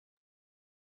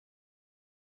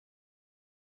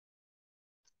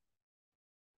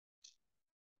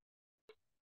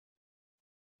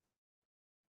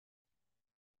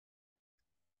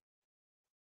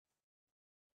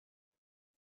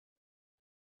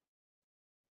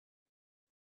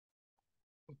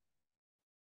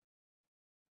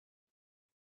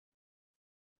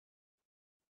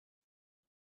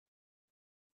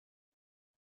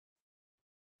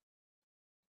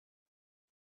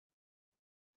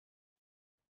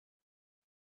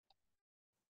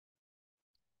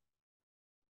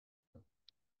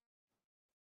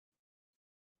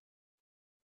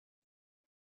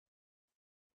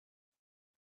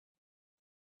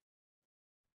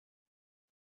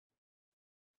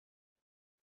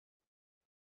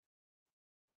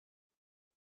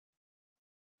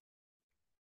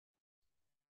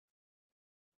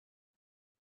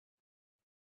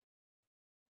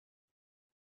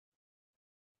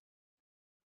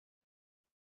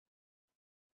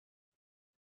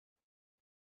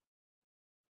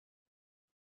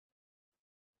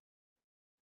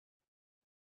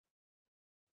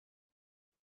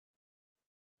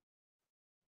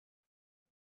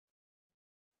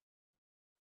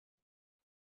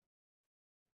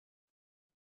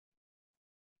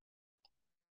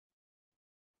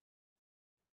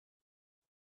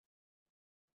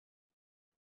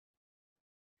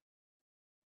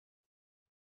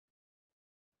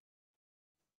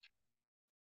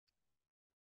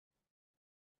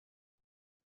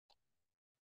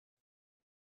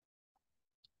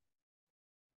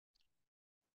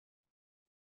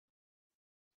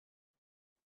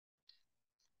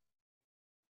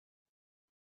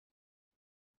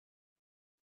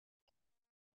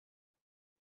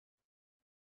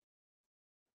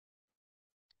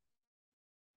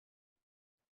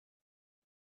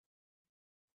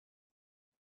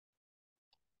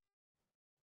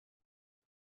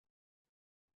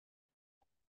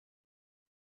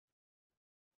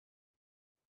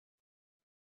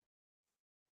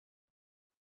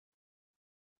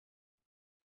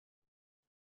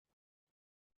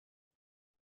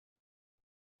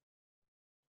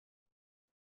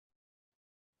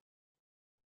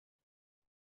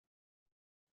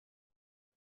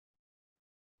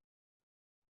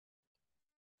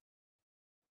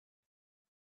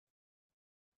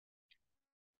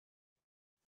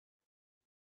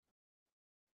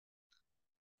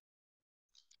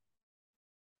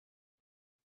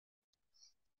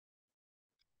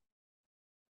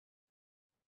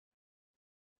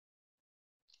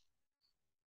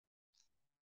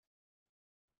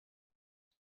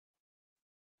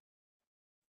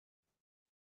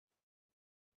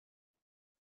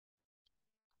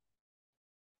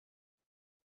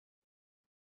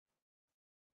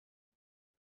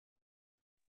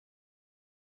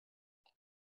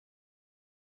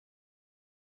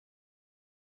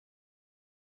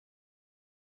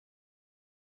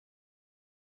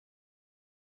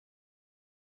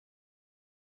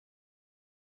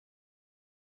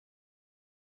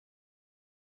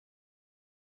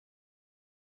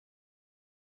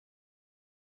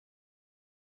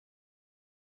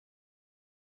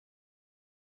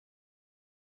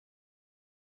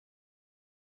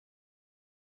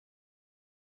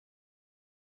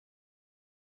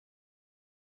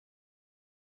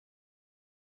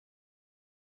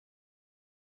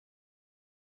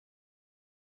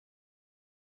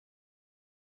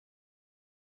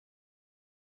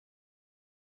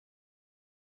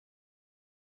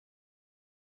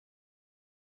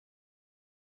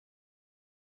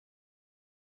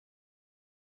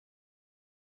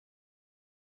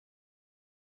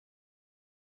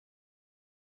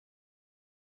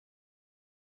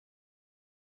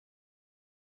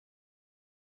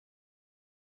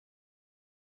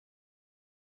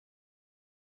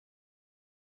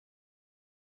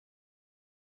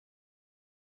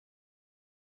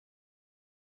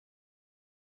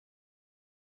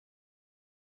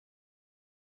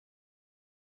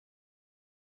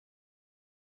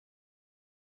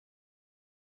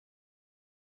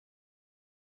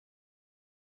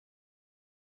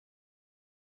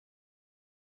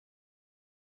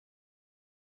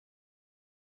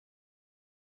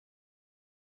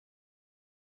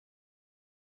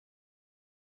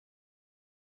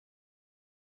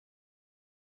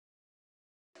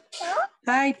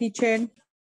Hi, teacher.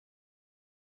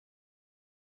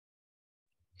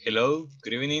 Hello,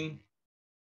 good evening.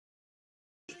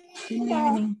 Good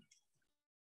evening.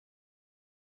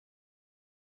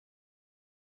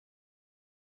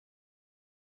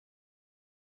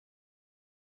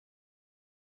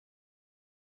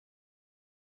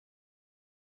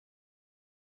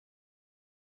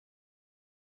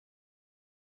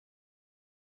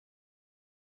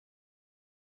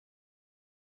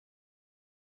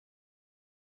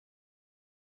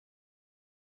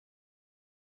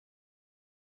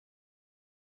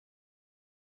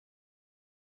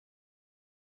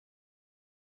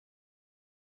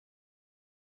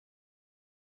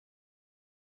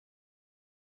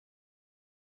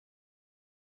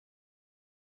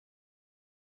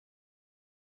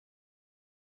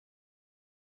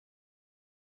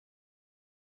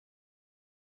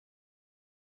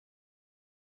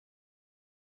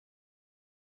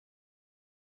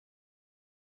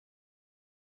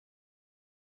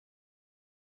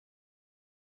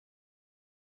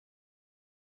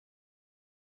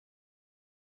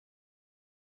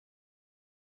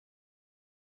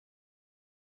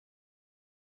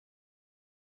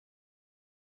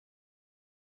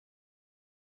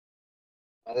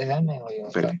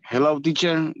 Hello,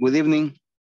 teacher. Good evening.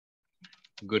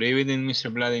 Good evening,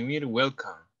 Mr. Vladimir.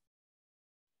 Welcome.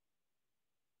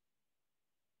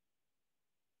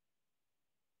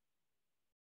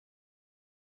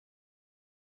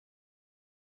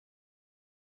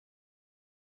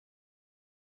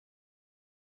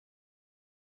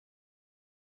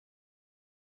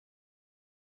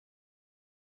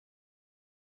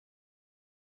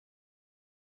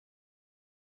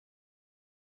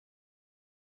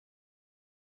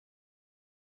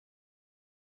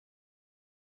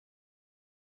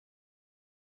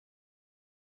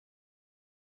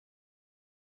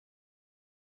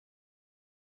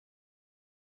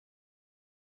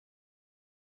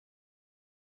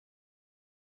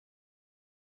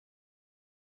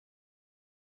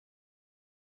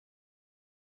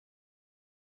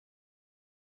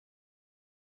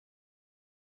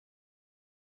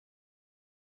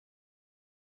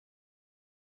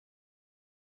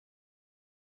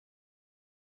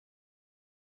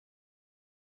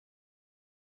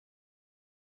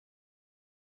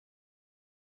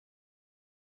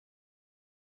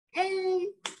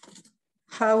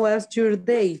 How was your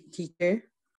day, teacher?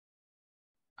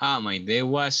 My day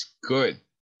was good.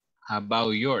 How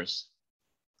about yours?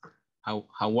 How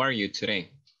are you today?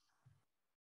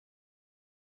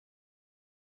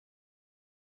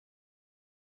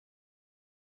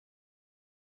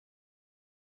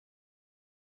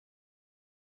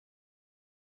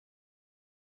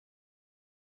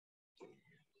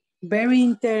 Very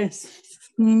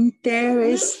interesting.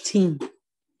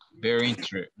 Very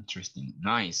interesting.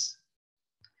 Nice.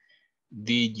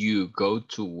 Did you go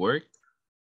to work?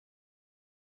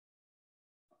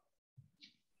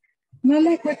 No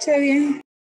la escuché bien.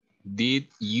 Did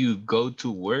you go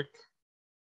to work?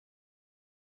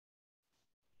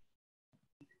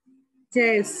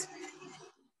 Yes.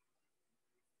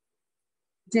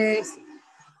 Yes.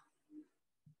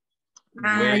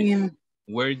 I am.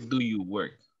 Where do you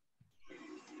work?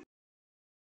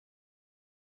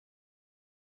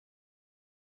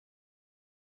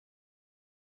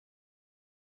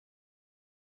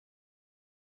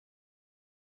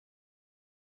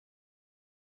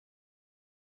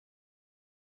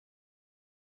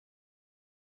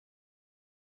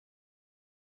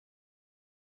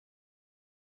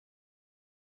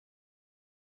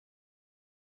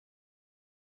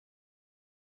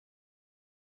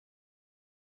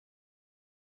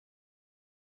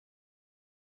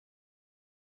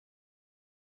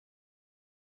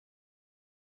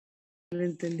 Lo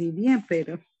entendí bien,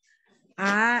 pero.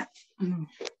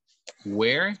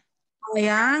 Where? I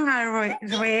am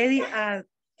ready at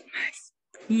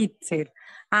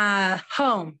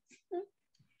home.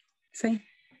 Sí.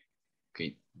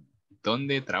 Okay.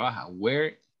 ¿Dónde trabaja?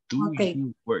 Where do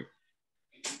you work?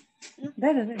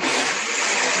 Dale.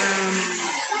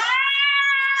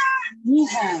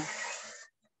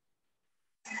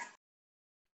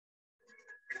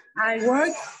 I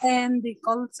work in the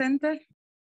call center.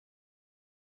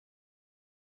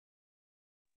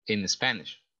 In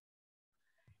Spanish.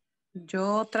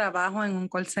 Yo trabajo en un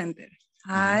call center.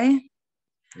 I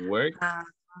work.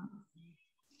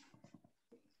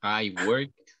 I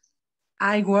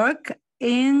work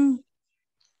in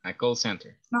a call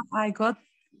center. No, I got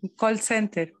call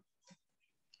center.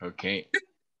 Okay.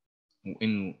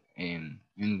 In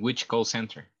which call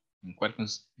center? ¿En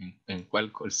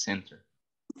cuál call center?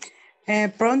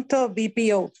 Pronto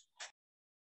BPO.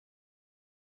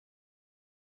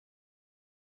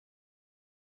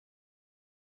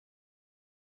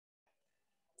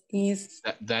 Is,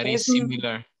 That es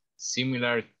is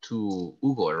similar to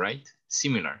Hugo, right?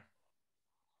 Similar.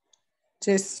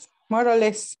 just more or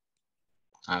less.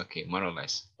 Okay, more or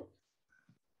less.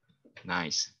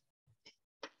 Nice.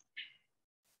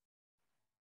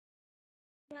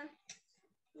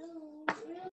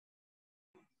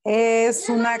 Es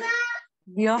una,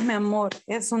 Dios mi amor,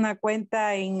 es una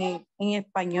cuenta en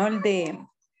español de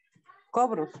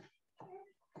cobros.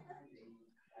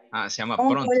 Ah, se llama ¿Cómo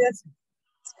pronto. podría ser?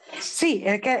 Sí,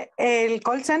 el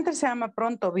call center se llama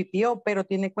Pronto BPO, pero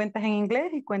tiene cuentas en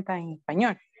inglés y cuentas en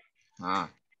español.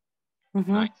 Ah,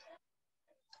 Ujú. nice.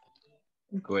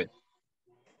 Good.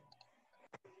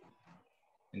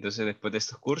 Entonces, después de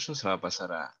estos cursos, se va a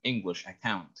pasar a English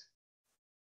Account.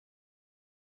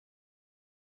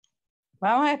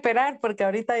 Vamos a esperar porque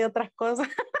ahorita hay otras cosas.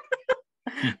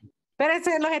 Pero ese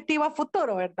es el objetivo a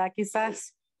futuro, ¿verdad?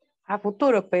 Quizás a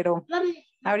futuro, pero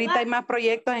ahorita hay más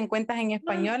proyectos en cuentas en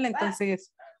español,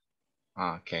 entonces.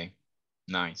 Ah, ok.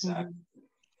 Nice. Ujú.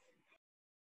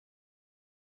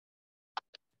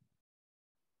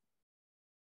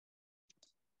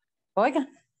 Oiga.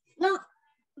 No,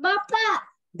 papá.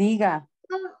 Diga.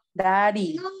 No,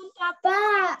 Daddy. no,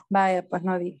 papá. Vaya, pues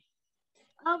no diga.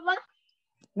 Papá.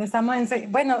 Le estamos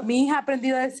bueno, mi hija ha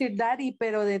aprendido a decir daddy,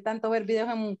 pero de tanto ver videos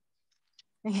en...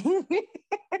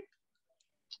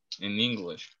 In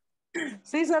English.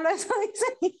 Sí, solo eso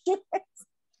dice.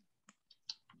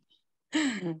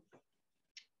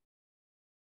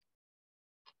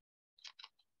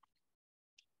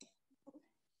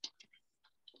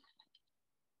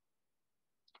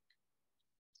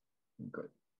 Good.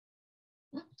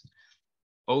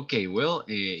 Okay, well,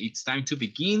 it's time to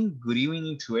begin. Good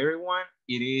evening to everyone.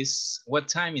 It is, what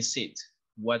time is it?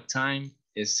 What time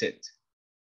is it?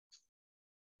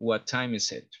 What time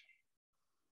is it?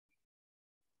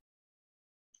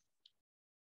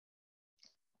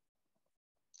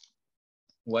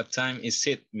 What time is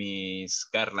it, Miss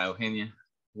Carla Eugenia?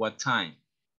 What time?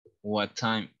 What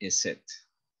time is it?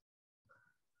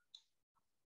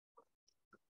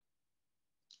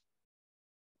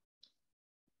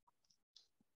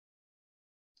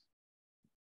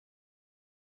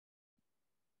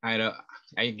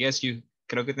 I guess you,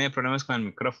 creo que tiene problemas con el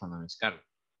micrófono, Miss Carla.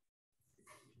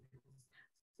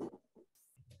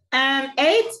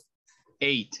 8.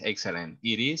 8, excellent.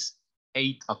 It is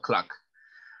 8 o'clock.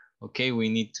 Okay, we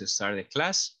need to start the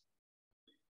class.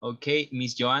 Okay,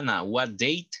 Miss Joanna, what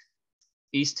date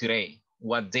is today?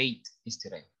 What date is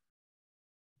today?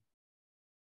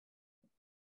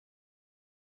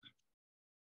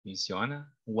 Miss Joanna,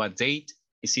 what date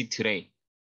is it today?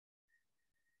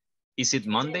 Is it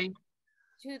Monday?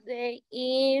 Today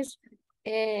is,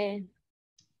 quiero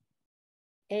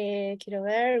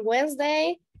ver,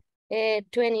 Wednesday,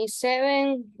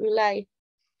 27 July.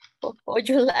 Or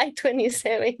July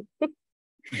 27.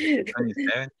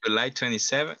 27, July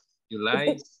 27,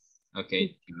 July,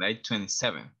 okay, July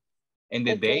 27. And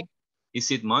the Okay. day,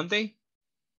 is it Monday?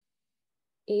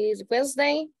 Is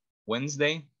Wednesday.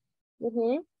 Wednesday?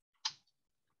 Mhm.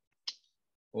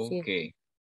 Okay,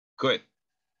 good,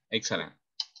 excellent.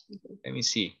 Let me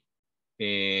see.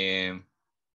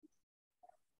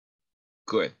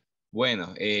 Good.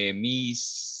 Bueno, Miss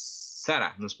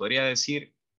Sara, ¿nos podría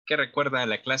decir qué recuerda de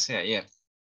la clase de ayer?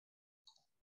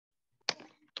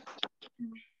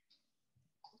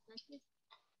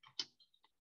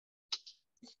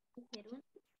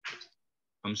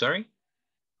 I'm sorry?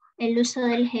 El uso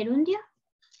del gerundio.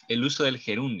 El uso del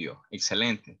gerundio,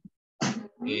 excelente.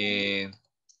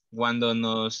 Cuando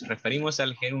nos referimos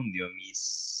al gerundio,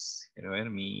 quiero ver,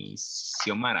 Miss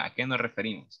Xiomara, ¿a qué nos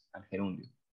referimos al gerundio?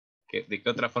 ¿De qué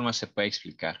otra forma se puede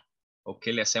explicar? ¿O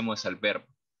qué le hacemos al verbo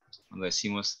cuando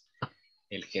decimos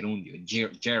el gerundio,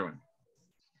 gerund?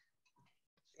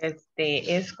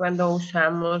 Es cuando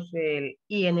usamos el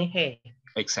ING.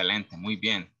 Excelente, muy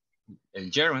bien.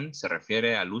 El gerund se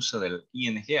refiere al uso del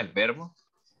ing, al verbo.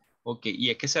 Ok, ¿y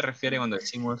a qué se refiere cuando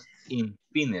decimos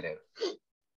infinitive?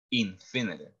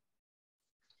 Infinitive.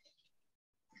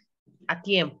 A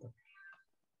tiempo.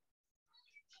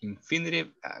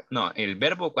 Infinitive, no, el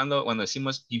verbo cuando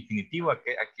decimos infinitivo, ¿a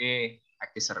qué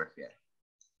se refiere?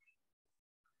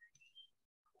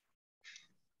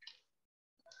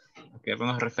 ¿A qué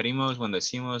nos referimos cuando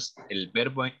decimos el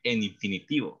verbo en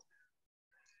infinitivo?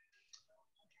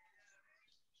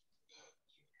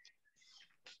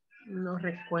 No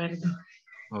recuerdo.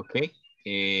 Ok.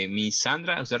 Mi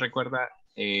Sandra, ¿usted recuerda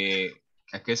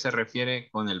a qué se refiere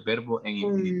con el verbo en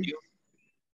infinitivo?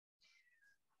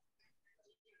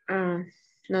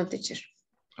 No, teacher.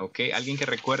 Ok. ¿Alguien que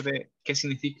recuerde qué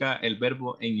significa el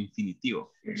verbo en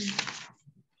infinitivo?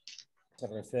 Se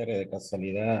refiere de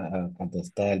casualidad a cuando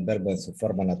está el verbo en su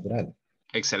forma natural.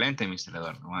 Excelente, Mr.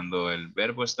 Eduardo. Cuando el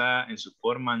verbo está en su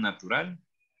forma natural,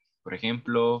 por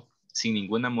ejemplo, sin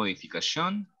ninguna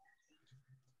modificación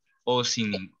o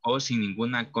sin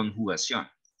ninguna conjugación.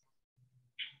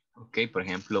 Ok, por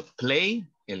ejemplo, play,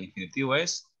 el infinitivo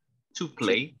es to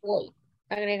play.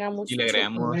 Agregamos Y le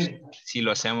agregamos, si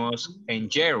lo hacemos en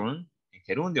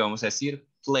gerundio, vamos a decir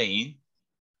playing.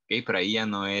 Ok, pero ahí ya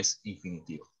no es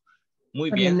infinitivo. Muy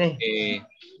bien,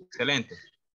 excelente.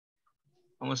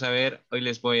 Vamos a ver, hoy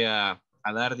les voy a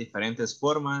dar diferentes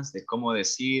formas de cómo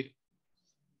decir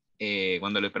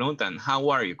cuando le preguntan,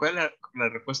 how are you? ¿Cuál es la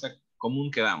respuesta común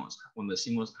que damos cuando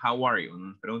decimos, how are you? Cuando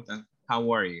nos preguntan,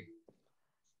 how are you?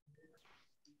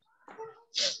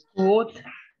 Good.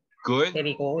 Good.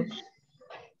 Very good.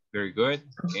 Very good.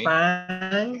 Okay.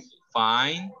 Fine.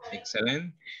 Fine.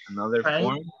 Excellent. Another Fine.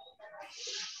 form.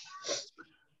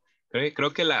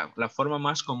 Creo que la forma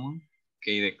más común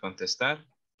que de contestar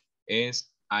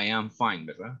es I am fine,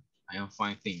 ¿verdad? I am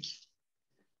fine, thank you.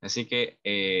 Así que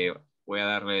voy a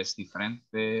darles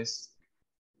diferentes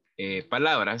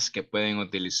palabras que pueden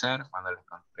utilizar cuando les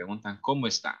preguntan ¿cómo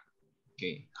están?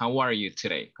 Okay. How are you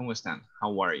today? ¿Cómo están?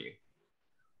 How are you?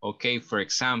 Okay, for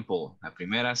example, la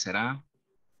primera será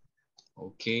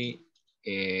okay,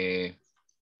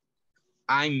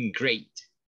 I'm great.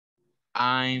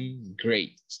 I'm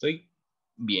great. Estoy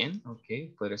bien,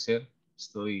 ok. Podría ser,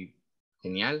 estoy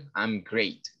genial. I'm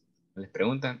great. Les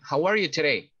preguntan, how are you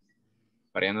today?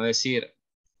 Para ya no decir,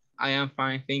 I am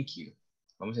fine, thank you.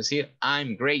 Vamos a decir,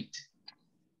 I'm great.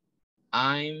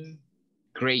 I'm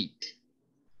great.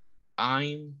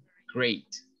 I'm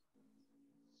great.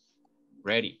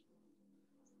 Ready.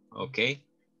 Ok.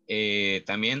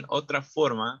 También otra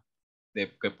forma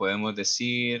de que podemos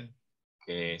decir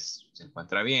que se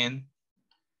encuentra bien.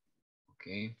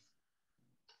 Ok.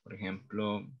 Por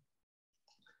ejemplo,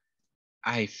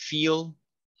 I feel,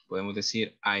 podemos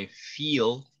decir I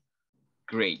feel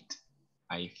great.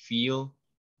 I feel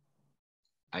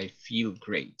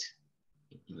great.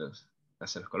 Y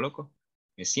se los coloco.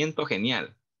 Me siento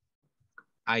genial.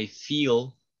 I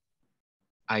feel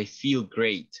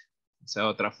great. Esa es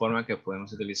otra forma que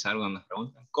podemos utilizar cuando nos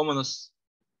preguntan cómo nos...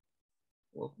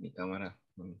 Oh, mi cámara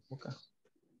no me enfoca.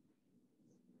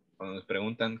 Cuando nos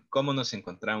preguntan cómo nos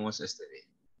encontramos este día.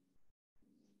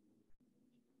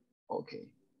 Ok.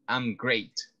 I'm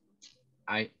great.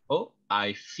 I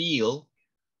feel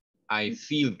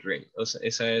great. O sea,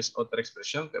 esa es otra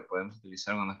expresión que podemos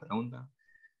utilizar cuando nos preguntan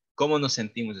cómo nos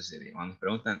sentimos ese día. Cuando nos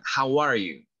preguntan, how are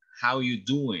you? How you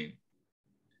doing?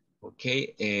 Ok.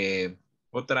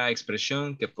 Otra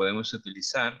expresión que podemos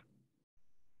utilizar.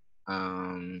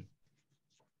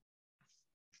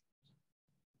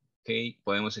 Ok.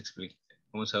 Vamos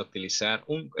a utilizar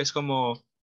es como,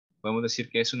 podemos decir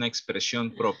que es una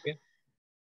expresión propia.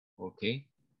 Ok.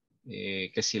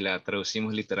 Que si la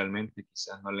traducimos literalmente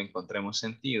quizás no le encontremos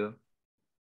sentido,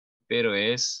 pero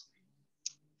es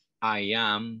I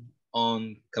am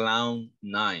on cloud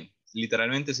 9.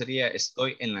 Literalmente sería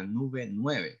estoy en la nube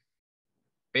 9,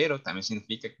 pero también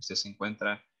significa que usted se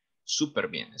encuentra súper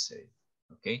bien ese día,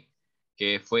 ¿ok?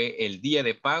 Que fue el día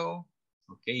de pago,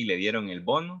 ¿ok? Y le dieron el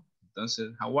bono.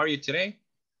 Entonces, how are you today?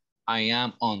 I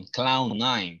am on cloud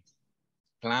 9.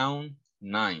 Cloud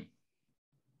 9.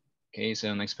 Okay, esa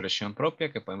es una expresión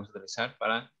propia que podemos utilizar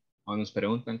para cuando nos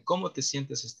preguntan, ¿cómo te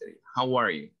sientes este día? How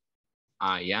are you?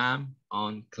 I am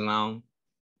on cloud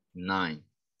 9.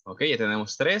 Ok, ya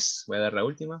tenemos 3. Voy a dar la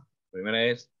última. La primera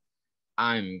es,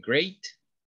 I'm great.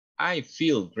 I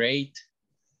feel great.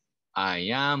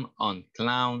 I am on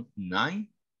cloud 9.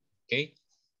 Ok.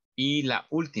 Y la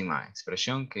última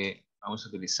expresión que vamos a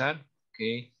utilizar. Ok.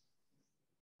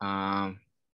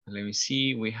 Let me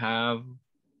see. We have...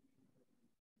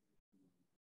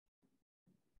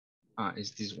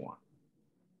 it's this one.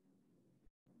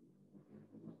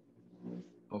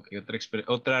 Ok,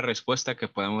 otra respuesta que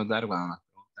podemos dar cuando nos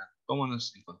preguntan cómo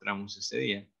nos encontramos ese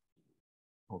día.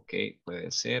 Ok, puede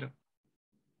ser.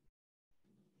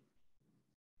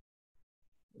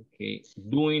 Ok,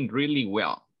 doing really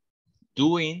well.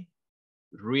 Doing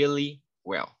really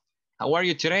well. How are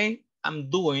you today? I'm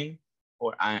doing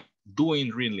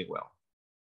really well.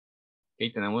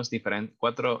 Ok, tenemos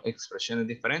 4 expresiones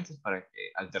diferentes para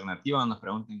que alternativas nos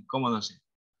pregunten cómo nos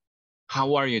encontramos.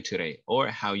 How are you today? Or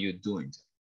how you doing?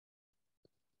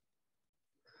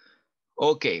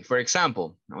 Okay, for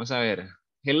example, vamos a ver.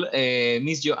 Hello,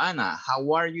 Miss Joanna,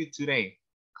 how are you today?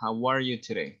 How are you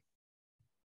today?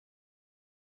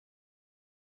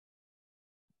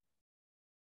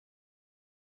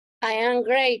 I am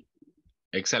great.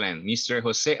 Excellent. Mr.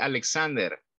 Jose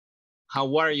Alexander,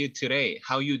 How are you today?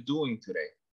 How you doing today?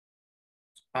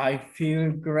 I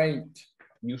feel great.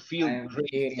 You feel I'm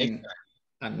great. eating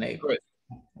a neighbor. Good.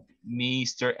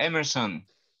 Mr. Emerson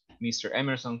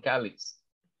Calix.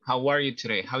 How are you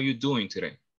today? How you doing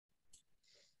today?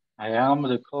 I am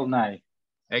the cloud 9.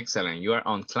 Excellent. You are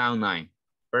on cloud 9.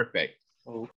 Perfect.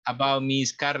 Oh. About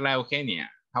Miss Carla Eugenia.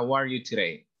 How are you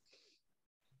today?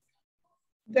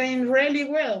 Doing really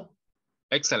well.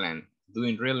 Excellent.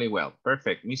 Doing really well.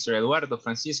 Perfect. Mr. Eduardo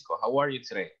Francisco, how are you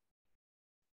today?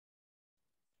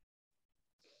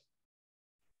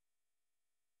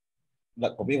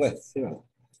 Conmigo es, sí,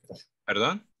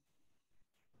 ¿Perdón?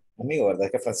 Conmigo, ¿verdad?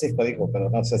 Es que Francisco dijo, pero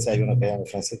no sé si hay uno que llame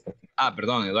Francisco. Ah,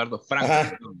 perdón, Eduardo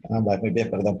Franco. Muy bien,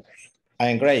 perdón.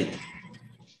 I am great.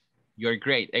 You're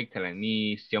great. Excellent.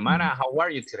 Miss Xiomara, how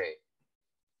are you today?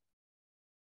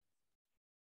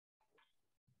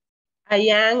 I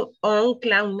am on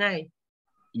cloud 9.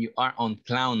 You are on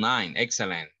cloud 9.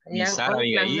 Excellent. I Miss am Sara on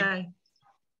cloud Abigail, 9.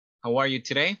 how are you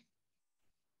today?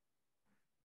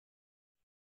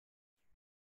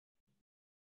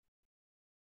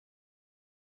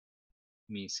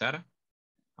 Miss Sara,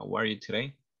 how are you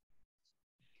today?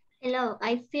 Hello,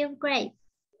 I feel great.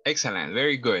 Excellent,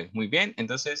 very good. Muy bien,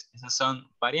 entonces esas son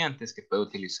variantes que puedo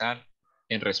utilizar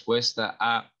en respuesta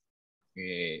a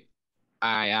I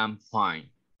am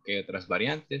fine. Hay otras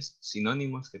variantes,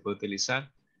 sinónimos que puedo utilizar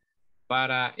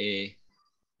para I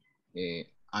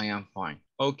am fine.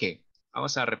 Ok,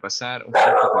 vamos a repasar un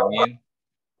poco también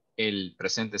el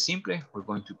presente simple. We're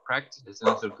going to practice. Esta es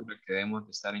una estructura que debemos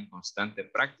de estar en constante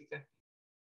práctica,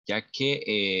 ya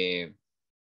que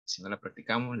si no la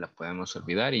practicamos la podemos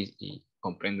olvidar y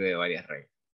comprende de varias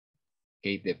reglas.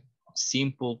 Okay, the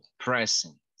simple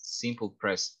present. Simple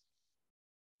present.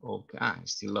 Okay,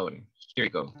 it's still loading. Here we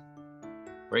go.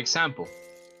 For example,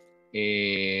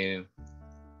 she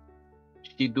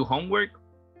do homework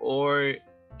or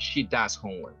she does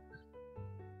homework.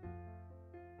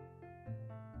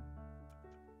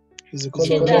 She does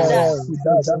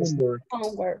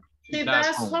homework. She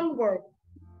does homework.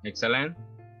 Excellent.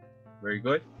 Very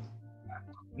good.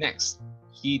 Next,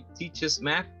 he teaches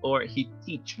math or he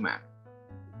teach math.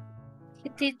 He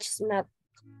teaches math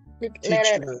with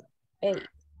letter A.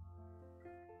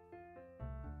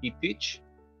 He teach.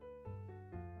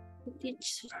 He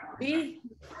teaches. He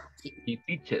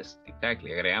teaches.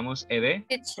 Exactly. Agregamos ed.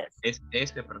 Teaches. Es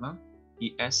perdón.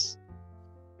 Y es.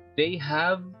 They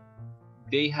have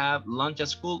lunch at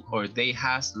school or they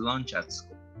has lunch at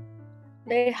school.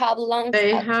 They have lunch.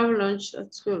 They have lunch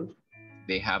at school.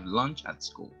 They have lunch at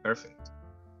school. Perfect.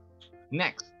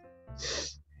 Next.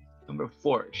 Number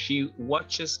 4. She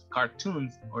watches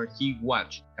cartoons or he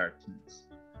watch cartoons.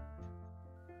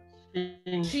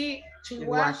 She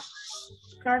watches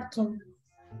cartoon.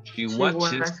 She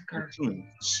watches cartoons.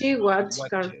 She watches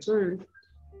cartoon.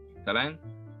 Excellent.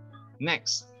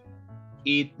 Next.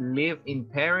 It live in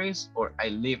Paris or I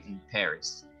live in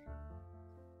Paris.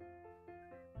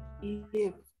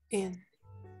 Live in.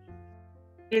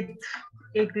 It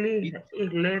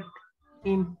live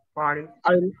in Paris.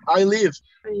 I live.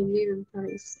 I live in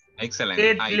Paris. Excellent.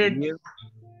 I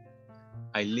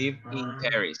live in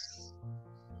Paris.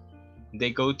 They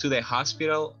go to the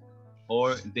hospital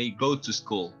or they go to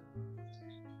school.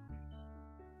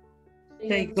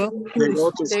 They go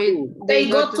to school. They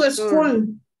go to school.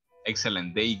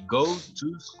 Excellent. They go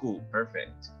to school.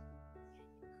 Perfect.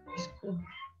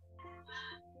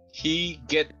 He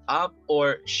get up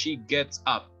or she gets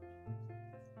up.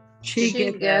 She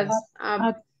gets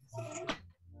up.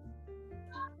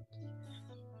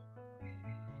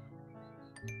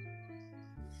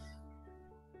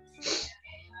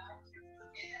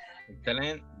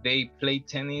 Excellent. They play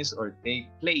tennis or they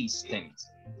plays tennis.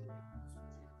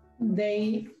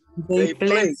 They play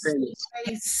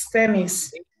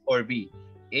tennis. Or B.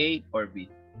 A or B.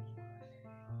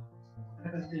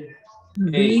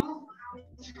 B.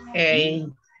 A.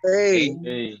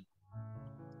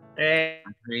 It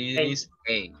is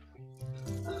A.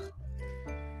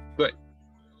 Good.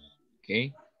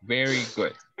 Okay. Very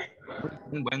good.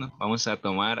 Bueno, vamos a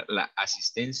tomar la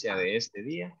asistencia de este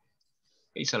día.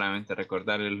 Y solamente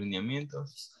recordar los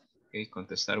lineamientos. Okay.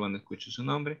 Contestar cuando escucho su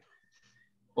nombre.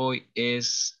 Hoy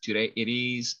es, today it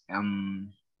is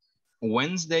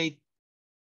Wednesday,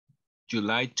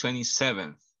 July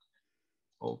 27th.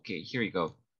 Okay, here we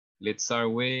go. Let's start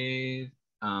with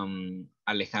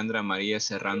Alejandra María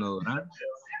Serrano Durán. I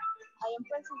am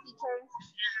present, teacher.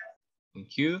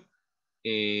 Thank you.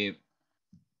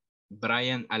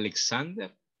 Brian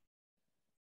Alexander.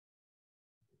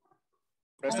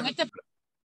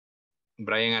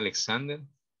 Brian Alexander.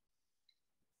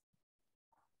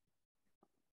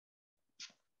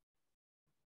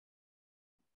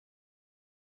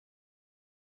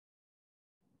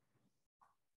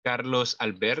 Carlos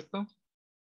Alberto.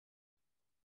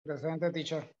 Presente,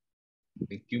 teacher.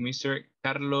 Thank you, Mr.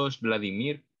 Carlos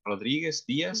Vladimir Rodríguez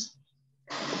Díaz.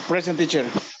 Present, teacher.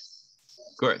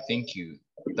 Good, thank you.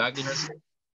 Douglas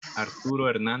Arturo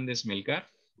Hernández Melgar.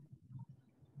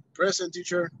 Present,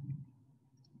 teacher.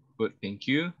 Good, thank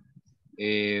you.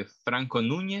 Franco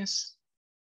Núñez.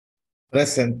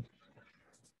 Present.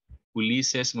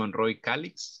 Ulises Monroy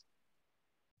Calix.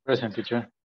 Present, teacher.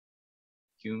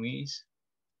 Thank you, Miss.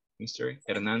 Mr.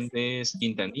 Hernández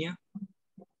Quintanilla.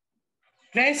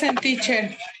 Present,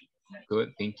 teacher.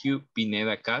 Good, thank you.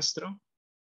 Pineda Castro.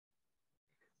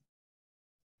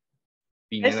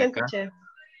 Pineda Present, Castro. teacher.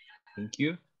 Thank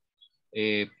you.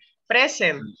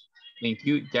 Present. Thank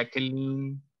you,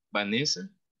 Jacqueline Vanessa.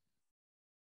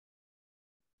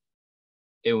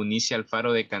 Eunice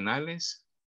Alfaro de Canales.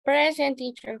 Present,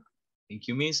 teacher. Thank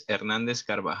you, Miss. Hernández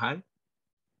Carvajal.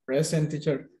 Present,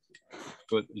 teacher.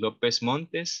 Good. López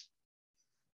Montes.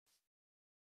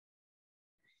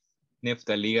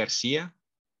 Neftalí García.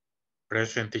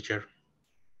 Present, teacher.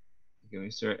 Thank you,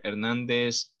 Mr.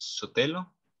 Hernández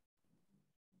Sotelo.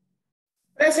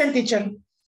 Present, teacher.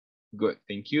 Good,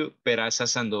 thank you. Peraza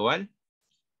Sandoval.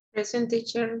 Present,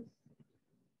 teacher.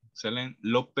 Excellent.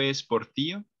 López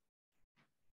Portillo.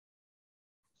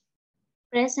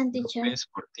 Present, teacher. López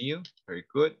Portillo, very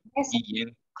good. Present.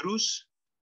 Guillén Cruz.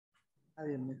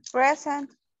 Present.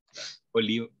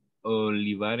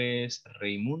 Olivares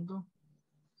Raimundo.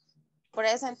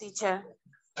 Present, teacher.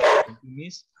 Thank you,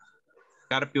 Miss.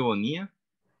 Carpio Bonilla.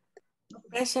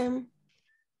 Present.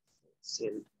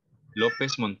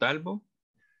 López Montalvo.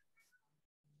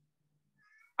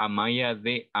 Amaya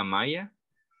de Amaya.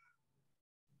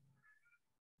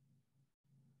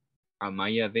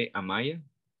 Amaya de Amaya.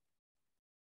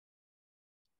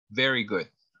 Very good.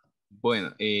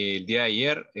 Bueno, el día de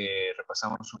ayer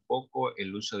repasamos un poco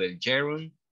el uso del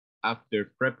gerund.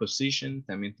 After preposition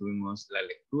también tuvimos la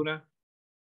lectura.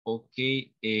 Ok,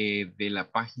 de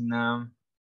la página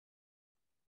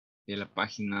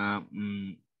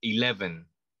 11.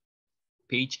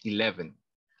 Page 11.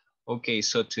 Okay,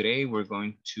 so today we're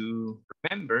going to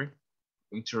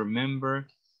remember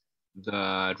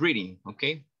the reading,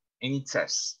 okay? And it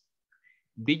says,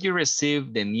 did you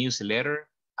receive the newsletter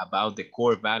about the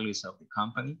core values of the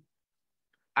company?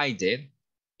 I did.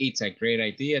 It's a great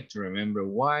idea to remember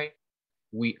why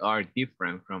we are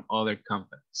different from other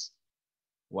companies.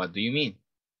 What do you mean?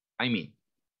 I mean,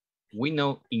 we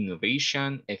know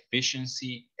innovation,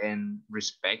 efficiency, and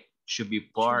respect should be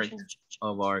part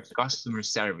of our customer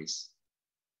service.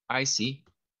 I see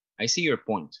your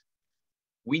point.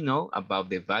 We know about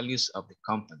the values of the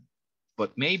company,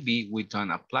 but maybe we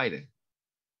don't apply them.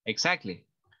 Exactly.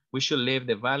 We should live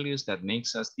the values that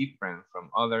makes us different from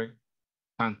other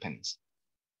companies.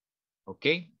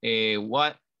 Okay.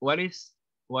 What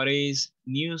is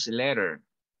newsletter?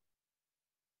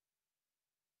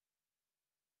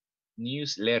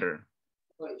 Newsletter.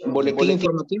 Boletín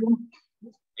informativo.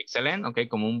 Excellent. Okay,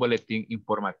 como un boletín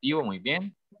informativo. Muy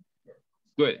bien.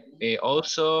 Good.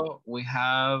 Also, we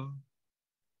have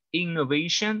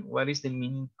innovation. What is the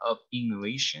meaning of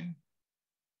innovation?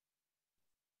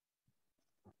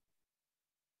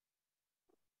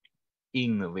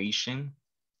 Innovation.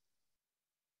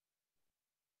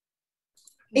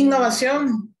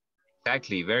 Innovación.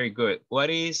 Exactly. Very good.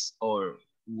 What is core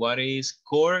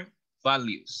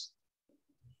values?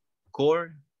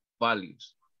 Core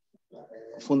values.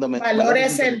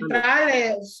 Valores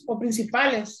centrales o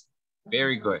principales.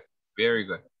 Very good. Very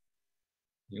good.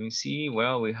 Let me see.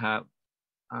 Well, we have,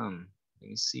 let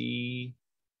me see.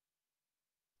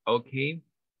 Okay.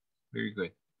 Very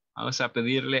good. Vamos a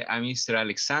pedirle a Mr.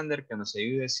 Alexander que nos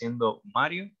ayude siendo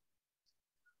Mario.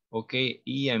 Ok.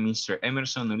 Y a Mr.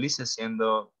 Emerson Ulises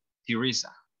siendo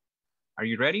Teresa. Are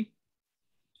you ready?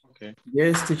 Okay.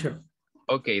 Yes, teacher.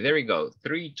 Okay, there we go.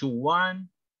 3, 2, 1,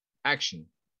 action.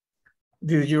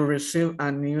 Did you receive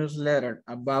a newsletter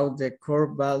about the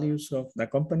core values of the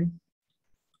company?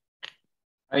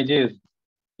 I did.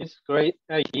 It's a great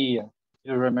idea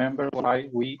to remember why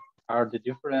we are the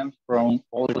different from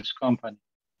other companies.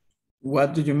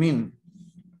 What do you mean?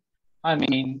 I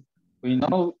mean, we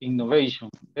know innovation,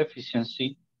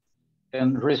 efficiency,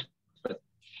 and respect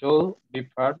should be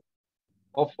part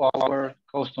of our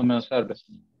customer service.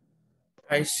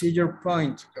 I see your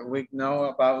point. We know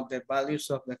about the values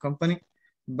of the company,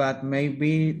 but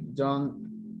maybe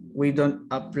we don't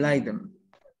apply them.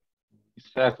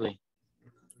 Exactly.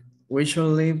 We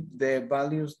should live the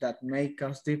values that make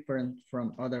us different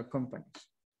from other companies.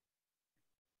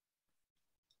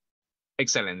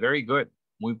 Excellent, very good.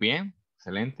 Muy bien,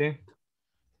 excelente.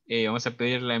 Vamos a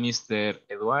pedirle a Mr.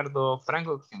 Eduardo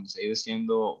Franco que nos ayude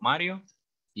siendo Mario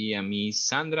y a mi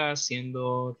Sandra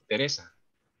siendo Teresa.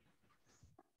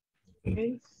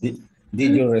 Did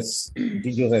you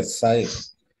receive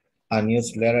a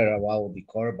newsletter about the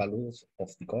core values of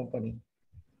the company?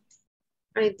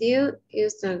 I did.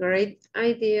 It's a great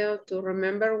idea to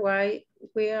remember why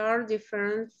we are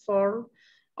different from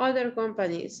other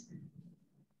companies.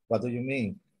 What do you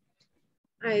mean?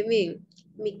 I mean,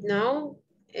 now,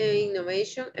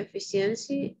 innovation,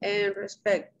 efficiency, and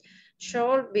respect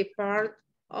should be part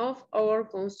of our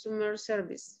consumer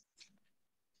service.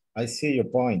 I see your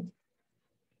point.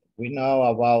 We know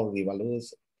about the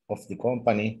values of the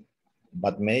company,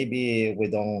 but maybe we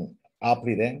don't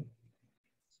apply them.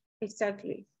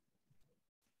 Exactly.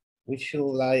 We should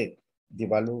like the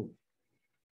value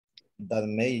that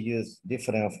may use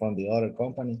different from the other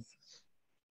companies.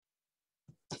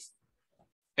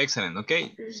 Excelente, ok.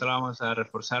 Solo vamos a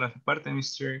reforzar esa parte,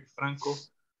 Mr. Franco.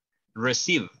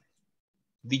 Receive.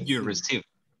 Did you receive?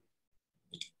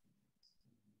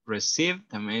 Receive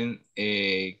también.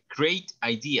 Great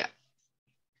idea.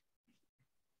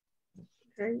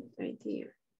 Great idea.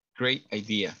 Great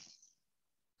idea.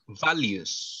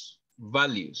 Values.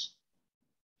 Values.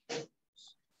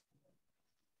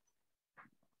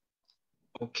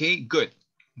 Ok, good.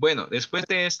 Bueno, después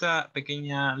de esta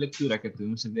pequeña lectura que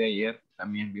tuvimos el día de ayer,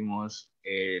 también vimos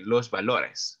los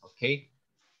valores, ok.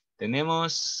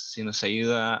 Tenemos, si nos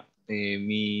ayuda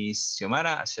mi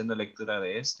Xiomara haciendo lectura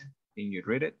de este. Can you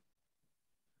read it?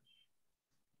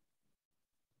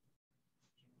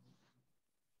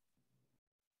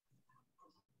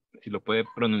 Si lo puede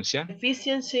pronunciar.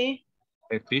 Efficiency.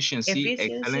 Efficiency,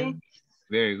 excellent.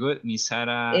 Very good. Miss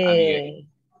Sara.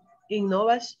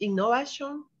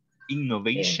 Innovation.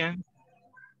 Innovation.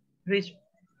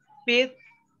 Speed.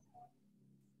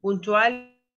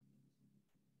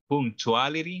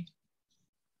 Punctuality.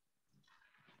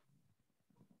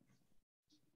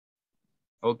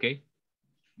 Okay.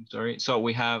 I'm sorry. So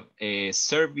we have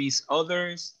service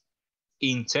others,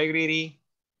 integrity,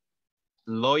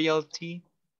 loyalty,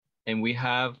 and we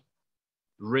have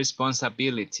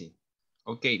responsibility.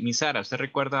 Ok, Miss Sara, ¿usted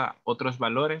recuerda otros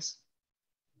valores?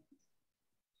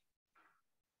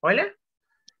 Hola.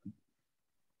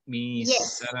 Miss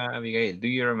Yes. Sara Abigail, do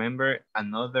you remember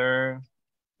another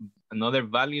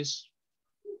values?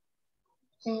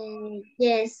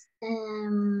 Yes.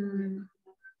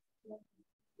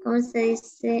 ¿Cómo se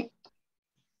dice?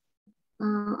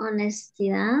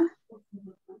 Honestidad.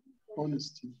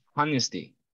 Honesty.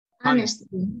 Honesty.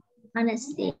 Honesty.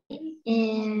 Honesty.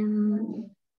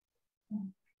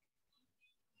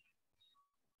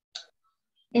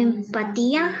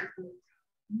 Empatía.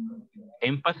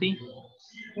 Empathy.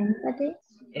 Empathy.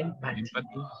 Empathy.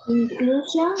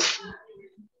 Inclusion.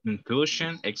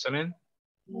 Inclusion, excellent.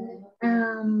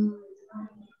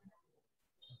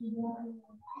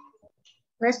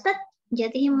 Respect. ¿Ya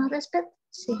dijimos respect?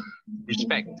 Sí.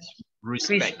 Respect.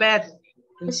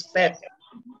 Respect.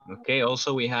 Okay,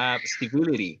 also we have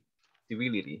civility.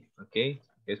 Civility, okay.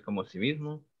 Es como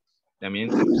civismo.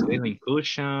 También se dijo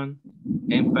inclusion,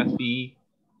 empathy.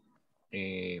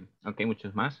 Ok,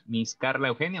 muchos más. Miss Carla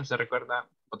Eugenia, ¿usted recuerda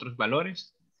otros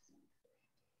valores?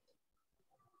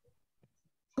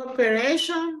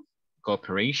 Cooperation.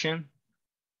 Cooperation.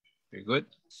 Very good.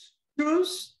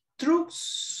 Truth.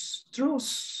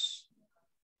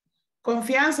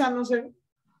 Confianza, no sé.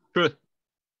 Truth.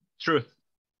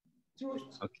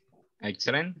 Okay.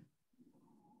 Excellent.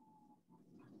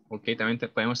 Ok, también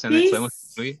podemos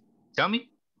incluir. Tell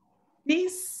me.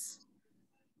 Peace.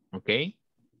 Ok.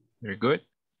 Very good.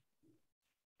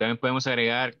 También podemos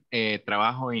agregar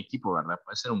trabajo en equipo, ¿verdad?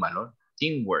 Puede ser un valor.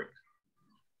 Teamwork.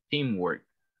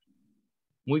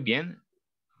 Muy bien.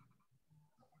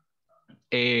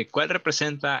 ¿Cuál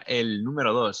representa el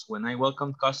número 2? When I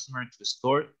welcome customer to the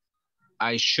store,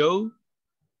 I show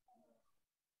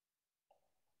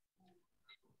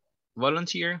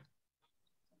volunteer.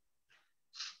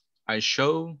 I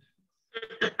show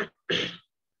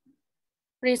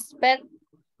respect.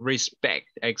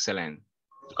 Excellent.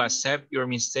 To accept your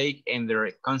mistake and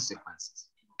their consequences.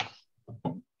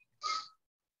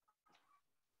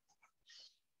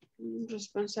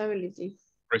 Responsibility.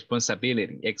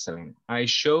 Excellent. I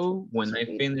show when I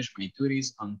finish my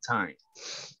duties on time.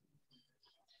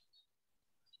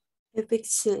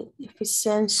 Efficiency.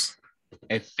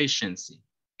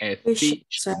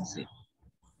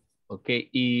 Okay,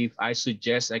 if I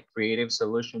suggest a creative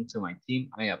solution to my team,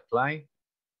 I apply.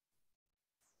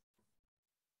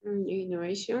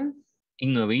 Innovation.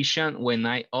 When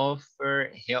I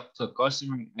offer help to a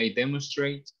customer, I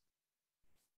demonstrate.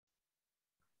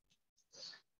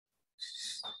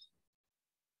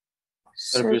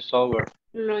 Service over.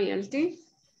 Loyalty.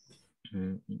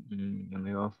 Let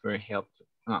me offer help.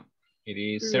 No, it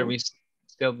is No. service,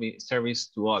 still be service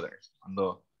to others.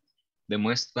 Cuando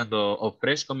demuestro, cuando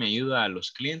ofrezco mi ayuda a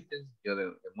los clientes, yo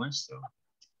demuestro.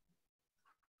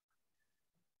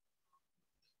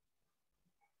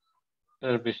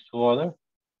 Service to other.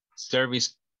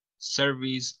 Service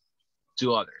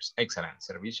to others. Excelente.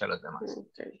 Servicio a los demás.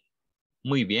 Okay.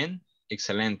 Muy bien.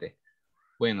 Excelente.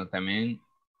 Bueno, también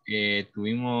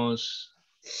tuvimos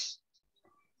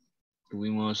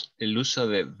el uso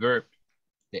de verb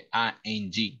de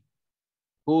ing.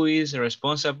 Who is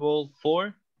responsible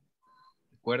for?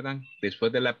 ¿Recuerdan?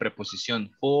 Después de la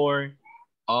preposición for,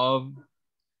 of,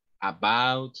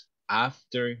 about,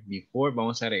 after, before,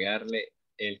 vamos a agregarle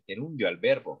el gerundio al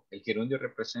verbo. El gerundio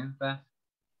representa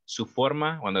su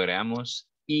forma cuando agregamos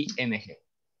ing.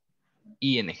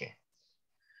 ing.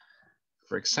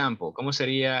 For example, ¿cómo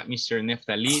sería Mr.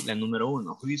 Neftali, la número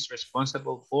 1? Who is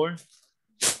responsible for?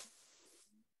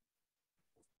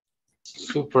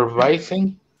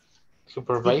 Supervising.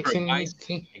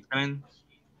 Excellent.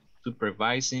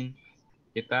 Supervising.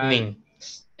 ¿Qué tal?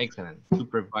 Excellent.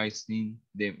 Supervising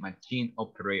the machine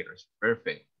operators.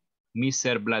 Perfect.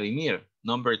 Mr. Vladimir,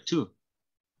 number 2.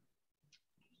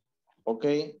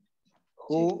 Okay.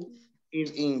 Who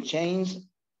is in charge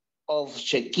of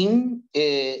checking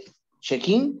the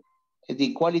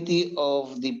quality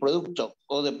of the product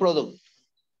or the product?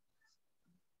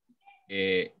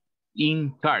 In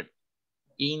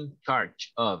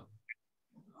charge of.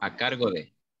 A cargo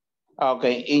de.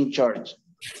 Okay, in charge.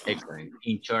 Excellent.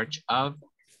 In charge of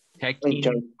checking.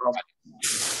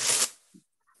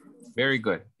 Very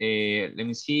good. Let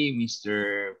me see,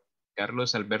 Mr.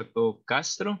 Carlos Alberto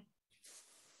Castro.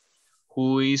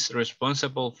 Who is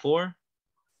responsible for?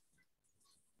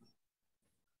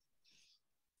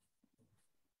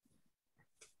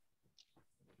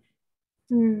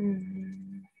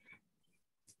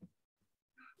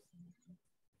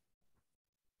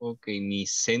 Okay,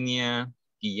 Miss Senia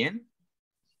Guillén.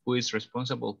 Who is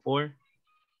responsible for?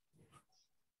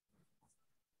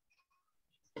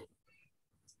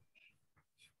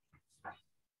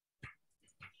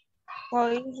 Who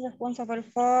is responsible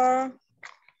for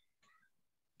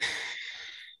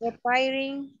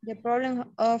repairing the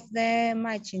problem of the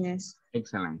machines?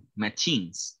 Excellent.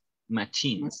 Machines.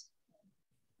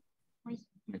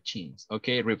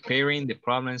 Okay, repairing the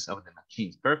problems of the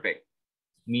machines. Perfect.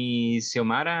 Miss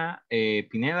Xiomara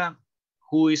Pineda,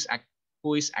 who is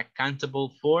accountable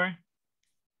for?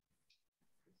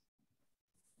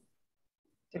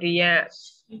 Sería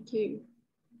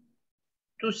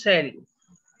to sell.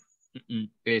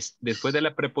 Después de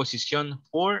la preposición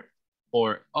for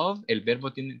or of, el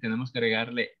verbo tenemos que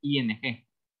agregarle ing.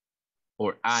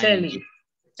 Or Selling.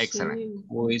 Excellent. Selling.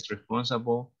 Who is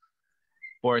responsible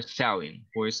for selling?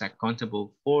 Who is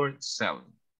accountable for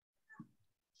selling?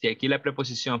 Si aquí la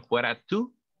preposición fuera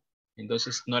to,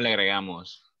 entonces no le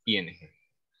agregamos ing.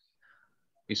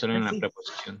 Y solo en la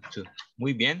preposición to.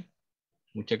 Muy bien.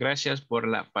 Muchas gracias por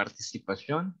la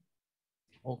participación.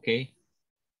 Ok.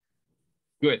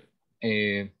 Good.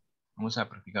 Vamos a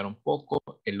practicar un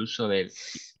poco el uso del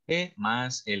e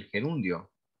más el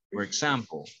gerundio. For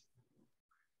example,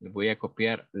 le voy a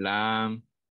copiar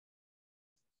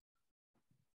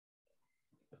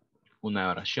una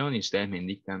oración y ustedes me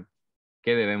indican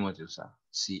qué debemos de usar.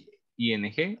 Si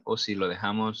ing o si lo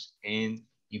dejamos en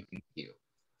infinitivo.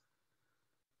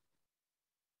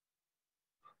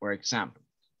 For example.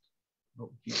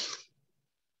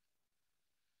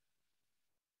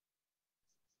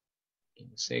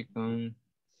 In a second.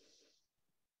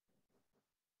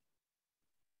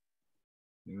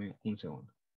 Dime un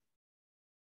segundo.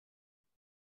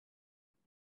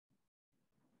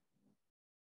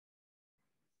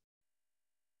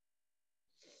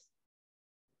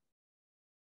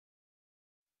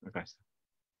 Acá está.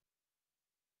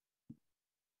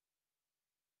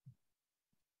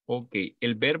 Ok,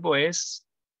 el verbo es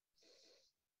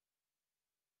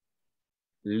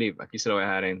live. Aquí se lo voy a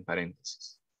dejar en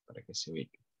paréntesis para que se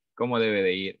ubique. ¿Cómo debe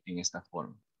de ir en esta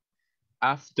forma?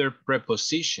 After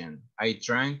preposition, I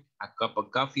drank a cup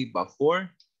of coffee before.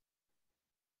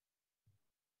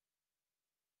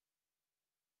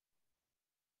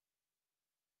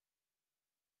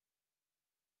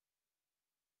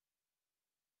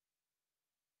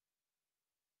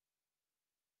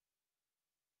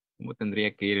 ¿Cómo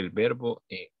tendría que ir el verbo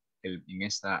en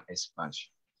esta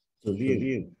espacio? To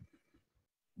live.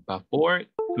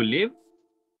 Before, to live.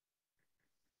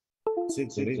 Sí,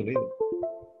 to live.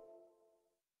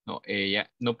 No,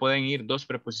 no pueden ir dos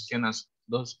preposiciones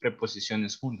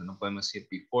juntas. No podemos decir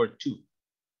before to.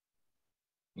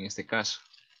 en este caso?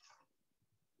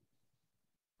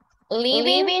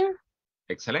 Living.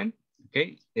 Excelente. Ok.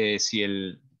 Si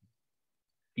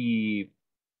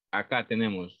acá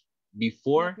tenemos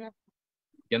before,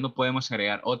 ya no podemos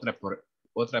agregar otra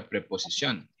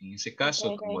preposición. En ese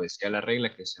caso, como decía la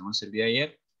regla que hicimos el día de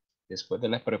ayer, después de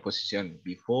las preposiciones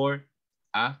before,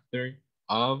 after,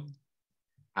 of,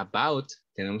 about,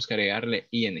 tenemos que agregarle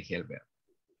ing al verbo.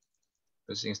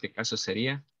 Entonces, en este caso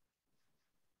sería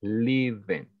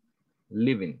living.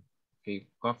 Living. Okay.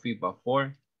 Coffee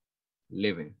before,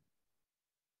 living.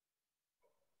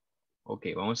 Ok,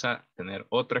 vamos a tener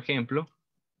otro ejemplo.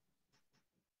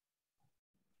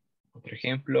 Otro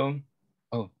ejemplo.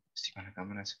 Oh, sí, con la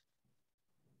cámara.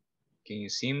 Can you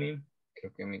see me?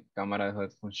 Creo que mi cámara dejó de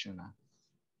funcionar.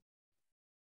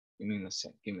 Give me a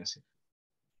sec.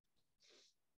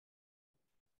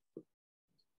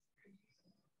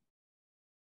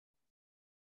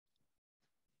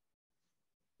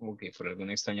 Ok, por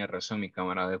alguna extraña razón mi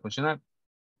cámara dejó de funcionar.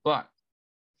 But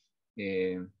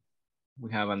we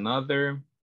have another.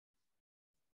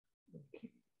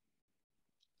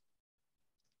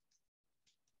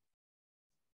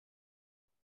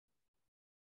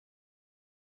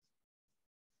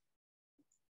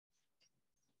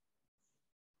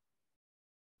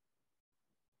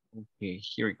 Okay,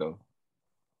 here we go.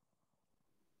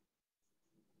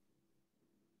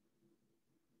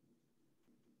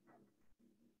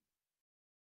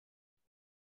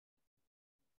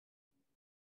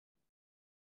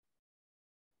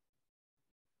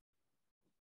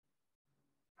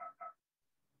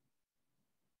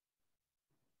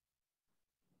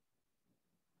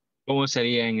 ¿Cómo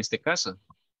sería en este caso?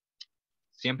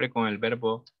 Siempre con el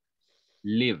verbo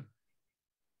live.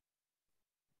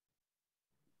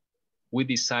 We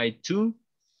decide to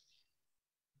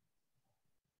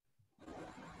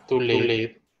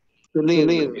live. To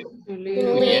live. Muy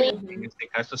bien. En este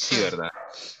caso sí, ¿verdad?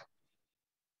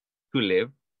 To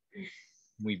live.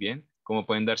 Muy bien. Como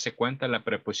pueden darse cuenta, la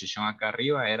preposición acá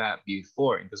arriba era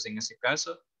before. Entonces, en ese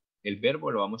caso, el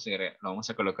verbo lo vamos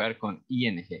a colocar con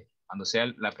ing. Cuando sea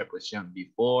la preposición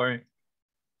before,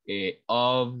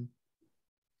 of,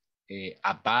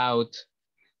 about,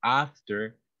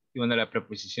 after. Y cuando la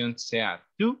preposición sea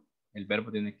to, el verbo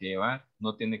tiene que llevar,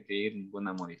 no tiene que ir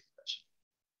ninguna modificación.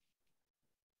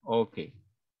 Ok.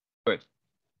 Good.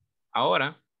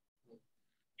 Ahora,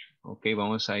 ok,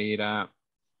 vamos a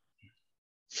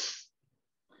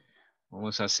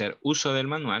hacer uso del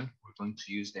manual. We're going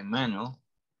to use the manual.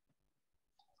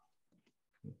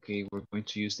 Okay, we're going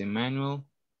to use the manual.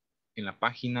 En la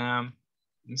página,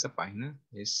 en esa página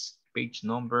es page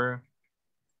number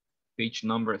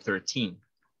 13.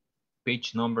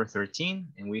 Page number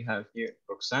 13, and we have here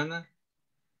Roxana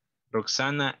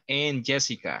and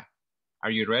Jessica.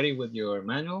 Are you ready with your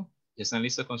manual? ¿Ya están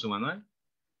listos con su manual?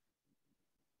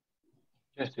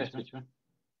 Yes, teacher.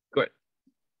 Good.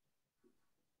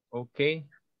 Ok.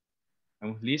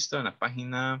 Estamos listos en la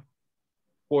página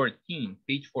 14,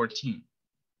 page 14.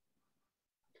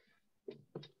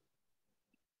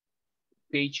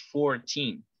 Page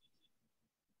 14.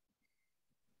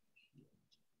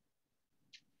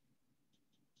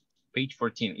 Page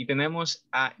 14. Y tenemos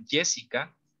a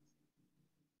Jessica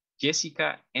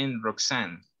and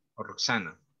Roxana.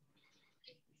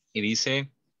 Y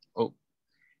dice,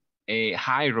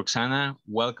 hi Roxana,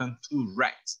 welcome to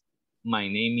REX. My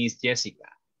name is Jessica.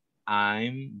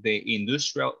 I'm the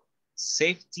industrial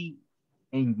safety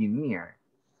engineer.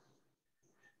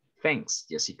 Thanks,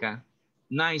 Jessica.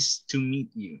 Nice to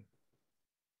meet you.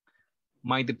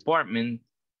 My department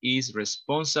is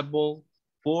responsible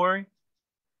for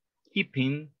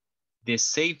keeping the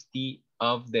safety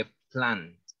of the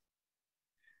plant.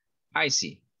 I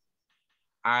see.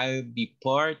 I'll be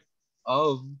part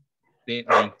of the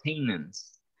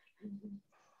maintenance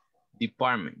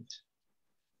department.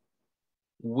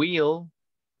 Will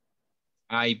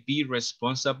I be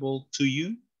responsible to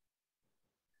you?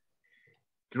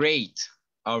 Great.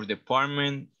 Our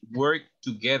department work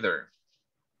together,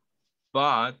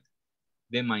 but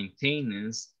the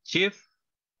maintenance chief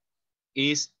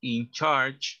is in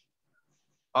charge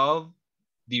of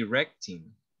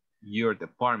directing your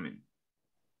department.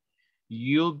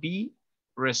 You'll be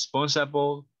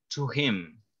responsible to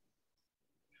him.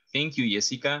 Thank you,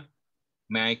 Jessica.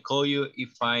 May I call you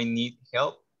if I need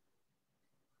help?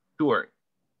 Sure.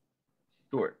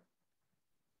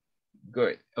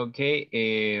 Good.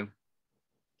 Okay.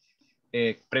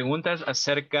 Preguntas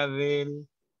acerca de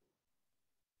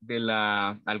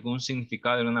algún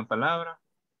significado de una palabra.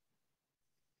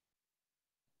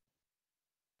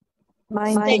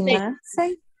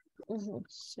 Maintenance.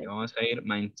 Y vamos a ir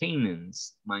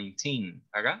maintenance. Maintain.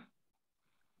 ¿Acá?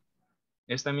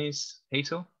 ¿Esta Miss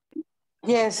Hazel?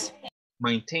 Yes.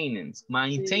 Maintenance.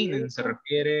 Maintenance se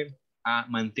refiere a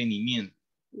mantenimiento.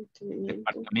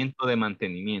 Departamento de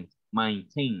mantenimiento.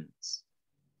 Maintenance.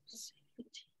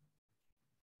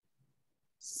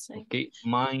 Ok,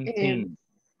 maintenance.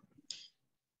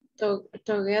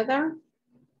 Together.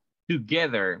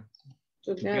 Together.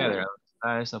 Together.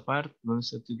 ¿Está esa parte? ¿Dónde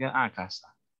está together? Ah, acá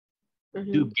está.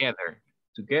 Together.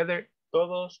 Together.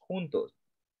 Todos juntos.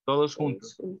 Todos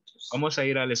juntos. Vamos a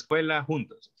ir a la escuela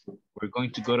juntos. We're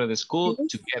going to go to the school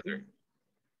together.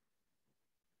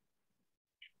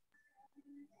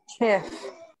 Chief.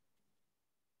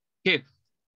 Chief.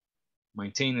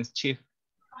 Maintenance chief.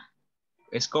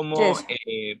 Es como...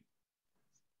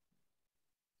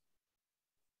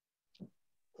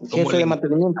 Jefe de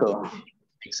mantenimiento.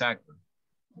 Exacto.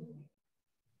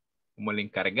 Como el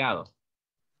encargado.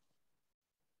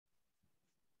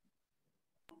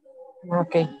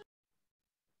 Ok.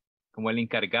 Como el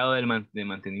encargado de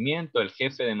mantenimiento, el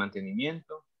jefe de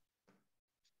mantenimiento.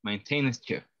 Maintenance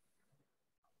chief.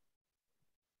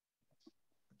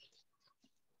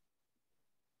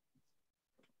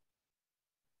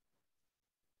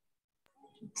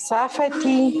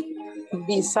 Safety.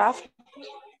 Be safe.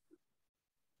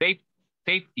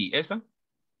 Safety, ¿eso?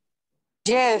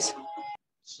 Yes.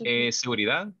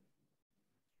 Seguridad.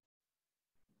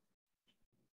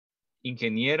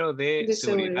 Ingeniero de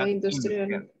seguridad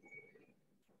industrial.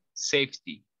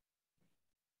 Safety.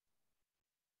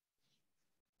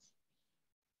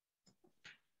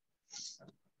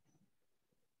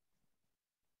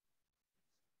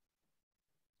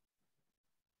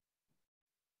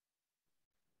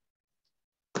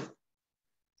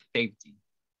 Safety.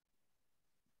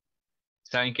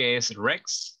 ¿Saben qué es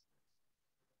Rex?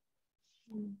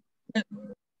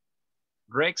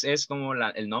 Rex es como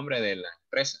el nombre de la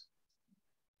empresa.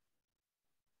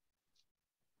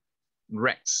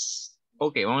 Rex.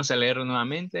 Ok, vamos a leerlo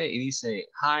nuevamente y dice,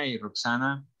 Hi,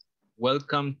 Roxana.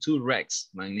 Welcome to Rex.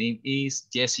 My name is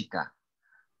Jessica.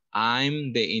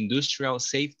 I'm the Industrial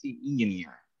Safety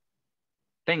Engineer.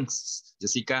 Thanks,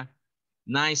 Jessica.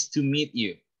 Nice to meet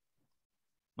you.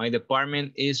 My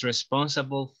department is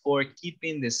responsible for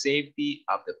keeping the safety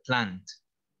of the plant.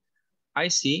 I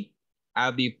see.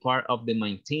 I'll be part of the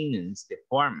maintenance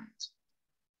department.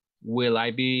 Will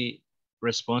I be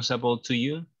responsible to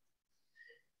you?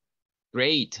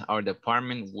 Great, our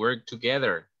department work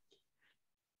together.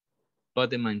 But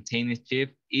the maintenance chief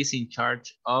is in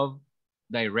charge of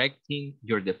directing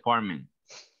your department.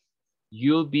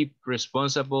 You'll be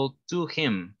responsible to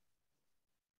him.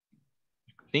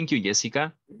 Thank you,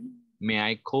 Jessica. May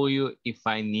I call you if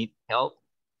I need help?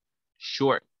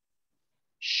 Sure.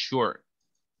 Sure.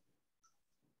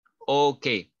 Ok.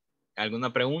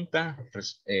 ¿Alguna pregunta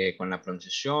con la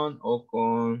pronunciación o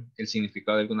con el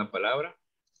significado de alguna palabra?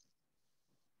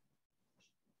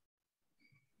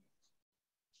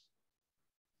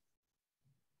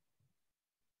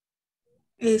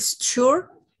 Is sure.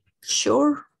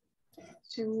 Sure.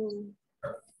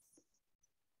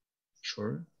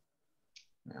 Sure.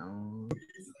 No.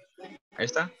 Ahí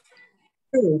está.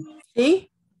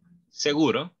 Sí.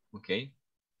 Seguro. Ok.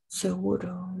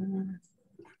 Seguro.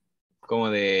 Como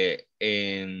de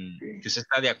que usted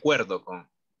está de acuerdo con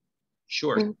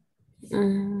sure.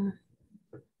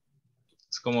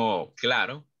 Es como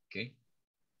claro. Ok.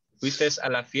 ¿Fuiste a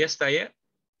la fiesta ayer?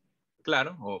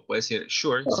 Claro. O puede decir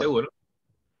sure, seguro.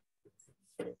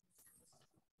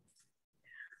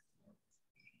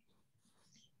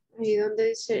 Y donde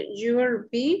dice your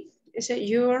be, ese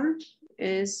your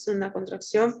es una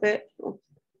contracción, pero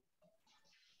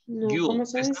no, You'll, ¿cómo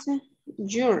se dice?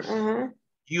 Your, ajá.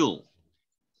 You'll.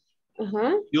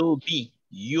 Ajá. You'll be.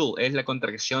 You'll es la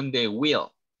contracción de will.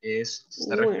 Se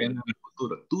está refiriendo al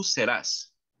futuro. Tú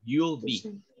serás. You'll be.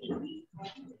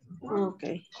 Ok.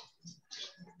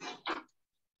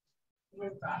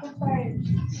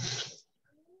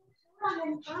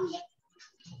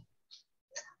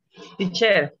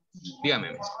 Teacher.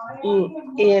 Dígame.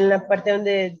 Y en la parte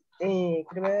donde,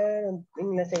 creo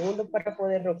en la segunda párrafo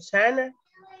de Roxana,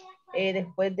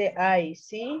 después de I,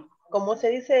 ¿sí? ¿Cómo se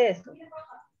dice esto?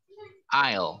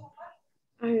 I'll.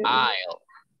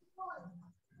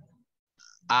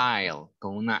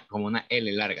 Como una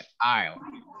L larga.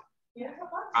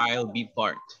 I'll be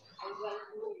part.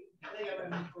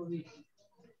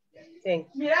 Sí.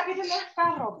 Mira que tiene el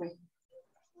carro, pues.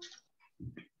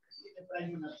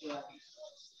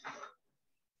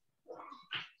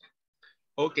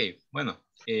 Ok, bueno,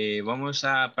 vamos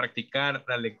a practicar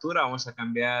la lectura. Vamos a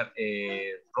cambiar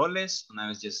roles, una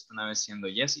vez siendo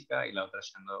Jessica y la otra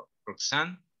siendo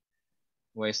Roxanne.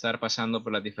 Voy a estar pasando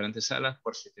por las diferentes salas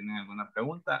por si tienen alguna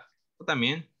pregunta. O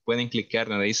también pueden clicar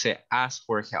donde dice Ask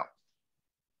for Help.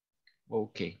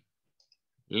 Ok.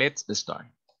 Let's start.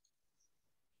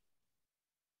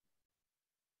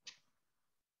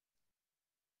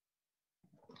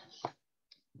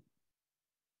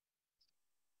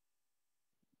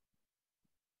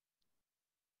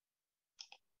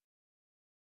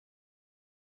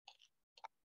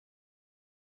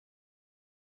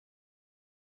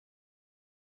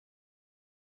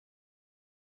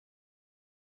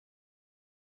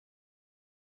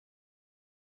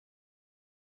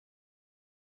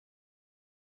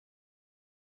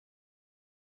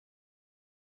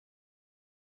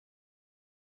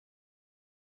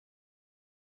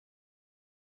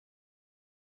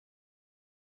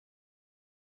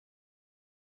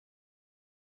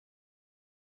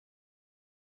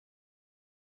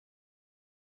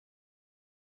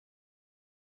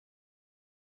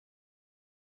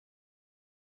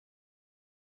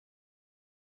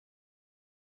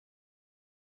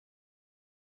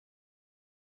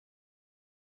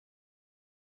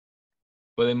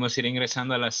 Podemos ir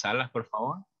ingresando a las salas, por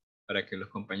favor, para que los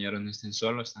compañeros no estén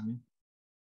solos también.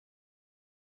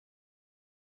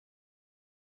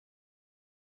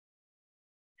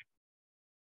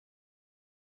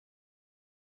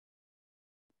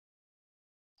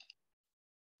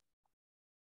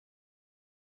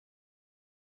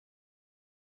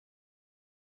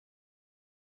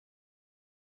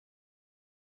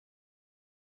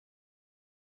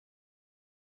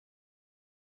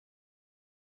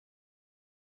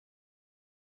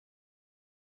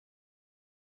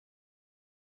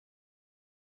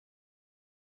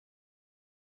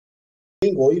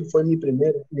 Hoy fue mi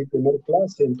primer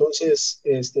clase, entonces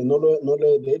de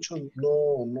hecho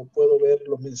no puedo ver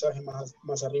los mensajes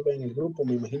más arriba en el grupo,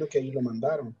 me imagino que ahí lo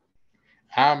mandaron.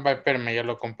 Ah, va, espérame, ya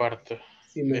lo comparto.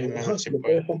 Si lo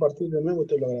puedes compartir de nuevo,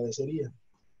 te lo agradecería.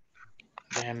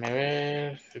 Déjame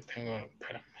ver si tengo,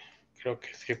 espérame, creo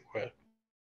que sí puedo.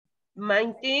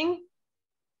 19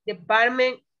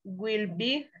 department will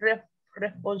be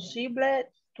responsible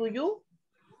to you.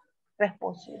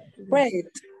 Great.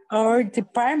 Our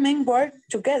department work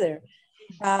together.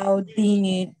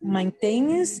 The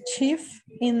maintenance chief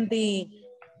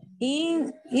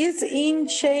is in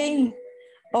charge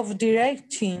of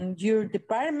directing your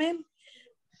department.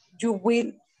 You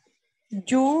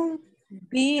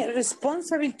be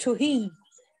responsible to him.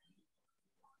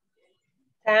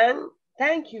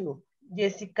 Thank you,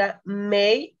 Jessica.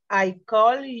 May I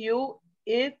call you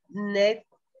if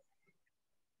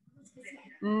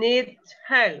need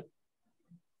help?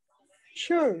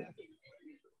 Sure.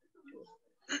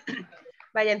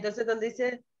 Vaya, entonces donde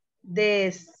dice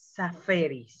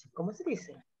desaferis, ¿cómo se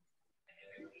dice?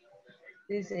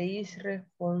 Dice es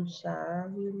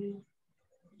responsable.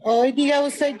 Hoy diga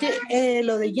usted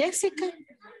lo de Jessica.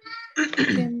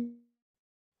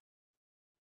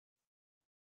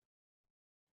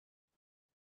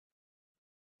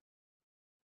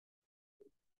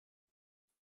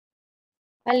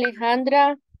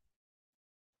 Alejandra.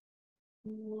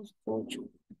 No escucho.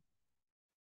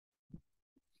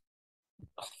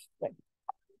 Bueno.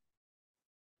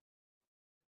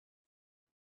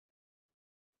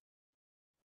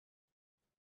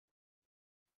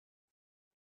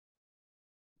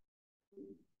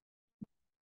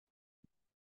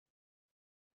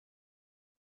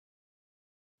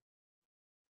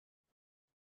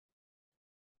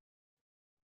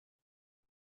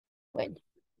 Bueno,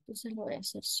 entonces lo voy a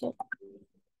hacer solo.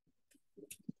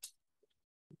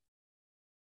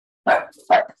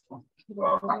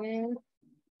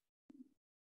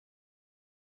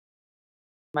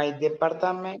 My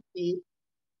department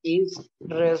is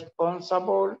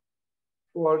responsible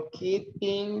for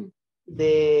keeping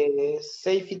the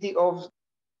safety of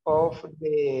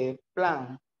the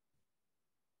plan.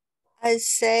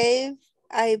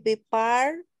 I be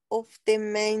part of the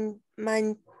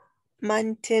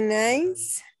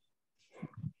maintenance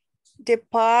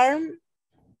department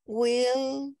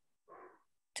will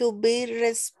to be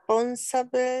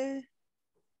responsible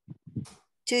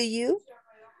to you.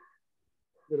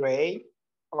 Great.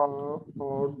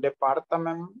 Our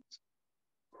departments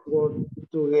work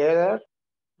together,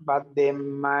 but the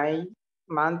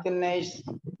maintenance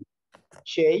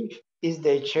chief is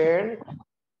the chair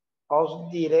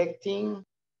of directing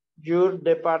your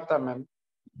department.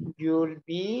 You'll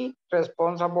be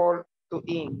responsible to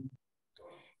him.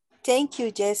 Thank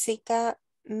you, Jessica.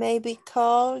 Maybe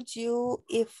call you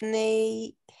if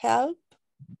need help.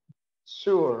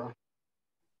 Sure.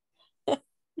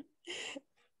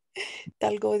 Está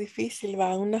algo difícil,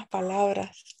 van unas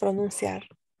palabras pronunciar.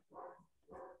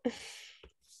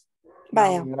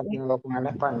 Vaya. No, lo pongo en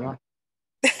español.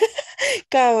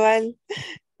 Cabal.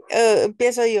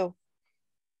 Empiezo yo.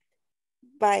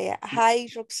 Vaya. Hi,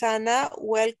 Roxana.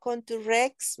 Welcome to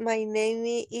Rex. My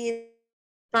name is...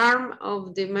 Part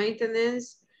of the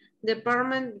maintenance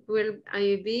department will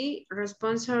I be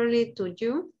responsible to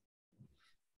you?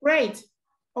 Great.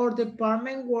 Our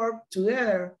department work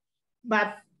together,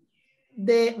 but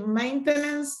the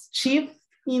maintenance chief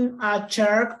in a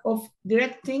charge of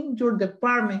directing your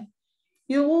department.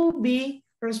 You will be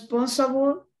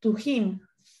responsible to him.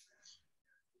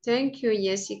 Thank you,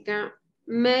 Jessica.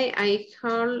 May I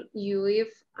call you if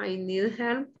I need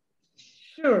help?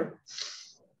 Sure.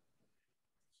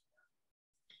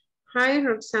 Hi,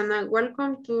 Roxana.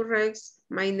 Welcome to Rex.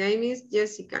 My name is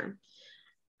Jessica.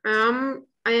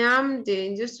 I am the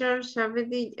industrial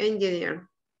safety engineer.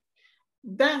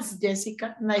 Thanks,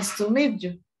 Jessica. Nice to meet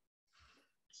you.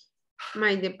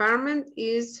 My department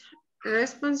is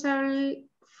responsible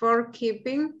for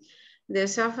keeping the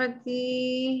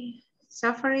safety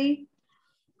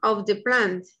of the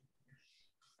plant.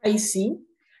 I see.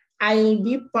 I'll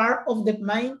be part of the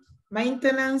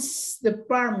maintenance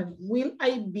department. Will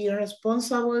I be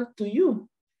responsible to you?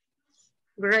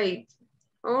 Great.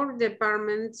 All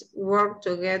departments work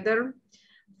together,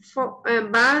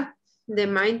 but the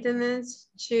maintenance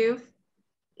chief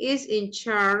is in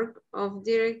charge of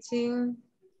directing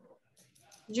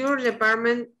your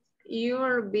department. You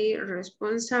will be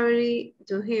responsible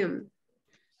to him.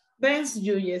 Thanks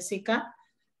you, Jessica.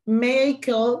 May I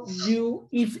call you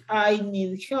if I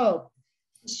need help?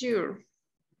 Sure.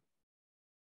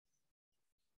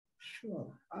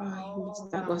 Sure. Ay, me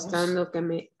está costando que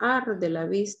me arde la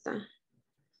vista.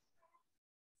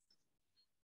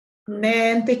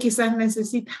 Mente quizás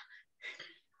necesita.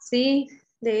 Sí,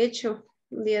 de hecho,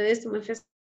 un día de esto me fue.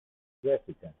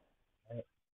 Jessica,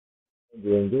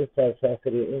 the industrial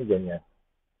safety engineer.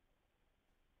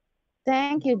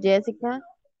 Thank you, Jessica.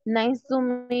 Nice to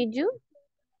meet you.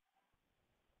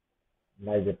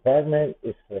 My department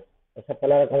is... Esa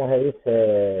palabra, ¿cómo se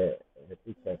dice?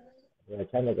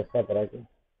 Aprovechando que está por aquí.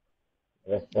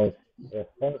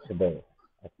 Responsible.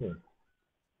 Así.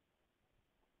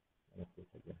 No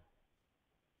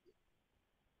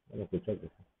escucho aquí.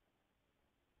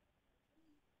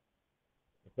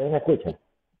 ¿Ustedes me escuchan?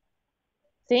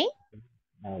 ¿Sí?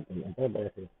 Okay. Entonces voy a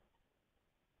decir.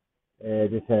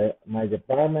 Dice, my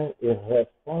department is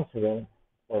responsible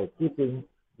for keeping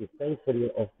the safety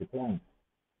of the plant.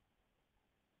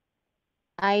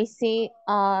 I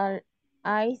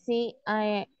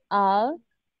all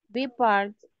be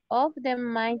part of the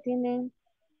maintenance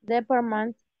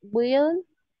department will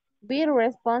be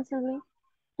responsible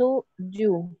to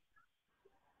you.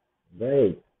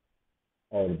 Great.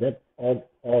 All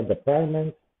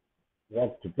departments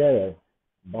work together,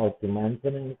 but the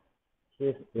maintenance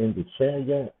chief in the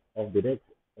charge of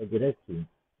directing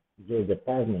your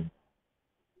department.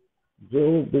 You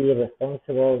will be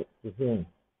responsible to him.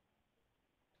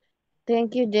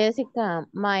 Thank you, Jessica.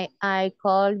 May I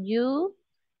call you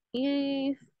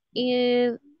if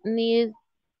need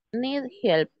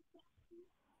help?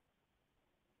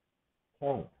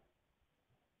 Sure.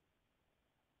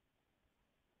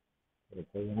 Pero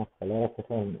hay unas palabras que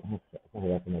son,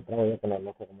 las que me trago yo, pero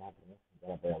no sé cómo aprender. Ya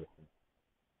las voy a decir.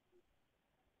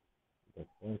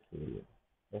 Responsible.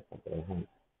 Esta, por ejemplo.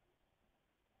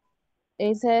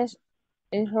 ISSS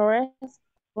is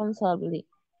responsibly.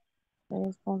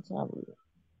 No,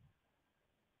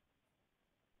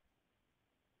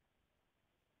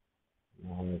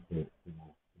 no.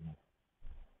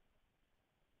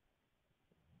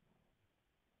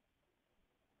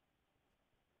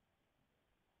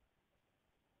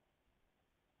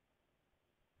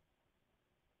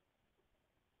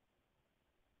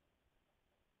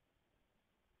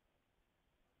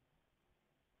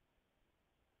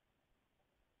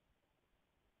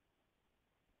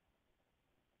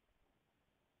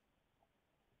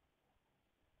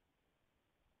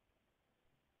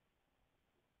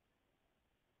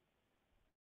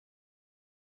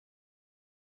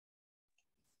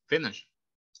 Finish.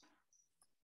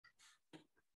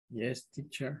 Yes,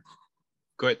 teacher.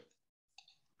 Good.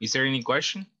 Is there any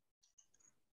question?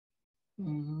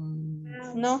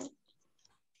 No.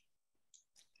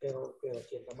 Pero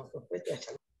sienta más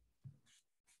sospecha.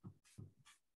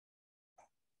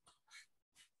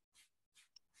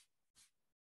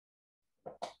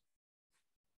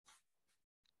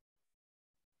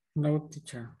 No,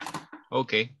 teacher.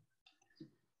 Okay.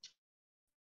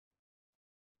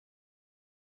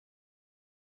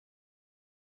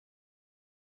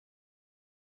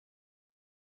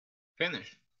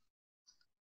 Finish.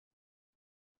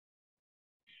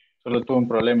 Solo tuve un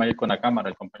problema ahí con la cámara,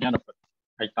 el compañero, pero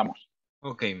ahí estamos.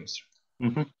 Ok, mister.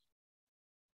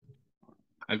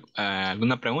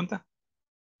 ¿Alguna pregunta?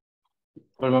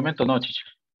 Por el momento no, teacher.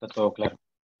 Está todo claro.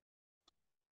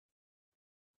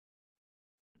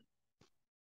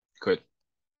 Good.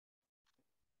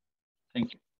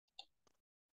 Thank you.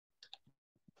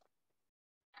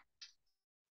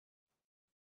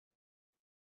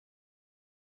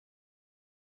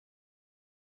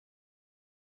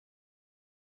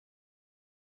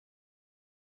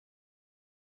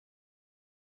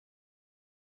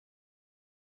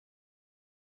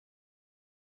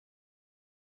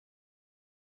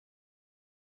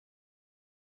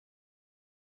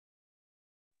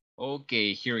 Ok,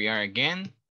 here we are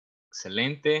again.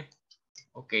 Excelente.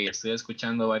 Ok, estoy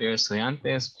escuchando a varios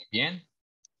estudiantes. Muy bien.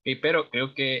 Ok, pero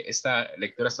creo que esta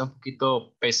lectura está un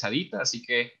poquito pesadita, así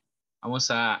que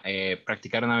vamos a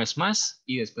practicar una vez más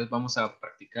y después vamos a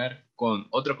practicar con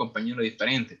otro compañero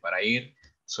diferente para ir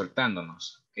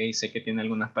soltándonos. Ok, sé que tiene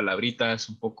algunas palabritas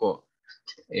un poco,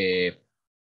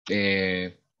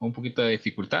 un poquito de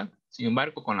dificultad. Sin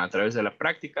embargo, a través de la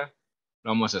práctica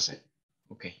lo vamos a hacer.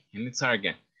 Ok, and let's start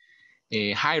again.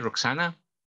 Hi, Roxana.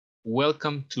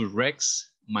 Welcome to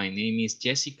Rex. My name is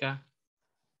Jessica.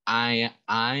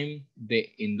 I'm the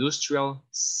industrial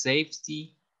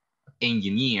safety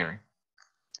engineer.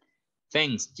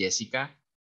 Thanks, Jessica.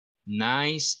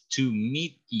 Nice to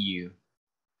meet you.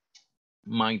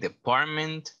 My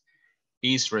department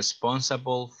is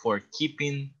responsible for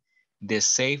keeping the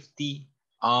safety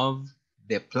of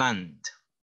the plant.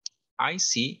 I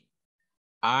see.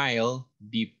 I'll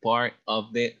be part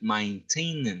of the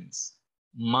maintenance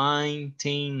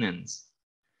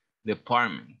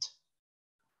department.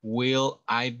 Will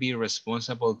I be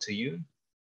responsible to you?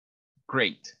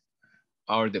 Great.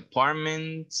 Our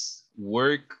departments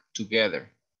work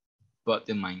together, but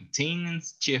the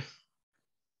maintenance chief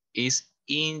is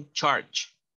in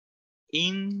charge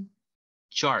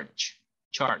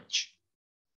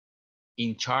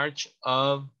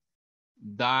of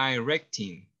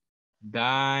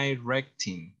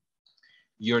directing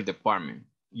your department.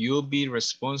 You'll be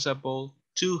responsible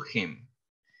to him.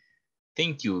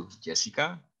 Thank you,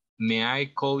 Jessica. May I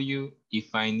call you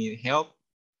if I need help?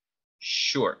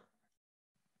 Sure.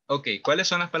 Ok, ¿cuáles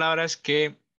son las palabras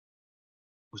que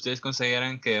ustedes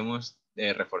consideran que debemos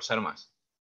de reforzar más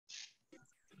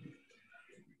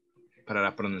para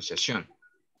la pronunciación?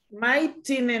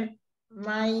 Maintenance.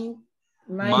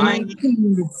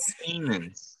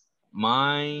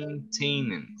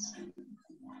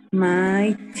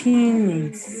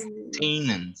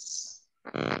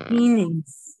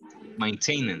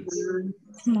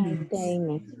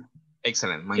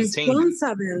 Excellent.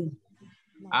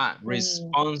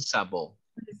 Responsible.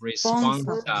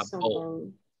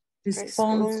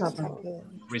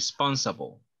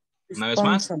 Responsible. Una vez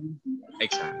más.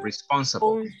 Excellent.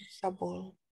 Responsible.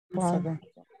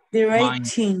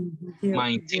 Directing.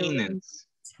 Maintenance.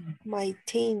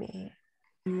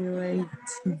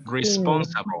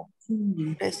 Responsible.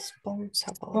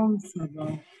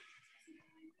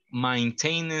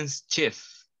 Maintenance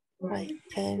chief.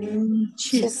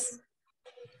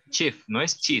 Chief, no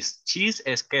es cheese. Cheese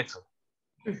es queso.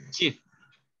 Chief.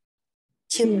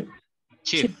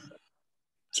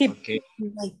 Okay.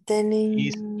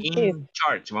 He's in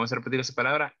charge. Vamos a repetir esa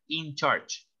palabra. In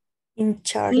charge.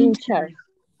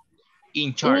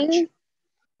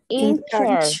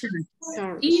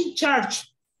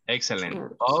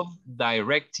 Excellent. Of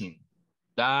directing.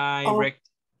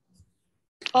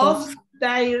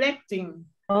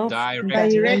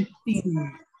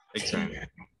 Excellent.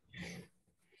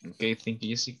 Okay, thank you,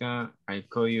 Jessica. I'll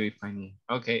call you if I need.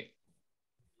 Okay.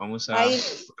 Vamos a...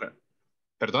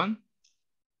 ¿Perdón?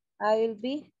 I'll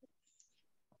be.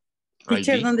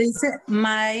 Teacher, donde dice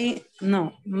may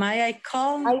I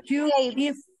call you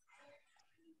if...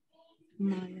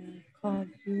 May I call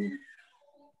you...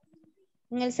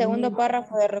 En el segundo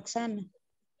párrafo de Roxana.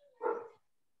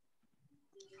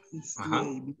 Ajá,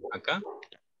 acá.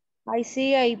 I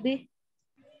see, I be.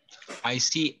 I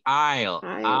see I'll.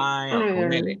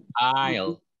 Con L.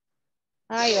 I'll.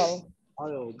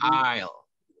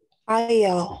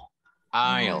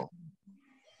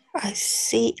 I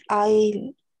see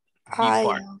I'll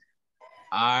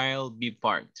be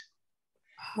part.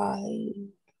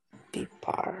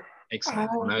 Excellent.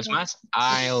 Una vez más.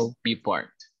 I'll be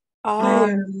part. Ok,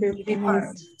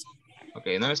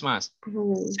 una vez más.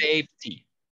 Safety.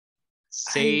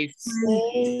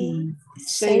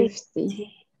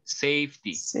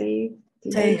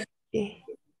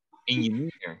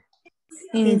 Engineer.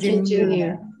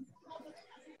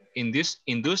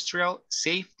 Industrial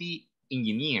safety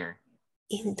engineer.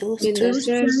 Industrial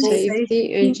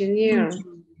safety engineer.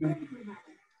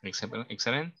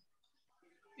 Excellent.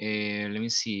 Let me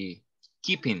see.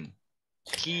 Keeping.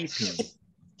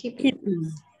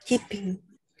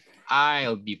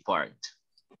 I'll be part.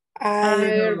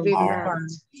 I'll be part.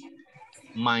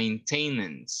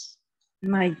 Maintenance.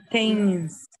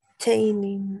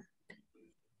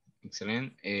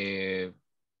 Excellent.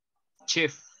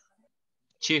 Chief.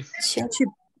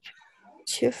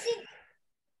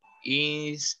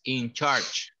 Is in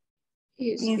charge.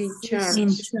 Is in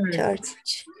charge.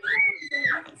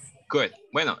 Good.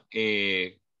 Bueno,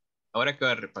 ahora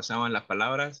que repasamos las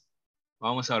palabras,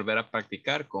 vamos a volver a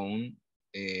practicar con un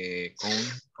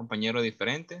compañero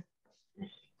diferente.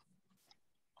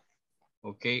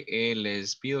 Ok,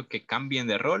 les pido que cambien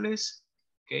de roles.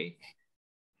 Ok.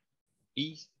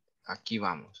 Y aquí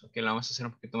vamos. Ok, la vamos a hacer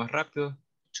un poquito más rápido.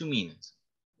 2 minutes.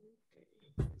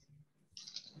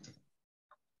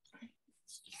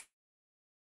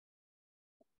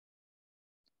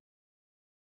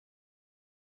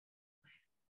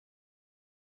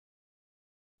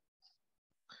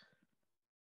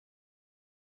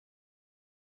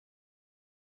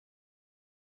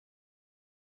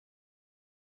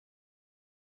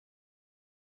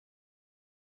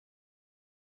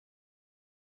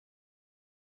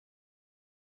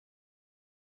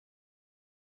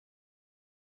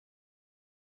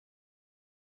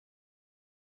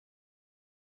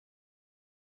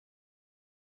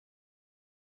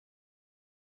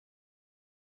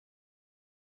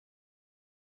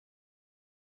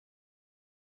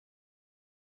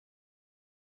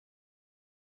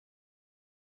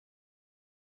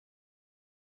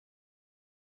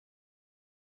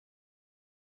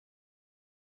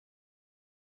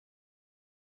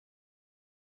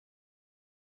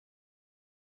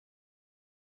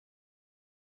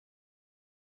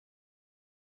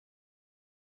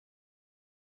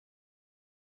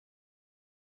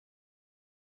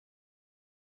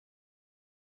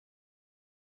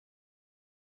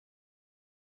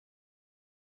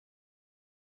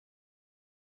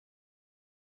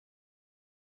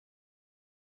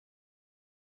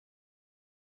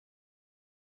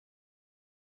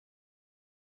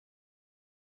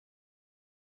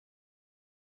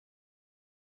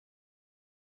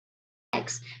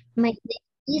 My name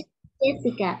is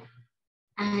Jessica.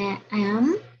 I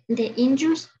am the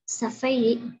Inglés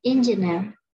safety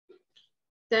engineer.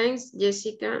 Thanks,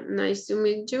 Jessica. Nice to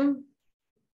meet you.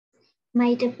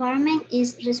 My department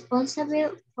is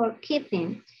responsible for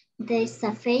keeping the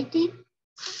safety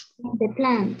in the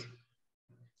plant.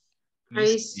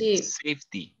 I see.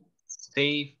 Safety.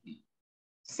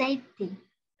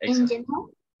 Engineer?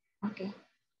 Okay.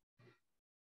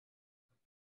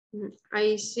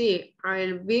 I see.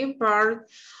 I'll be part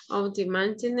of the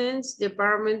maintenance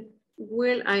department.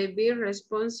 Will I be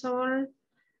responsible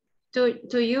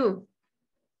to you?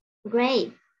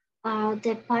 Great. Our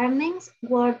departments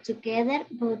work together,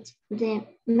 but the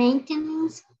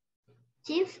maintenance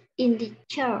chief in the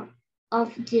charge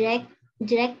of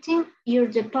directing your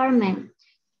department.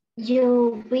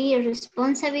 You'll be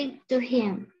responsible to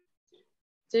him.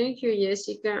 Thank you,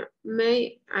 Jessica.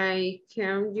 May I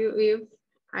help you if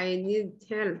I need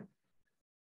help?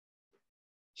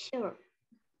 Sure.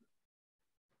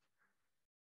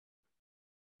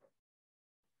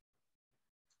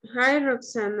 Hi,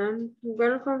 Roxana.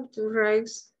 Welcome to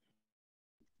Rex.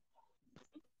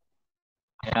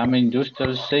 I am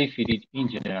industrial safety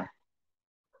engineer.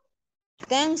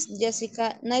 Thanks,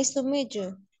 Jessica. Nice to meet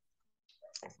you.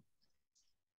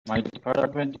 My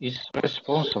department is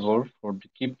responsible for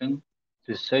keeping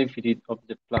the safety of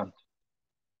the plant.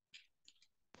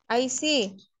 I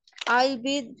see. I'll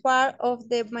be part of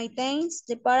the maintenance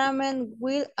department.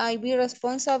 Will I be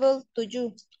responsible to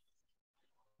you?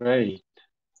 Great.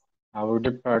 Our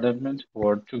departments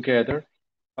work together,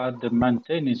 but the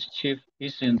maintenance chief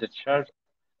is in the charge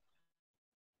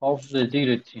of the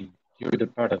directing your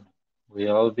department.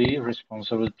 We'll be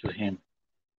responsible to him.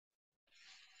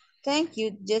 Thank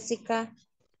you, Jessica.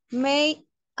 May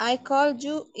I call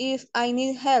you if I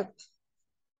need help?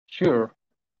 Sure.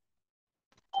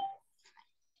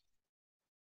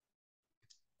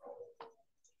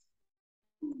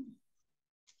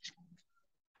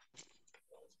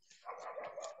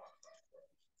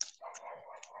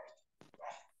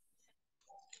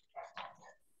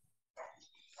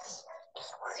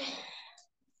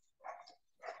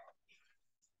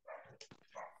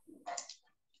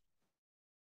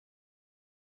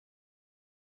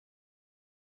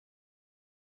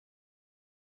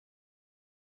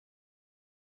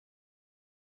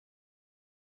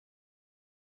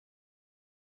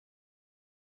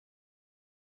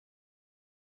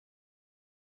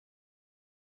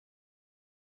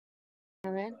 A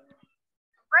ver.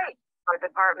 Great. Our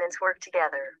departments work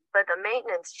together, but the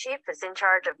maintenance chief is in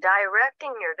charge of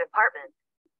directing your department.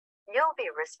 You'll be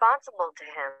responsible to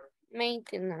him.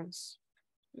 Maintenance.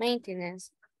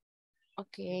 Maintenance.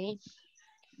 Ok.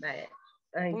 Vaya.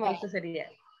 Entonces sería.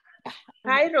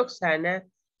 Hi, Roxana.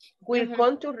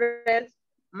 Welcome to Red.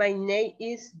 My name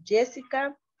is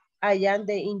Jessica. I am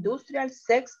the industrial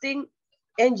sexting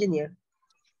engineer.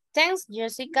 Thanks,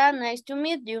 Jessica. Nice to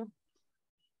meet you.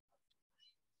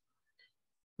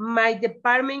 My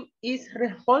department is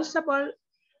responsible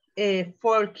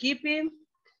for keeping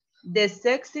the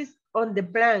sexes on the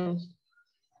plan.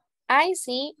 I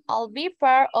see. I'll be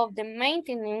part of the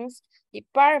maintenance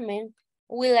department.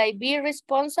 Will I be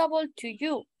responsible to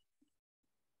you?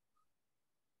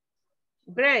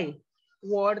 Great.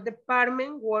 Work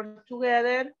department work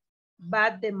together,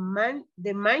 but the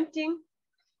maintenance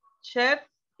chef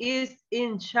is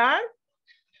in charge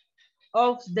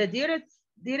of the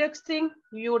directing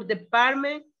your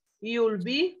department. You'll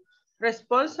be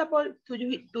responsible to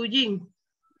you.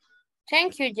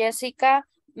 Thank you, Jessica.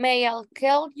 May I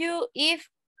call you if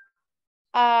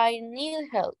I need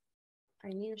help?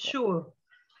 Sure.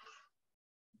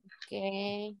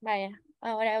 Ok, vaya,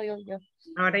 ahora oigo yo.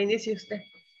 Ahora inicie usted.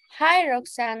 Hi,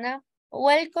 Roxana.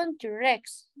 Welcome to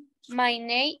Rex. My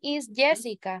name is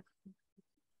Jessica.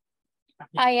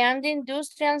 I am the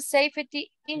industrial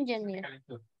safety engineer.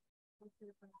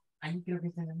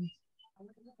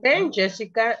 Then,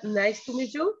 Jessica, nice to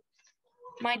meet you.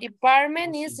 My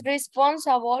department is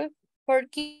responsible for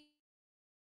keeping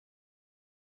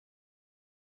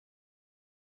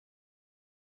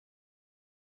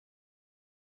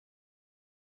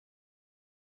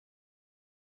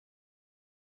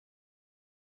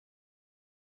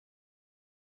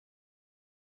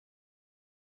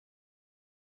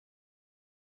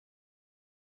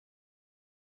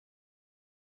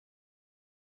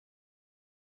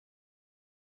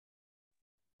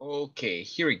Ok,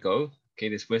 here we go. Ok,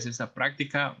 después de esta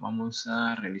práctica vamos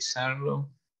a realizarlo.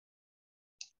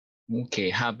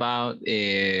 Ok, how about,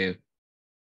 let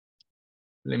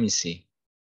me see.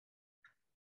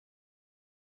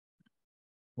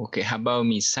 Ok, how about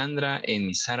Miss Sandra and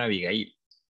Miss Sara Abigail?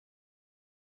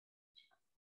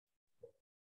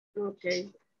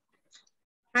 Okay.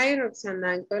 Hi,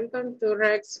 Roxana. Welcome to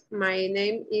Rex. My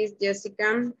name is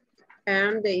Jessica. I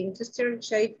am the industrial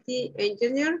safety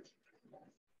engineer.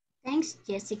 Thanks,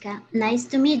 Jessica. Nice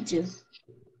to meet you.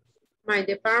 My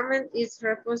department is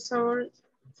responsible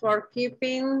for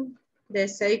keeping the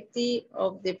safety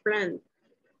of the plant.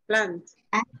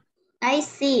 I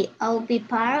see. I'll be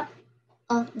part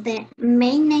of the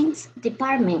maintenance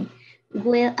department.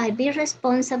 Will I be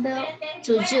responsible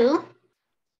to you?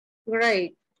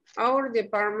 Great. Our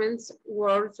departments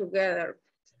work together,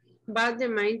 but the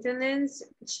maintenance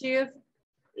chief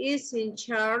is in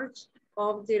charge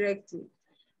of directing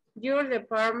your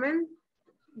department.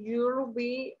 You'll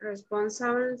be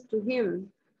responsible to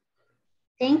him.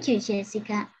 Thank you,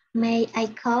 Jessica. May I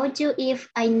call you if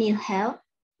I need help?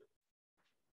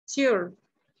 Sure.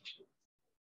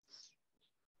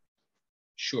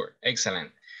 Sure,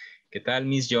 excellent. ¿Qué tal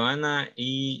Miss Joanna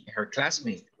y her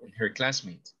classmate?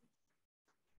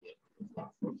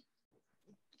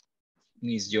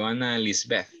 Miss Joanna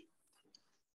Lisbeth.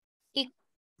 ¿Y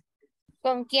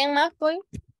con quién más voy?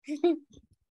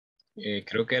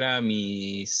 Creo que era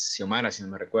Miss Xiomara, si no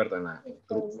me recuerdo.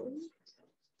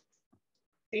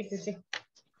 Sí.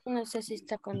 No sé si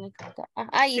está conectada.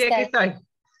 Ahí sí, está. Aquí estoy.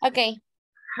 Ok.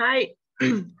 Hi.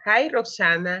 Hi,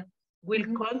 Roxana.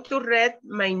 Welcome to Red.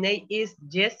 My name is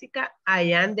Jessica.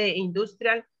 I am the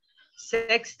industrial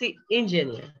safety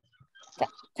engineer.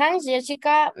 Thanks,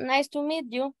 Jessica. Nice to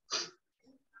meet you.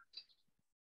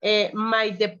 My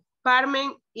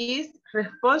department is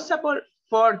responsible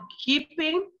for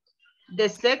keeping the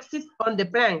sexes on the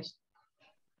plant.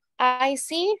 I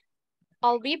see.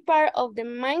 I'll be part of the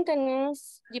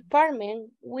maintenance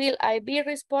department. Will I be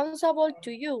responsible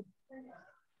to you?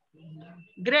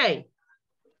 Great.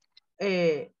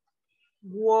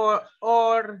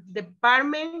 Our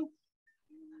department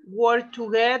work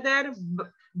together,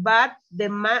 but the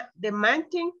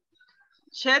maintenance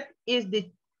chef is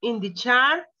in the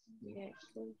charge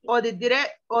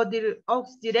of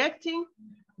directing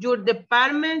your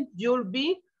department. You'll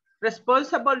be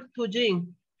responsible to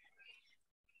Jim.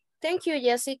 Thank you,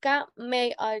 Jessica.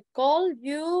 May I call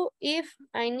you if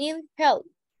I need help?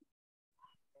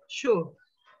 Sure.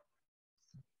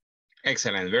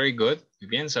 Excellent, very good. Muy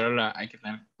bien, solo hay que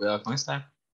tener cuidado con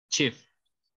esta. Chief.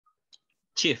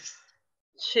 Chief.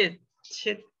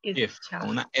 Con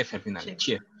una F al final.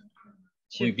 Chief.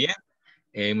 Muy bien.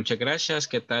 Muchas gracias.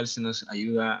 ¿Qué tal si nos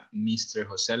ayuda Mr.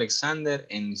 José Alexander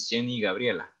y Miss Jenny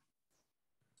Gabriela?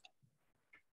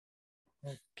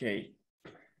 Ok.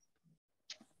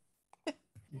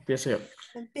 Empiezo yo.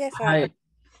 Empieza. Hi.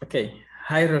 Okay.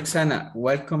 Hi, Roxana.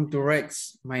 Welcome to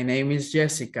Rex. My name is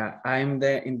Jessica. I'm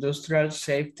the industrial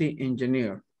safety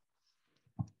engineer.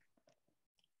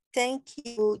 Thank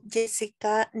you,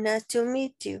 Jessica. Nice to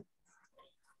meet you.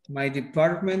 My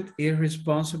department is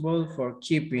responsible for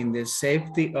keeping the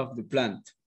safety of the plant.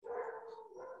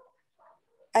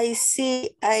 I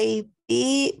see. I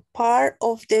be part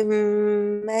of the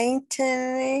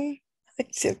maintenance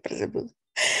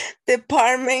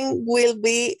department will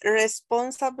be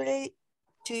responsible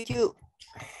to you.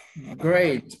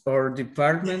 Great. Our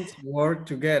departments work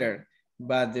together,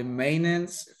 but the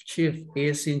maintenance chief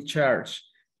is in charge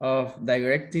of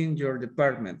directing your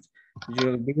department.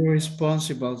 You'll be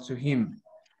responsible to him.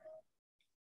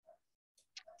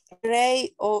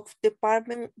 Great of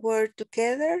department work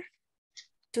together.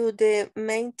 To the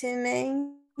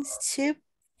maintenance chief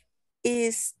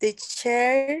is the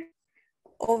chair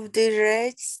of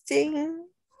directing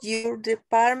your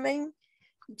department.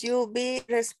 You'll be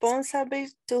responsible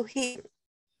to him.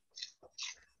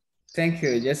 Thank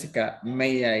you, Jessica.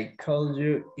 May I call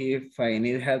you if I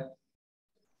need help?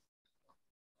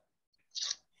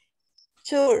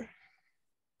 Sure.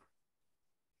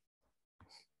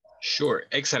 Sure,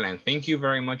 excellent. Thank you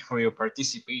very much for your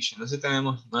participation. No sé si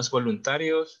tenemos más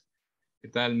voluntarios. ¿Qué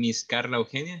tal, Miss Carla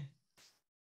Eugenia?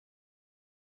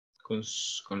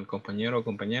 Con el compañero o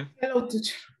compañera. Hello,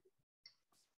 teacher.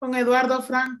 Con Eduardo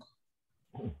Franco.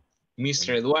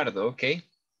 Mr. Eduardo, okay.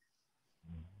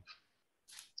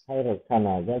 Hi,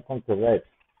 Roxana. Welcome to Rex.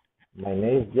 My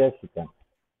name is Jessica.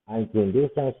 I'm the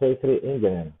industrial safety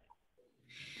engineer.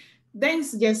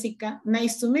 Thanks, Jessica.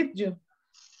 Nice to meet you.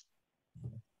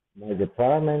 My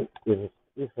department is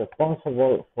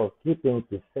responsible for keeping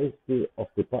the safety of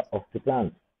the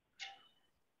plant.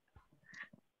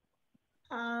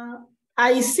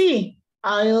 I see.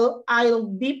 I'll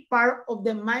be part of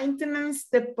the maintenance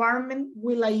department.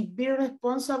 Will I be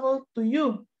responsible to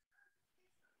you?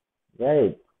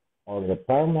 Great. Our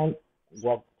department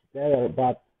works together,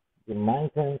 but the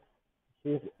maintenance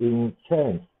is in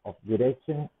charge of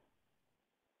direction.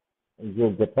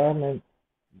 Your department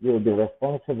will be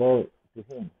responsible to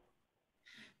him.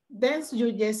 Thanks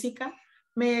you, Jessica.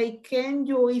 May I can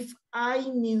you if I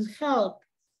need help?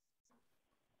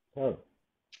 Sure.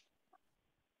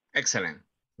 Excellent.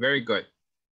 Very good.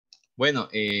 Bueno,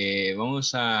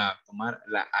 vamos a tomar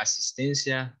la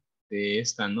asistencia de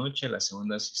esta noche, la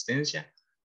segunda asistencia.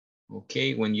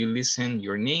 Okay, when you listen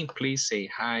your name, please say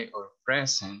hi or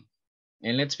present.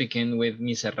 And let's begin with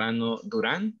Ms. Serrano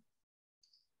Duran.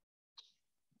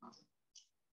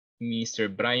 Mr.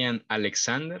 Brian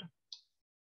Alexander.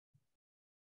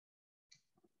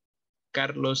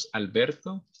 Carlos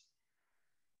Alberto.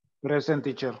 Present,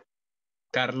 teacher.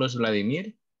 Carlos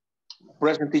Vladimir.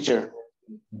 Present, teacher.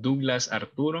 Douglas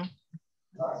Arturo.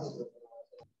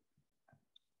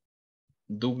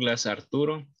 Douglas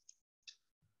Arturo.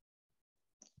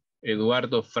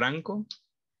 Eduardo Franco.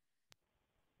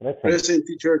 Present,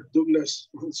 teacher. Douglas.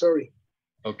 I'm sorry.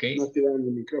 Okay. No activaron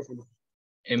el micrófono.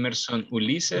 Emerson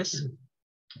Ulises.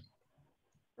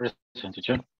 Present,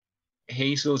 teacher.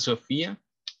 Hazel Sofía.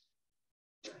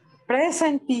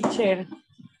 Present, teacher.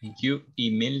 Thank you.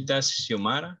 Imelda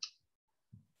Xiomara.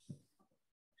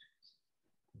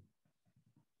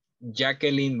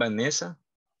 Jacqueline Vanessa.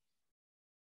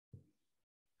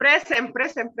 Present.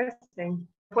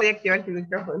 Puede activar el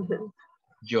micrófono.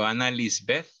 Joana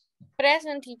Lisbeth.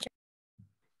 Present, teacher.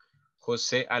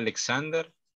 José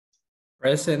Alexander.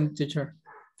 Present, teacher.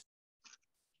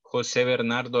 José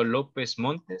Bernardo López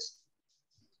Montes.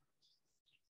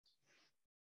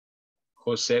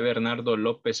 José Bernardo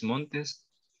López Montes.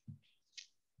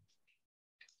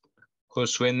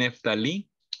 Josué Neftalí.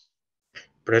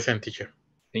 Present, teacher.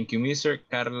 Thank you, Mr.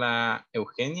 Carla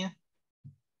Eugenia.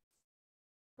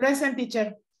 Present,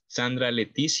 teacher. Sandra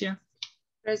Leticia.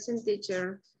 Present,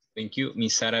 teacher. Thank you.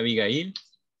 Miss Sara Abigail.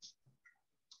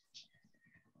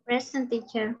 Present,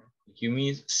 teacher. Thank you,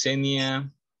 Miss Senia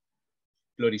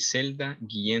Floricelda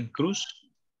Guillén Cruz.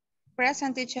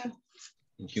 Present, teacher.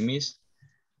 Thank you, Miss.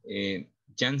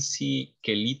 Yancy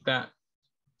Kelita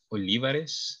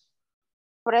Olivares.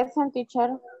 Present,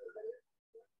 teacher.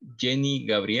 Jenny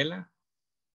Gabriela.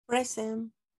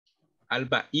 Present.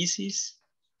 Alba Isis.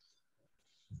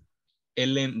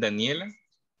 Ellen Daniela.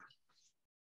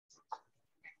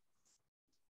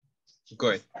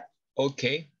 Good.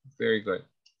 Okay, very good.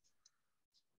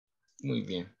 Muy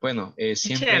bien. Bueno,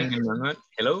 siempre en el manual.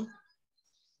 Hello.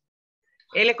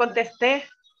 Le contesté.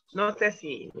 No sé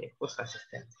si me puso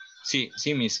asistente. Sí,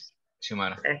 sí, Miss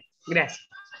Xiomara. Gracias.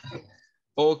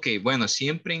 Ok, bueno,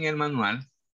 siempre en el manual,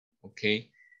 ok,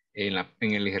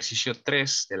 en el ejercicio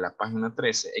 3 de la página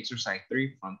 13, exercise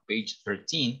 3 from page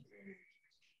 13,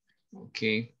 ok.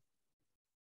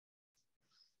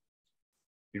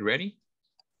 You ready?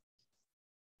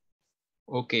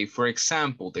 Okay, for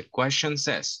example, the question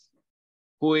says,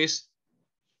 who is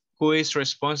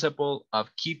responsible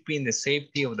of keeping the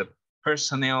safety of the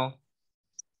personnel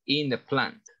in the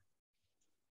plant?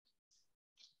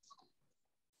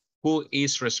 Who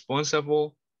is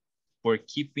responsible for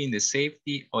keeping the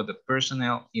safety of the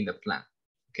personnel in the plant?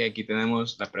 Okay, aquí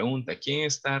tenemos la pregunta, ¿quién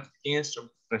es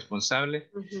responsable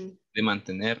de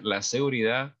mantener la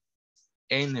seguridad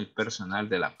en el personal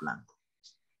de la planta?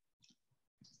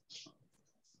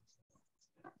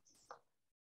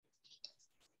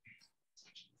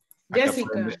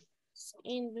 Jessica.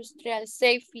 Industrial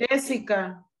safety.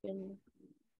 Jessica.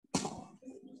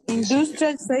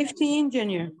 Industrial Safety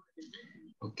Engineer.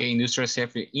 Ok, Industrial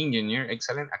Safety Engineer,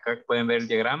 excelente. Acá pueden ver el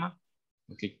diagrama.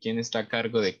 Ok, ¿quién está a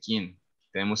cargo de quién?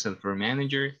 Tenemos el Floor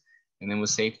Manager,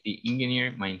 tenemos Safety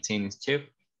Engineer, Maintenance Chief,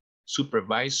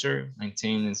 Supervisor,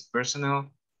 Maintenance Personnel,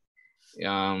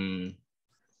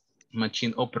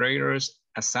 Machine Operators,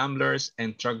 Assemblers,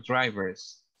 and Truck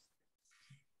Drivers.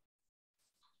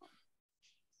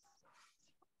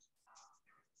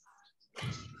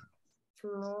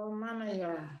 Floor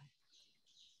Manager.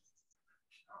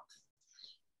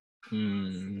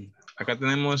 Acá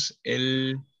tenemos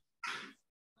el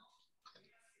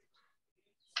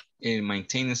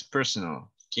Maintenance Personnel.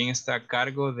 ¿Quién está a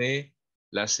cargo de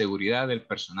la seguridad del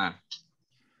personal?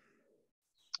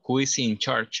 Who is in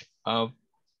charge of,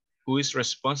 who is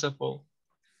responsible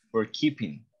for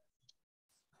keeping?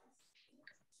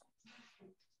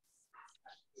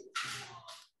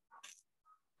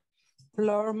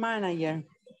 Floor Manager.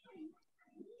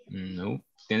 No,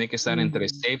 tiene que estar entre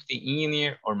Safety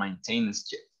Engineer o Maintenance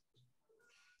Chief.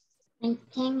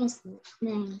 Maintenance.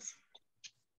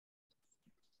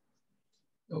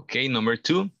 Ok, number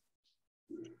 2.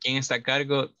 ¿Quién está a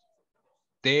cargo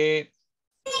de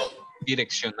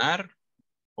direccionar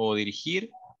o dirigir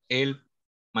el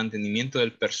mantenimiento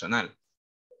del personal?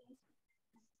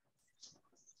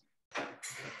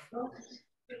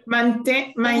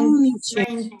 Maintenance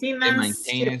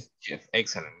Chief.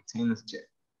 Excellent. Maintenance Chief.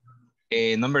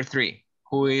 Number 3.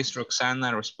 Who is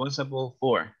Roxana responsible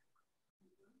for?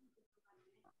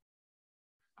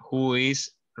 Who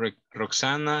is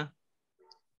Roxana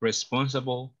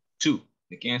responsible to?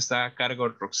 ¿De quién está a cargo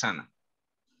Roxana?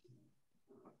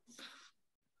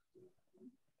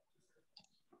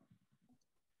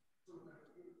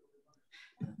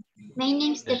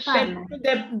 Maintenance department.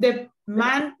 The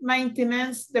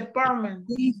maintenance department.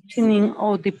 Keeping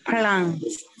of the plant.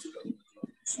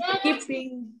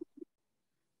 Keeping.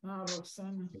 Oh,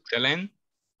 Roxana. Excelente.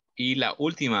 Y la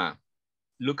última.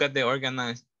 Look at the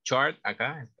organized chart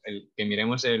acá. Que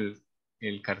miremos el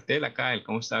cartel acá, el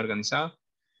cómo está organizado.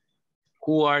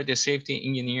 Who are the safety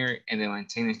engineer and the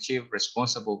maintenance chief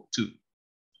responsible to?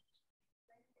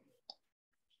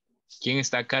 ¿Quién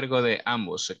está a cargo de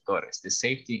ambos sectores? The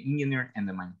safety engineer and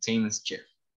the maintenance chief.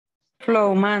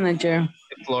 Floor Manager.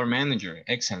 The floor manager.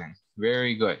 Excellent.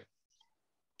 Very good.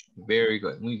 Very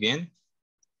good. Muy bien.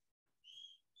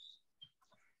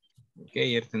 Ok,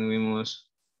 ayer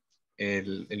tuvimos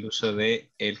el uso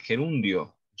de el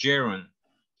gerundio. Gerund.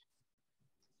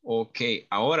 Ok,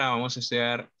 ahora vamos a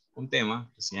estudiar un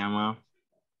tema que se llama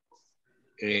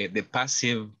the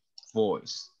passive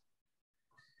voice.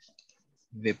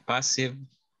 The passive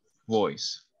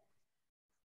voice.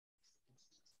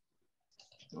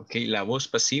 Ok, la voz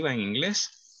pasiva en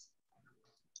inglés.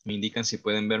 Me indican si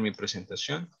pueden ver mi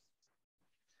presentación.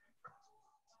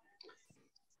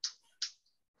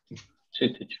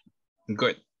 Sí, teacher.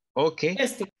 Good. Ok.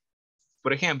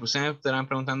 Por ejemplo, ustedes estarán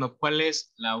preguntando cuál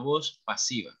es la voz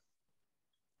pasiva.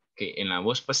 Ok, en la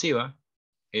voz pasiva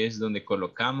es donde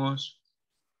colocamos,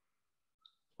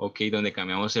 ok, donde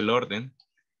cambiamos el orden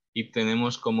y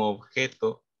tenemos como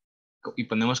objeto, y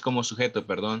ponemos como sujeto,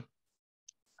 perdón,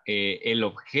 el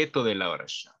objeto de la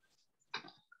oración.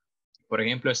 Por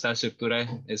ejemplo, esta estructura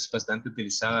es bastante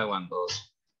utilizada cuando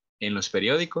en los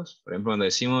periódicos, por ejemplo, cuando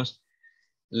decimos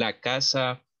la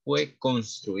casa fue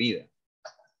construida.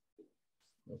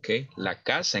 Ok, la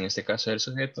casa, en este caso del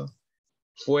sujeto,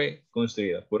 fue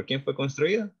construida. ¿Por quién fue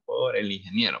construida? Por el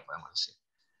ingeniero, podemos decir.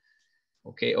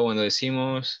 Ok, o cuando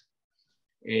decimos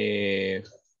el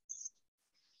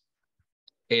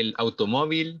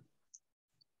automóvil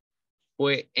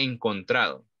fue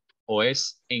encontrado o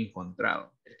es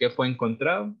encontrado. ¿El qué fue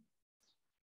encontrado?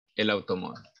 el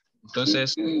automóvil.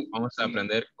 Entonces, vamos a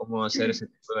aprender cómo hacer ese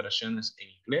tipo de oraciones en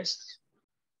inglés.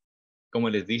 Como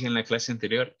les dije en la clase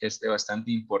anterior, es de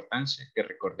bastante importancia que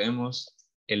recordemos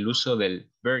el uso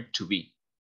del verb to be.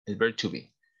 El verb to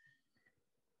be.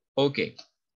 Ok.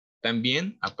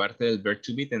 También, aparte del verb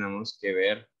to be, tenemos que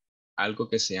ver algo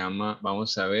que se llama,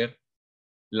 vamos a ver,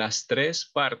 las tres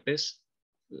partes.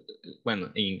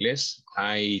 Bueno, en inglés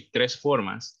hay tres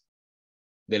formas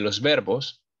de los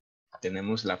verbos.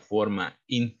 Tenemos la forma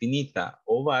infinita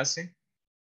o base.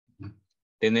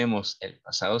 Tenemos el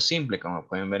pasado simple, como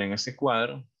pueden ver en este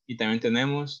cuadro. Y también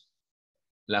tenemos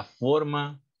la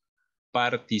forma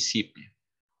participio.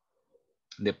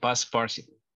 The past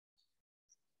participle.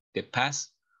 The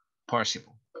past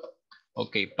participle.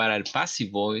 Ok, para el passive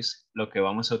voice, lo que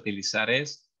vamos a utilizar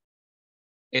es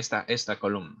esta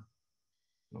columna.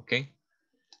 Ok,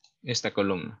 esta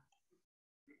columna.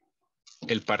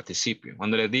 El participio.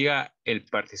 Cuando les diga el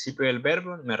participio del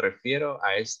verbo, me refiero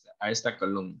a esta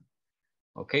columna.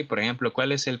 Ok, por ejemplo,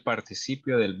 ¿cuál es el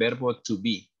participio del verbo to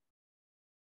be?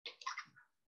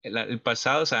 El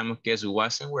pasado sabemos que es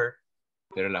was and were,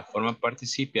 pero la forma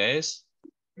participia es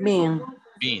Bien.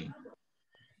 been.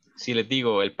 Si les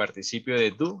digo el participio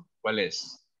de do, ¿cuál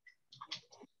es?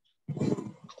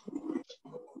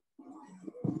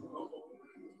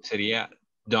 Sería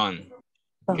done.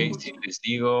 Okay. Si les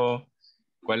digo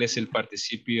cuál es el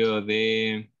participio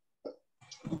de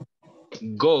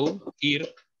go,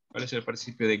 ir, ¿cuál es el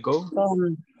participio de go?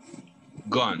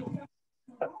 Gone.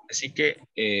 Así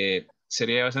que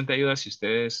sería bastante ayuda si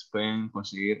ustedes pueden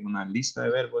conseguir una lista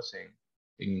de verbos en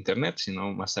internet. Si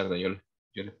no, más tarde yo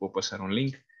les puedo pasar un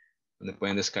link donde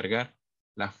pueden descargar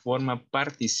la forma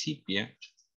participia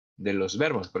de los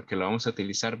verbos, porque lo vamos a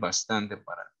utilizar bastante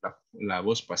para la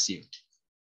voz pasiva.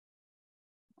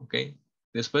 Ok.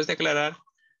 Después de aclarar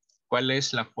cuál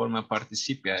es la forma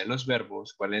participia de los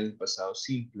verbos, cuál es el pasado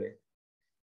simple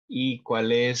y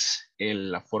cuál es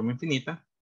la forma infinita,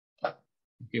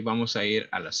 okay, vamos a ir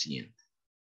a la siguiente.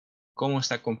 ¿Cómo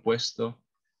está compuesto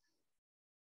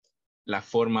la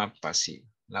forma pasiva,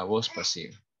 la voz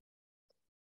pasiva?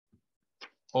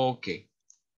 Ok.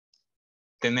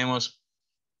 Tenemos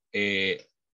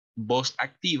voz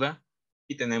activa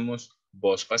y tenemos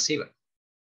voz pasiva.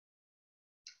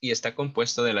 Y está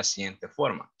compuesto de la siguiente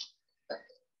forma.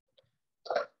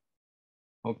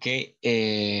 Ok.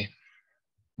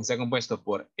 Está compuesto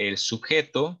por el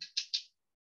sujeto,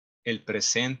 el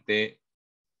presente,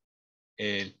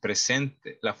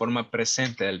 la forma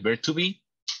presente del verb to be.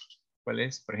 ¿Cuál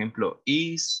es? Por ejemplo,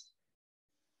 is,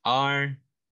 are,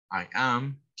 I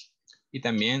am. Y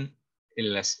también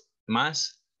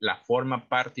más la forma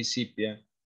participia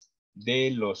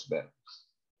de los verbos.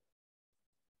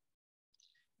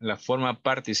 La forma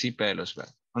participia de los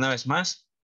verbos. Una vez más,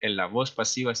 la voz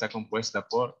pasiva está compuesta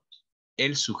por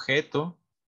el sujeto,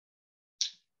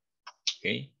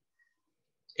 okay,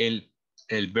 el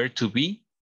verb to be,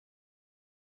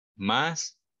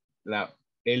 más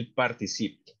el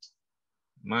participio.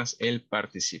 Más el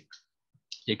participio.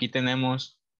 Y aquí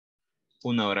tenemos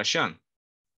una oración.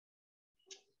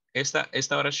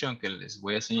 Esta oración que les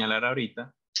voy a señalar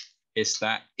ahorita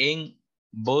está en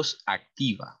voz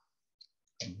activa.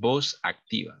 Voz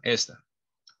activa. Esta.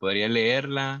 ¿Podría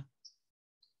leerla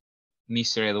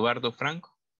Mr. Eduardo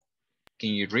Franco?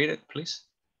 Can you read it, please?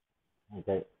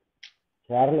 Okay.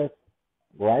 Charles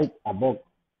writes a book.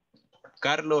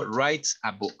 Carlos writes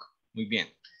a book. Muy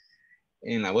bien.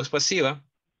 En la voz pasiva,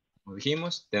 como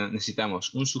dijimos,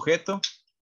 necesitamos un sujeto,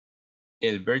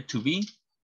 el verb to be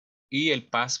y el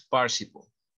past participle.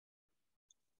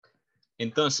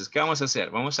 Entonces, ¿qué vamos a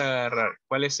hacer? Vamos a agarrar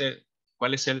cuál es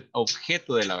el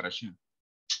objeto de la oración.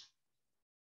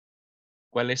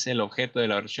 ¿Cuál es el objeto de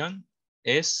la oración?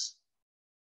 Es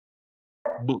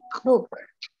book.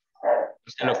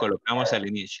 Entonces lo colocamos al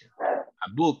inicio.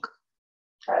 A book.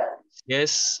 Si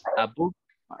es a book,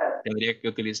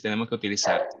 tenemos que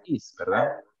utilizar is,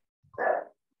 ¿verdad?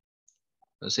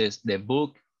 Entonces, the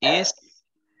book is,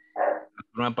 la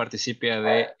forma participia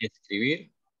de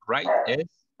escribir, write es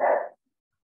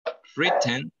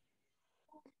written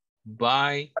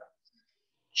by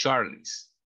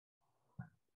Charles.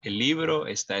 El libro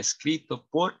está escrito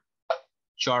por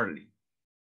Charlie.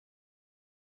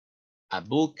 A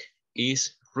book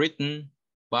is written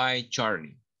by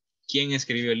Charlie. ¿Quién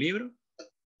escribió el libro?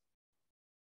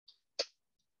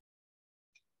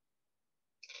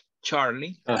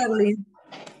 Charlie. Charlie.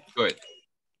 Good.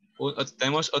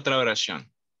 Tenemos otra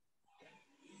oración.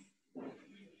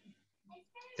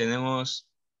 Tenemos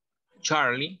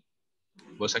Charlie,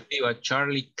 voz activa.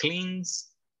 Charlie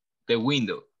cleans the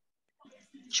window.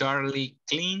 Charlie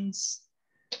cleans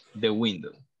The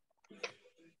window.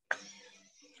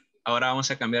 Ahora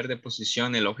vamos a cambiar de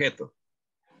posición el objeto.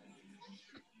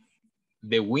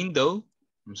 The window,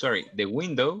 the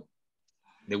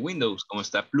windows, como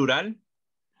está plural,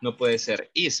 no puede ser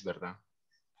is, ¿verdad?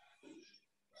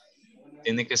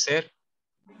 Tiene que ser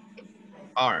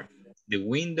are. The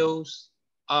windows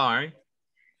are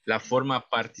la forma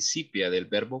participia del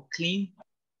verbo clean.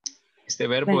 Este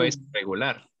verbo es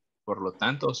regular. Por lo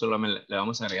tanto, solo le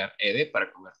vamos a agregar ed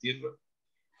para convertirlo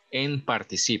en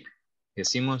participio.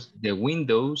 Decimos, the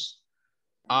windows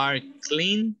are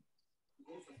clean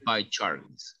by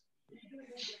Charles.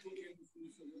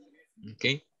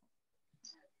 Ok.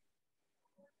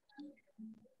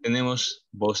 Tenemos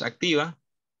voz activa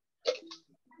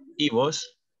y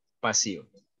voz pasiva.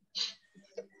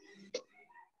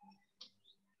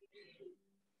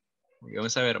 Y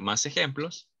vamos a ver más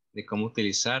ejemplos de cómo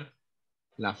utilizar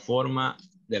la forma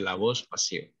de la voz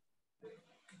pasiva.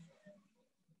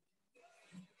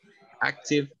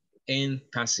 Active and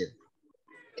passive.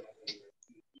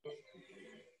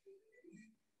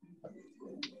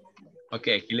 Ok,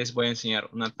 aquí les voy a enseñar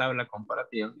una tabla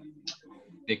comparativa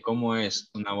de cómo es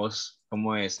una voz,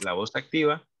 cómo es la voz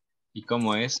activa y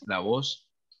cómo es la voz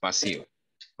pasiva.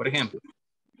 Por ejemplo,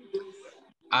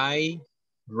 I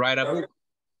write a book.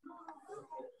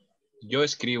 Yo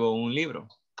escribo un libro.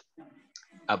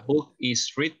 A book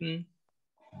is written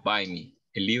by me.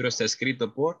 El libro está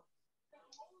escrito por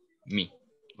mí.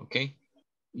 Ok.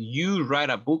 You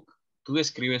write a book. Tú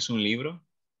escribes un libro.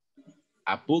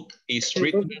 A book is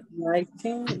written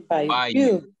by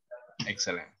you.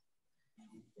 Excelente.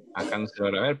 Acá no se va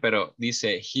a ver, pero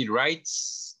dice he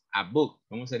writes a book.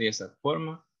 ¿Cómo sería esa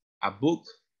forma? A book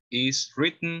is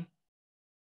written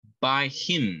by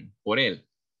him. Por él.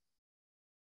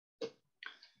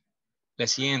 La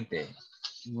siguiente.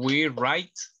 We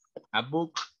write a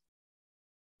book.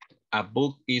 A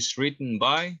book is written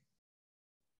by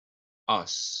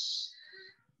us.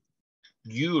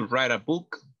 You write a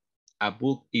book. A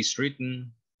book is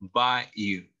written by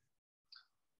you.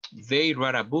 They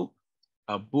write a book.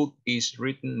 A book is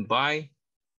written by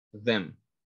them.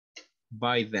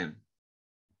 By them.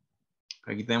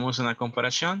 Aquí tenemos una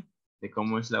comparación de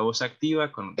cómo es la voz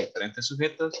activa con los diferentes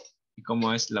sujetos y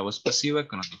cómo es la voz pasiva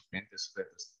con los diferentes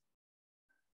sujetos.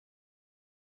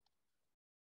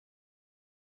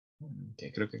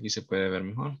 Okay, creo que aquí se puede ver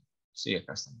mejor. Sí,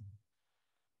 acá está.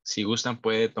 Si gustan,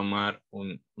 puede tomar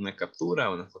una captura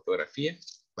o una fotografía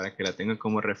para que la tengan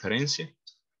como referencia.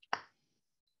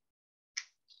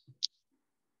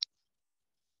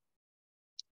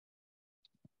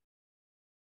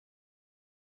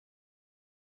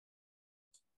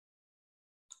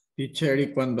 Teacher,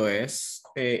 ¿y cuando es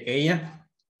ella?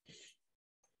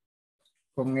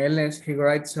 Con él es he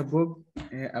writes a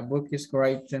book is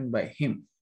written by him.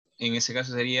 En ese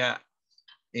caso sería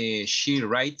she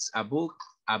writes a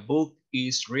book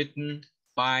is written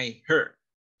by her.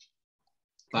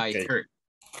 By her.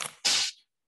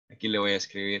 Aquí le voy a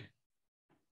escribir.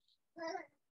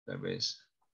 Tal vez.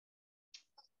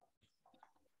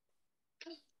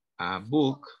 A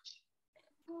book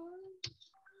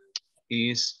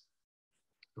is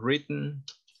written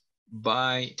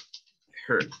by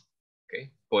her.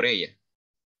 Okay. Por ella.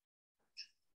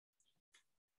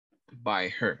 By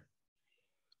her.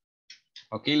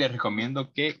 Ok, les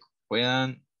recomiendo que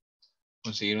puedan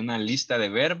conseguir una lista de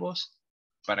verbos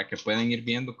para que puedan ir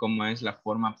viendo cómo es la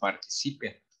forma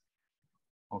participia.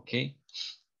 Ok.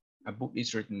 A book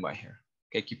is written by her.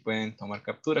 Que aquí pueden tomar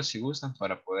capturas si gustan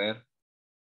para poder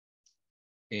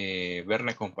ver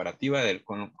la comparativa de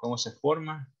cómo se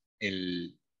forma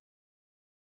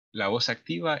la voz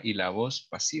activa y la voz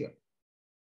pasiva.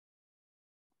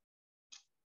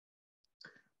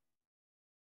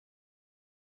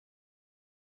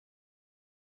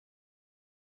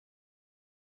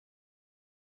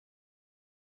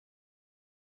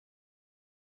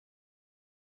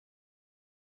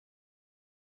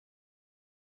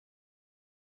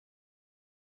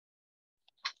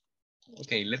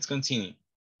 Okay, let's continue.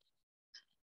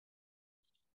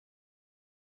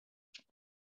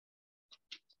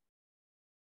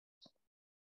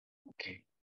 Okay.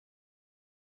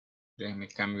 Déjenme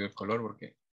cambio el color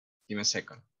porque aquí me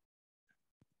secan.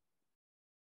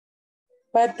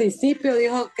 Participio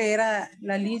dijo que era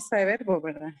la lista de verbos,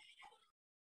 ¿verdad?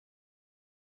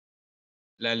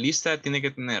 La lista tiene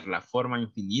que tener la forma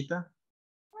infinita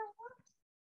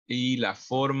y la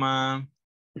forma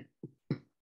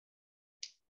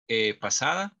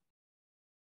pasada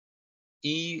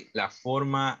y la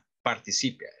forma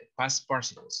participia, past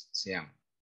participles se llama.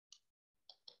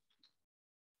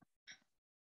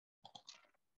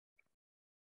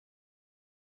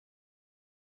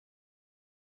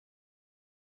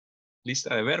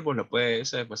 Lista de verbos, lo puede,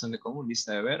 eso es bastante común,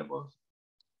 lista de verbos.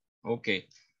 Ok.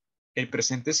 El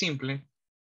presente simple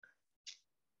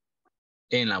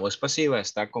en la voz pasiva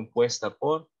está compuesta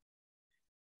por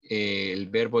el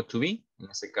verbo to be. En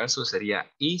este caso sería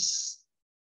is,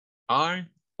 are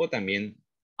o también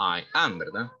I am,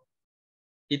 ¿verdad?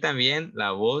 Y también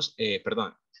la voz,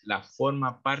 la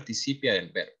forma participia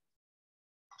del verbo.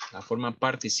 La forma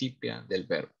participia del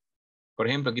verbo. Por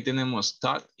ejemplo, aquí tenemos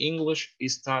taught English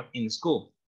is taught in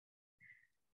school.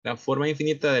 La forma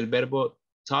infinita del verbo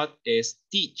taught es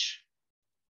teach.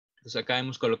 Entonces acá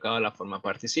hemos colocado la forma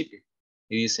participio.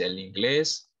 Y dice, el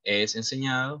inglés es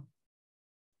enseñado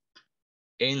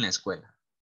en la escuela.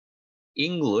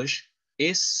 English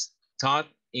is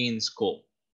taught in school.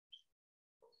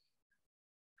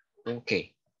 Ok.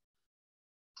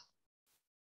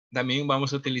 También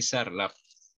vamos a utilizar la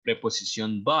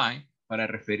preposición by para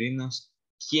referirnos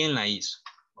quién la hizo.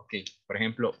 Ok. Por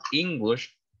ejemplo,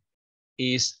 English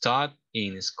is taught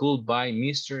in school by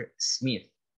Mr.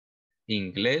 Smith.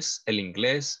 El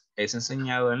inglés es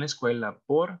enseñado en la escuela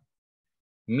por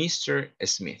Mr.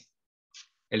 Smith.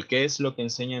 ¿El qué es lo que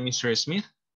enseña Mr. Smith?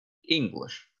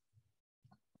 English.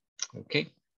 Ok.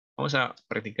 Vamos a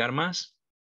practicar más.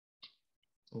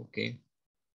 Ok.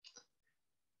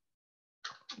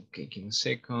 Ok, give me a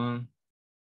second.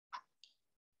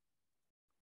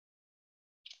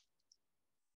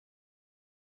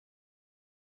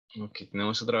 Ok,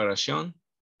 tenemos otra oración.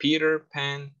 Peter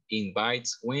Pan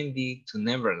invites Wendy to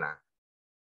Neverland.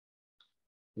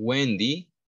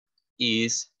 Wendy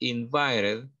is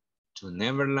invited to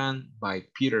Neverland by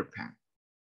Peter Pan.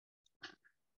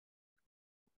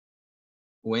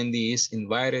 Wendy is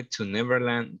invited to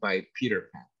Neverland by Peter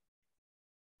Pan.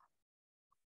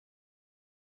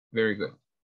 Very good.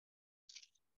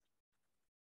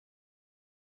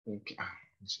 Okay.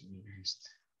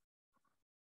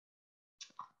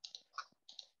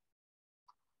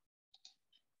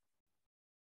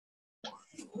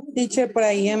 Teacher, por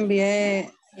ahí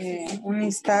envié un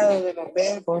listado de los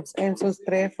verbos en sus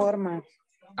 3 formas.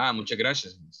 Ah, muchas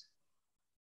gracias.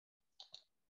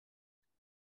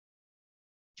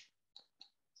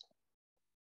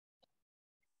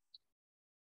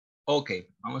 Ok,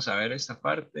 vamos a ver esta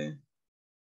parte.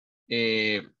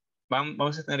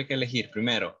 Vamos a tener que elegir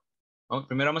primero.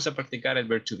 Primero vamos a practicar el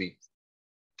verb to be.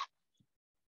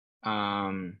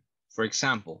 For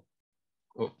example,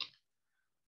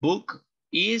 books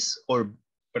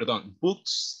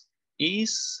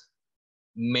is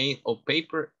made of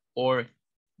paper or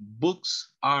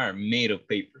books are made of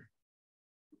paper.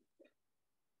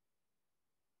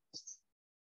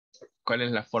 ¿Cuál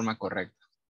es la forma correcta?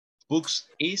 Books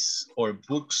is or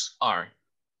books are?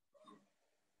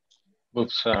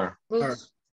 Books are.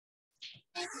 Books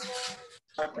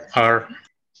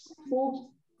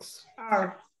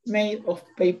are made of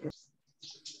paper.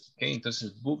 Okay,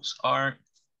 entonces books are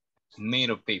made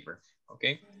of paper.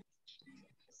 Okay.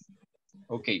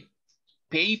 Okay.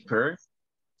 Paper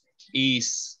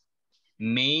is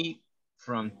made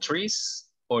from trees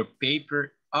or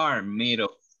paper are made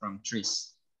of from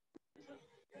trees?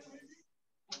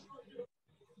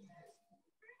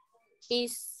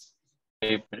 Is.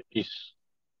 Paper is.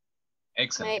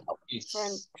 Excellent.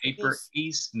 Paper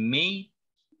is made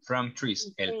from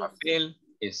trees. El papel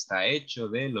está hecho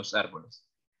de los árboles.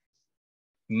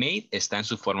 Made está en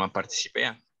su forma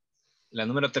participia. La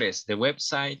número 3. The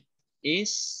website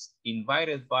is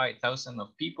invited by thousands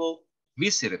of people.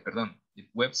 Visited, perdón. The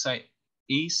website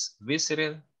is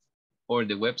visited or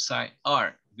the website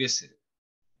are visited.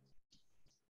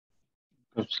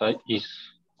 Website is.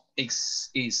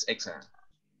 Is excellent.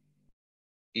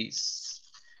 Is.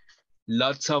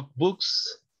 Lots of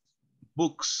books.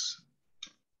 Books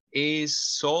is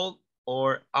sold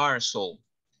or are sold?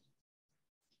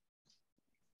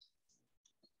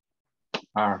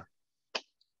 Are.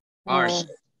 Are sold.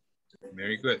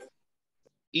 Very good.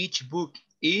 Each book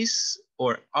is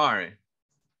or are?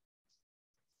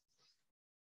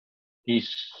 Is.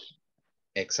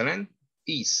 Excellent.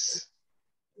 Is.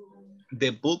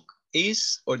 The book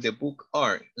is or the book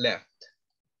are left?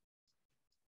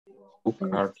 Book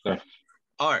are left.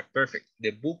 Are, perfect.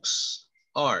 The books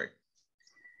are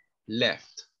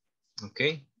left.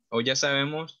 Ok. O ya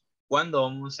sabemos cuándo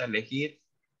vamos a elegir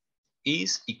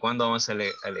is y cuándo vamos a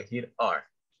elegir are.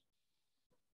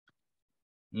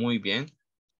 Muy bien.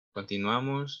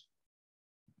 Continuamos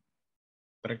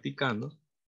practicando.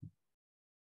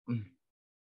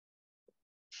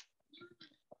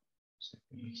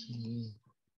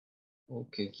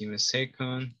 Okay, give me a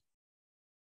second.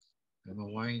 I don't know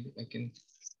why I can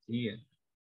see it.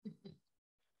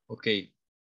 Ok,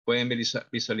 pueden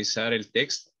visualizar el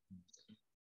texto.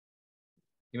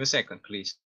 Give me a second,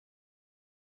 please.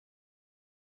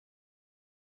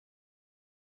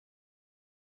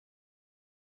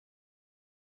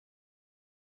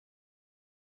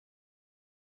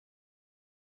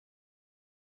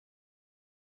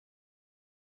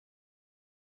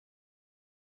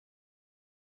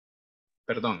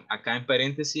 Perdón, acá en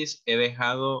paréntesis he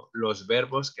dejado los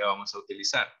verbos que vamos a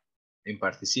utilizar en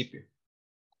participio.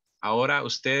 Ahora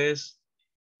ustedes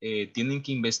tienen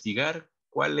que investigar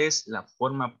cuál es la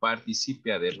forma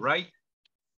participia de write,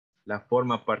 la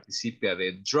forma participia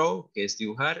de draw, que es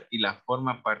dibujar, y la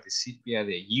forma participia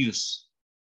de use.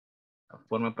 La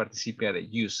forma participia de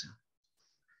use.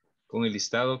 Con el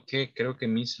listado que creo que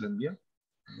Miss lo envió.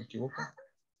 No me equivoco.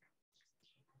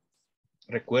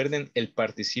 Recuerden, el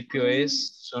participio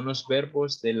son los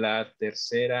verbos de la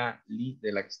tercera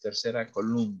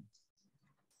columna.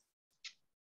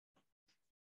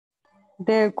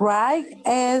 The write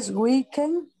es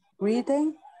written.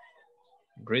 Written,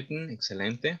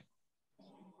 excelente.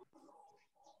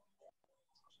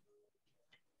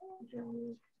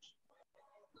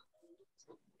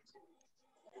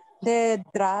 The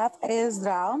draft es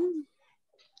drawn.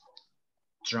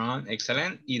 Drawn,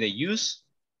 excelente. Y the use.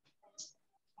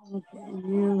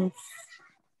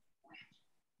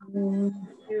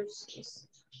 Use.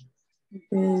 The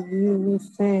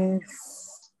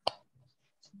uses.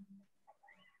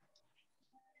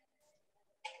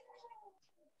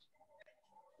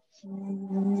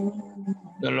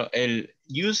 No, el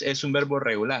use es un verbo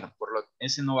regular, por lo que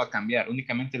ese no va a cambiar.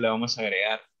 Únicamente le vamos a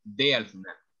agregar de al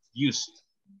final. Used.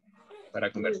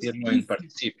 Para convertirlo en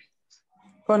participio.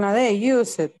 Con la D,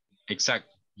 use it.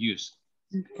 Exacto, used.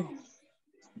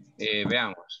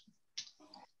 Veamos.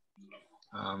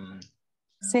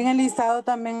 Sí, en el listado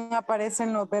también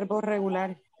aparecen los verbos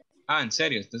regulares. Ah, ¿en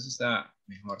serio? Entonces está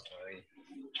mejor todavía.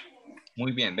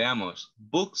 Muy bien, veamos.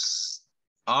 Books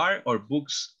are or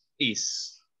books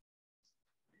is.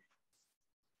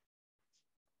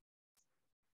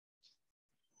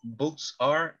 Books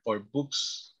are or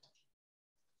books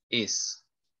is.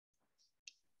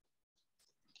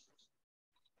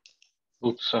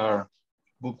 Books are.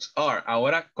 Books are.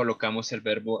 Ahora colocamos el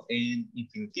verbo en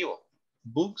infinitivo.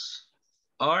 Books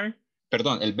are,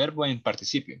 perdón, el verbo en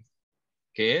participio,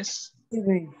 que es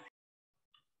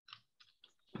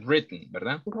written,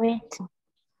 ¿verdad? Written.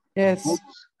 Yes.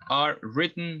 Books are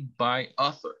written by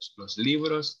authors. Los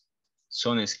libros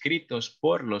son escritos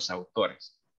por los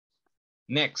autores.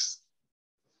 Next,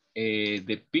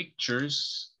 the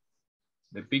pictures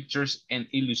and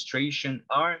illustration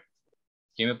are.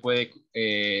 ¿Quién me puede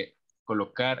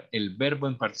colocar el verbo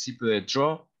en participio de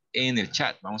draw en el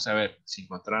chat? Vamos a ver si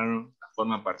encontraron la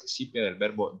forma participia del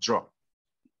verbo draw.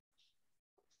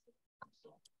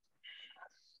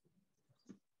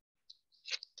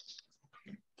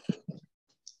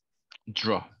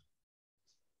 Draw.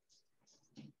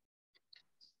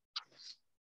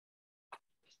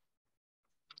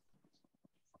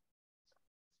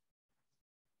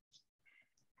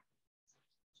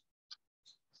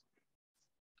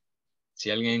 Si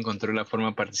alguien encontró la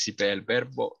forma participia del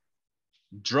verbo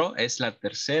draw, es la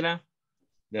tercera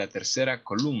de la tercera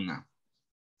columna.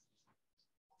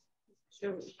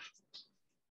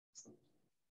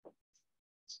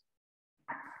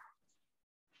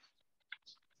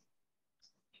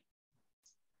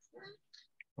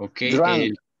 Ok. Drown.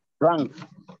 Excelente. Con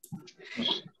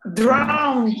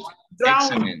Drown.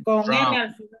 M al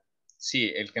final.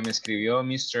 Sí, el que me escribió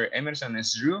Mr. Emerson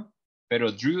es Drew,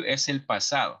 pero Drew es el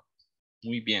pasado.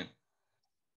 Muy bien.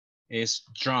 Es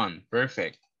drawn.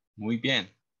 Perfect. Muy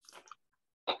bien.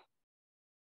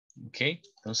 Ok.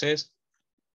 Entonces,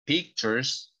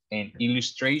 pictures and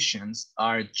illustrations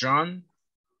are drawn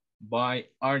by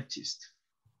artists.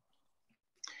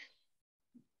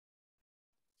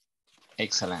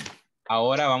 Excelente.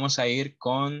 Ahora vamos a ir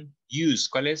con use.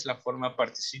 ¿Cuál es la forma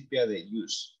participia de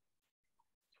use?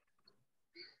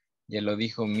 Ya lo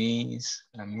dijo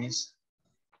la Miss.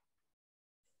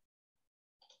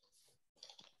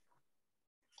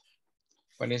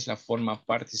 ¿Cuál es la forma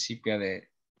participia de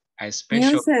a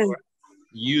special Used.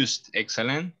 used?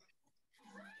 Excelente.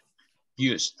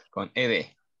 Used con ed.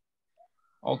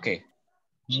 Ok.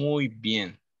 Muy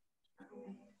bien.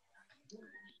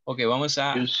 Ok, vamos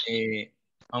a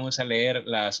leer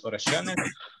las oraciones.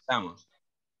 Estamos.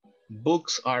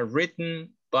 Books are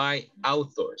written by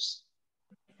authors.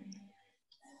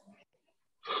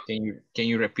 Can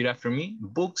you repeat after me?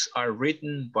 Books are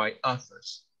written by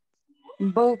authors.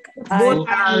 Books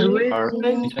are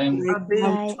written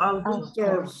by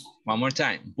authors. One more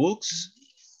time. Books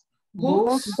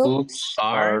Books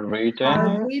are written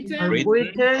by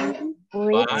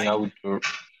by authors.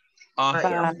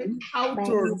 Author.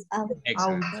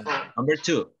 Excellent. Number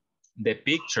 2, the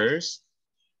pictures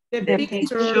The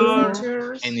pictures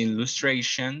and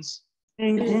illustrations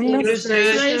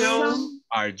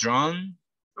are drawn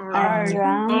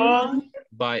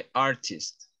by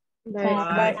artists.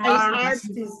 by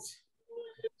artists.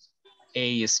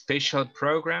 A special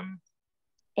program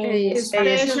A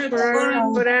special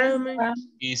program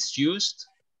is used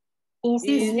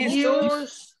is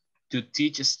used to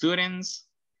teach students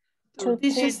to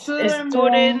teach students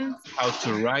how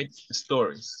to write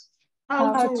stories.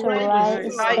 how to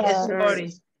write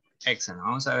stories. Excellent.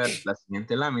 Vamos a ver la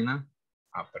siguiente lámina.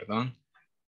 Perdón.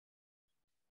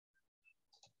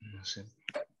 No sé.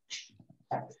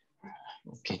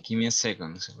 Ok, give me a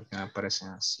second. No sé por qué me aparecen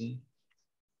así.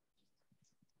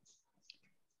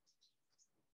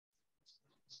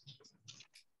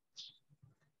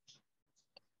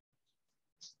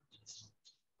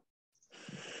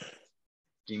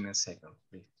 Give me a second,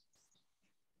 please.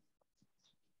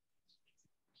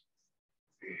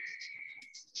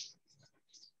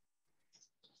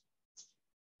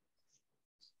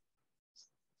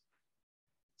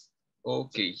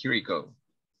 Okay, here we go.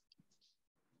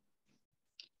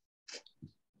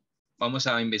 Vamos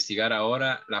a investigar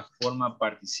ahora la forma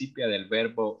participia del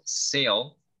verbo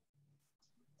sell,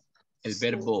 el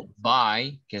verbo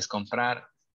buy, que es comprar,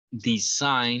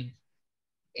 design,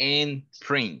 and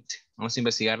print. Vamos a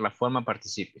investigar la forma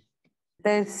participio.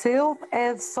 The silk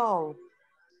is sold.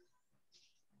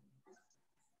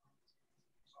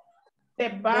 The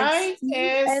buy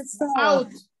is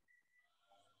out.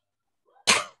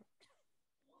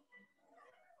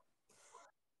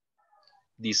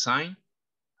 Design.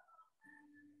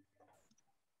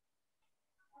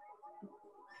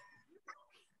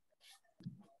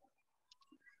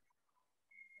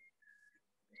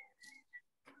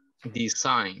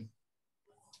 Design.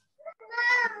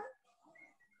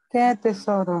 ¿Qué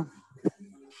tesoro?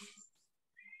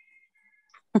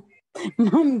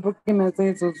 No, porque me hace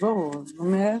esos ojos. No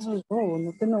me hagas esos ojos,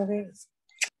 no te enojes.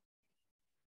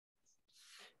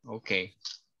 Okay.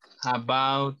 How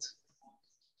about,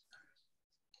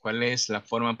 ¿cuál es la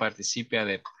forma participia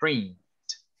de print?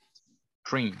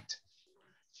 Print.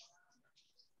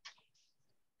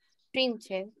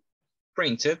 Printed.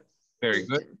 Printed. Very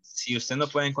good. Si usted no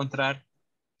puede encontrar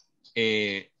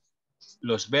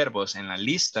los verbos en la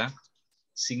lista,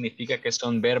 significa que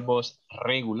son verbos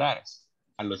regulares.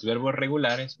 A los verbos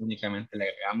regulares únicamente le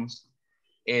agregamos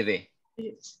ed.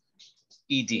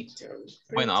 Ed.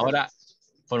 Bueno, ahora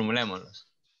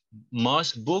formulémoslos.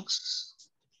 Most books.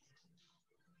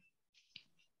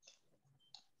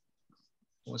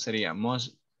 ¿Cómo sería?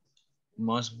 Most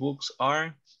books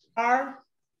are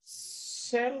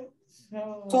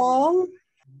Sold.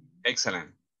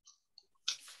 Excellent.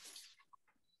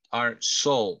 Are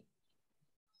sold.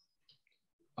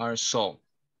 Are sold.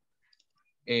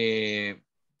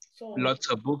 Lots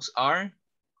of books are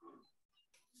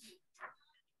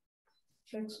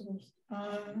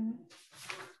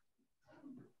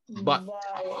but.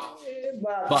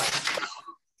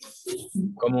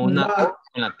 Como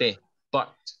una T.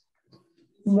 But.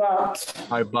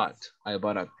 I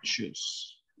bought a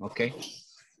shoes. Okay.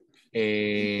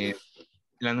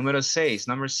 La número 6,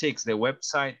 number 6, the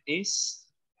website is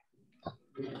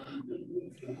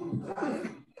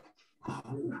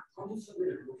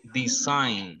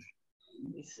design.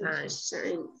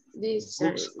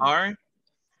 Books are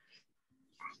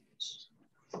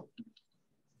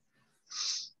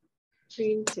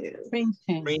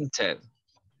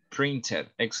printed.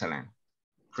 Excellent.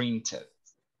 Printed.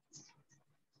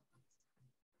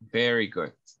 Very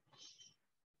good.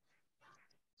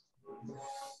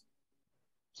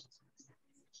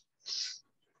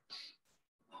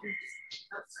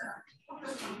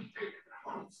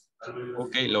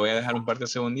 Ok, lo voy a dejar un par de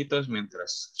segunditos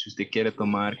mientras, si usted quiere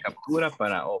tomar captura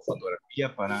o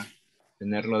fotografía para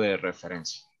tenerlo de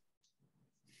referencia.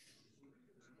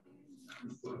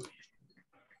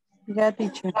 Ya,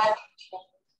 teacher.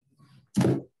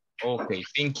 Ok,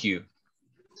 thank you.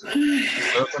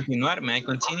 ¿Puedo continuar? May I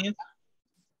continue?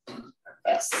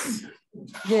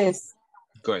 Yes.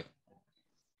 Good.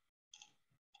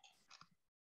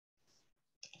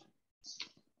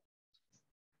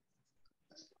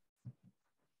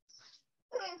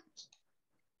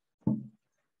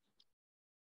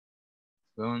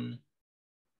 Done.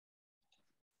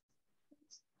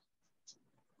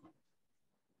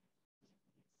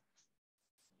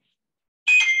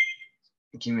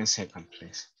 Give me a second,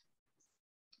 please.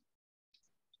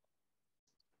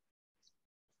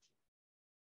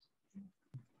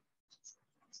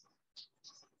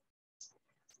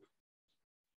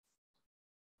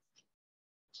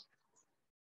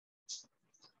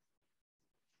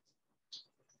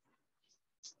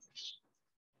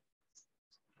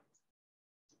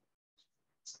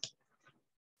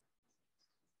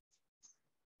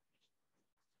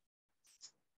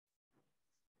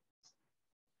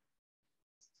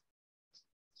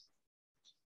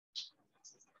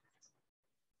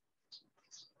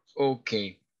 Ok.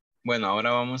 Bueno,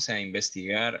 ahora vamos a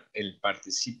investigar el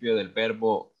participio del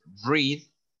verbo read.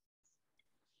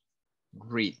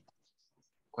 Read.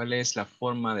 ¿Cuál es la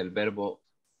forma del verbo,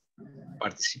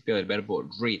 participio del verbo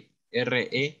read?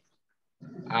 R-E-A-D,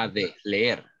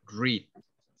 leer, read.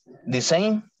 The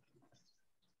same.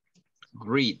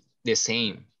 Read, the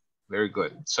same. Very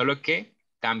good. Solo que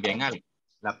cambian algo,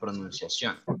 la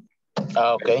pronunciación.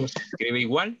 Ah, ok. Se escribe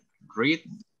igual, read,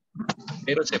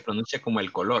 pero se pronuncia como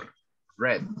el color,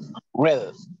 red.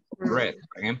 Red. Read.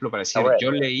 Por ejemplo, para decir, Red.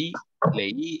 yo leí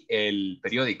el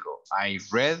periódico. I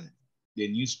read the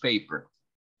newspaper.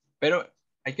 Pero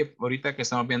hay que, ahorita que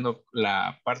estamos viendo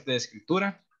la parte de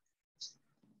escritura.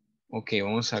 Ok,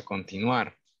 vamos a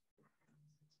continuar.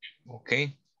 Ok.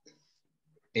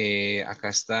 Acá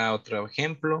está otro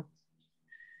ejemplo.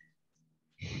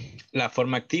 La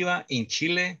forma activa, in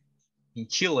Chile,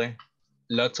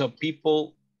 lots of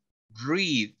people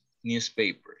read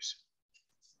newspapers.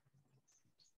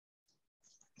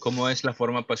 ¿Cómo es la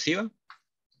forma pasiva?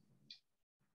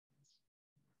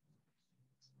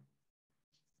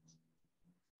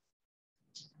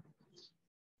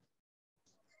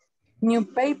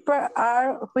 Newspapers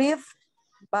are read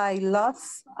by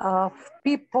lots of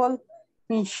people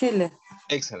in Chile.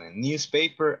 Excellent.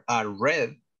 Newspapers are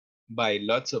read by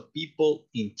lots of people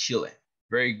in Chile.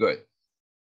 Very good.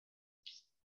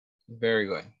 Very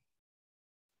good.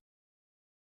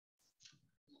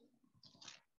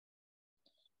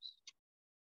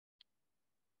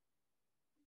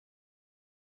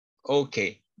 Ok,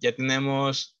 ya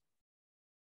tenemos.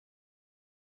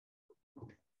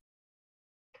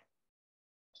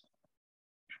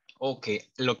 Ok,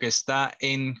 lo que está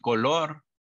en color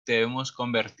debemos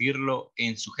convertirlo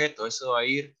en sujeto. Eso va a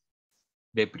ir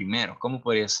de primero. ¿Cómo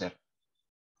podría ser?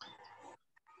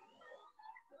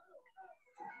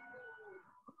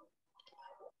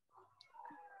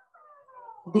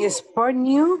 The sport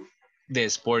new. The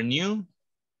sport new.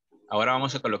 Ahora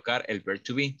vamos a colocar el verb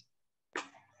to be.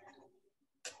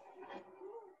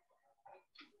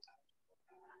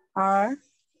 Are.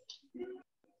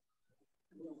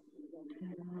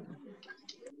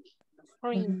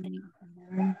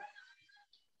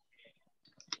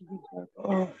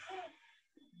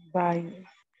 By.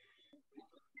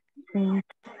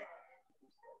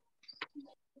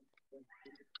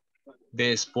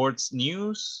 The sports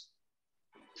news.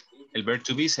 El verb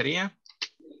to be sería.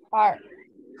 Are.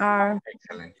 Are.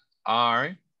 Excellent.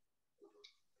 Are.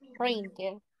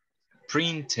 Printed.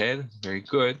 Printed. Very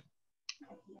good.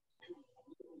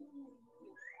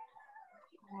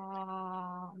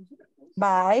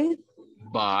 By.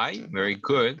 By. Very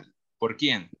good. ¿Por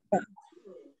quién?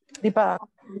 The back.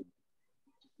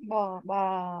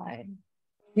 By.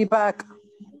 The back.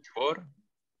 Por.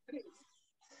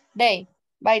 They.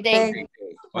 By they.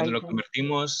 Cuando lo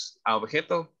convertimos a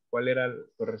objeto, ¿cuál era el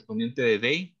correspondiente de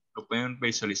they? Lo pueden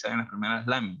visualizar en las primeras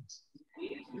láminas.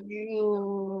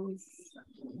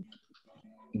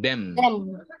 Them.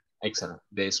 Excellent.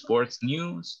 The sports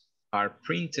news are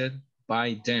printed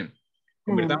by them.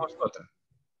 Convertamos otra.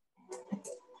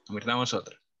 Convertamos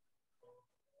otra.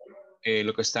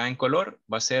 Lo que está en color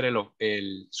va a ser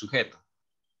el sujeto.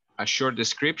 A short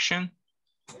description.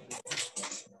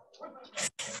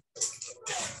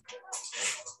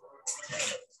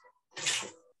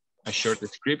 A short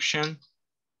description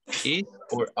is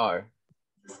or are.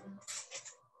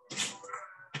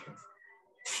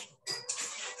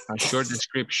 A short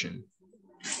description.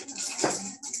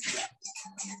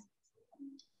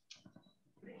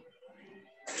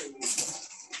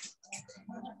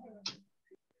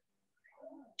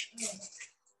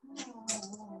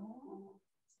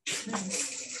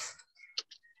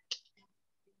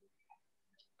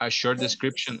 A short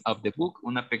description of the book,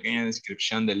 una pequeña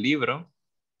descripción del libro.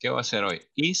 ¿Qué va a ser hoy?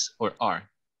 Is or are?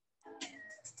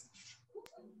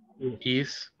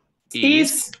 Is.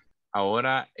 Is.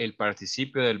 Ahora el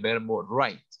participio del verbo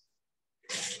write.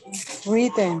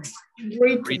 Written.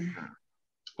 Written.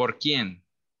 ¿Por quién?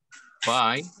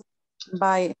 By.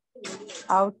 By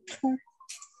author.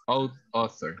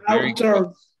 Author. Very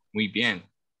good. Muy bien.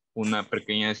 Una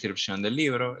pequeña descripción del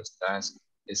libro está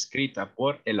escrita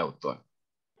por el autor.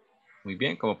 Muy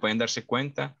bien, como pueden darse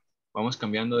cuenta, vamos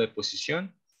cambiando de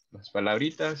posición las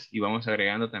palabritas y vamos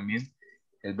agregando también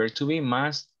el verb to be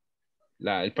más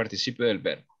el participio del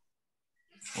verbo.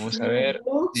 Vamos a ver.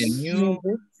 The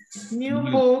New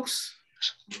books.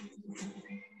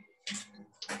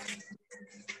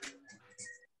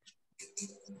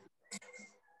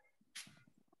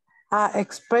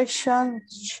 Expression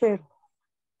shell.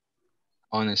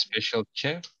 On a special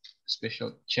shelf.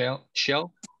 Special shelf.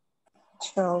 Shell.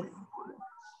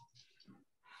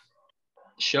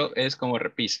 Shall es como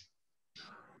repisa.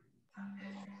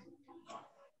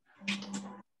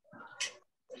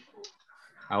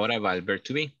 Ahora va el verb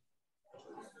to be.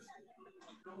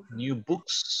 New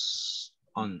books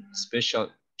on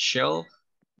special shelf.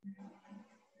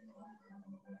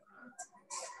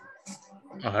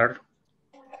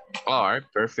 Are,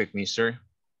 perfect, mister.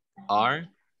 Are.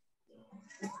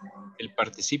 El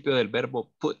participio del verbo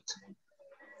put.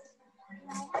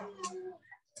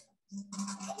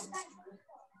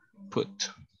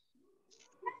 Put.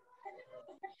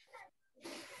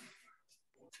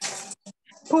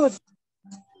 Put.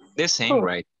 The same, Put.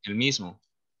 right? El mismo.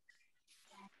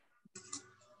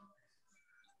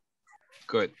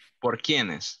 Good. ¿Por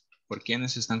quiénes? ¿Por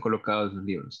quiénes están colocados los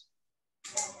libros?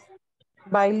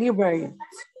 By librarian.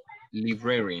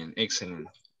 Librarian, excellent.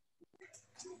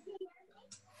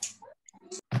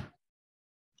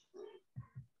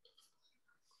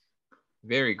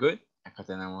 Very good. Acá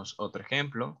tenemos otro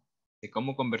ejemplo de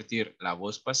cómo convertir la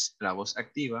voz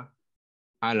activa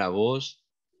a la voz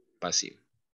pasiva.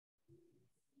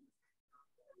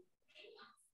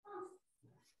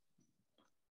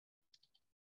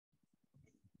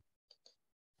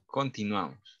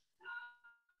 Continuamos.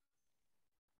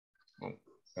 Oh,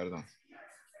 perdón.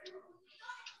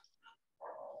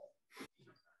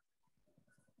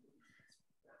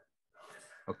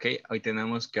 Ok, hoy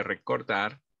tenemos que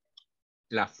recordar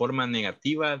la forma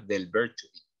negativa del verb to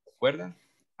be. ¿Recuerdan?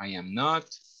 I am not,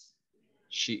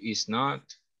 she is not,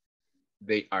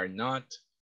 they are not.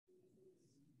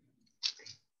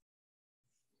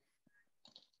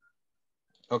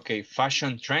 Ok,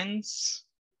 fashion trends.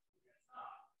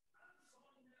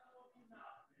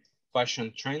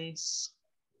 Fashion trends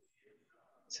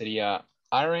sería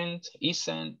aren't,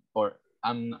 isn't, or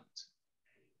I'm not.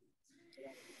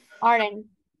 Aren't.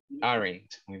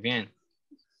 Aren't, muy bien.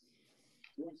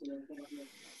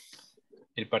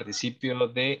 El participio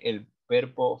de el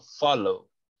verbo follow.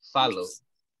 Follow.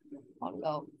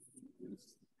 Follow.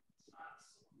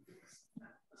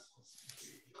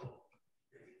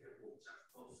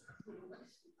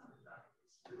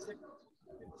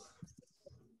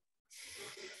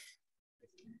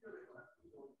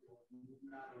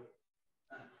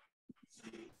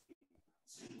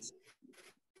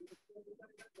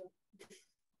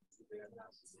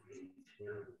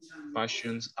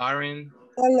 Fashions aren't.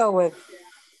 Follow it.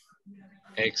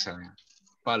 Excellent.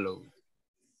 Follow.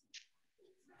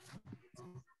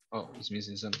 Oh, it's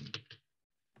missing something.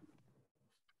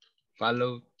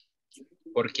 Follow.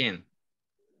 ¿Por quién?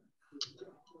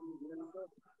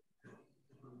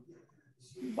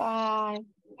 By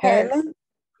her. Ellen.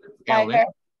 By Ellen. her.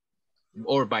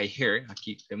 Or by her.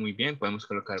 Aquí está muy bien. Podemos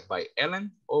colocar by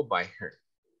Ellen o by her.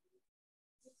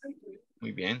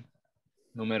 Muy bien.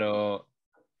 Número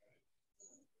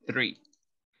 3.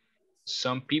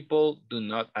 Some people do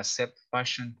not accept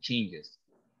fashion changes.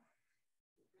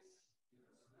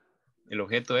 El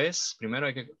objeto es, primero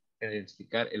hay que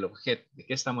identificar el objeto. ¿De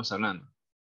qué estamos hablando?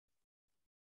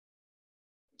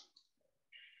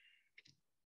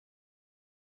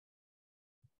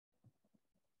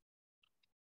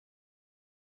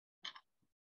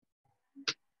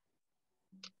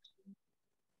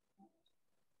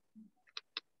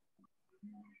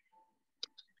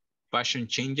 Fashion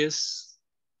changes.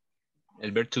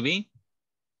 El verb to be.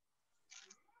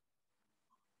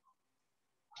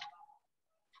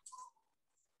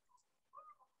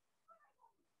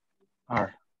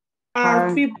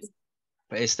 Are people.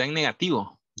 Está en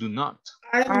negativo. Do not.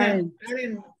 Aren't.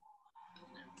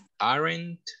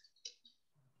 Aren't.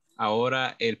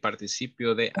 Ahora el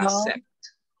participio de accept.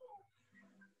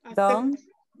 Don't.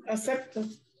 Acepto.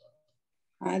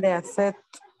 De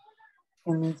accept.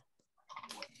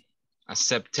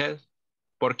 Accepted.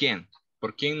 ¿Por quién?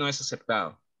 ¿Por quién no es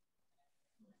aceptado?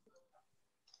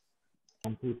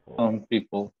 Some people. Some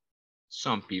people.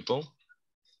 Some people.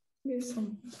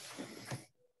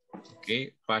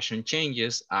 Okay. Fashion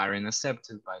changes aren't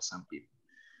accepted by some people.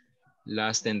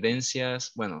 Las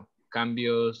tendencias, bueno,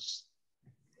 cambios,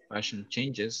 fashion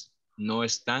changes, no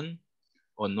están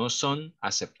o no son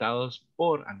aceptados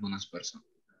por algunas personas.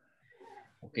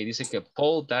 Ok, dice que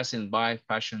Paul doesn't buy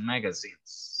fashion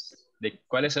magazines.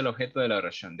 ¿Cuál es el objeto de la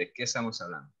oración? ¿De qué estamos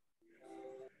hablando?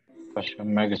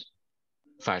 Fashion magazine.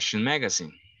 Fashion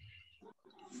magazine.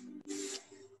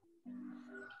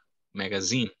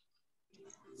 Magazine.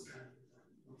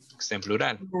 Está en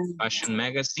plural. Fashion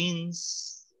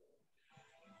magazines.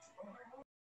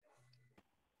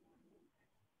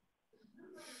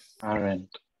 Aren't.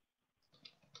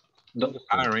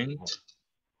 Aren't.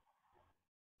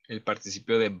 El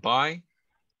participio de buy.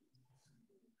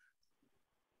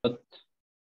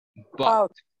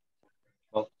 But.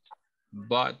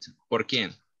 Bought, ¿por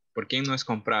quién? ¿Por quién no es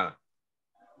comprada?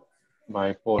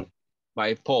 By Paul.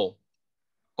 By Paul.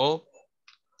 O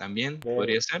también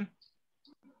podría ser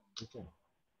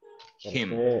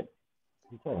him.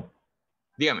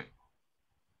 Dígame.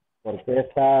 ¿Por qué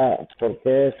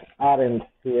es aren't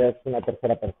si es una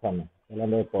tercera persona?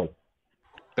 Hablando de Paul.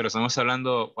 Pero estamos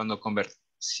hablando cuando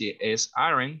si es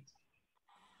aren't,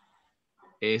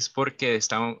 es porque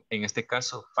estamos, en este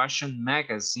caso, fashion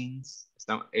magazines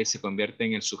se convierte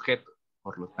en el sujeto.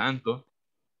 Por lo tanto,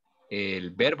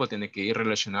 el verbo tiene que ir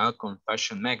relacionado con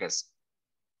fashion magazine.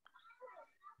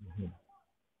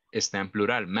 Está en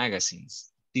plural,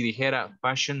 magazines. Si dijera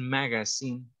fashion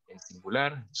magazine en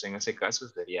singular, entonces en ese caso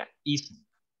sería is.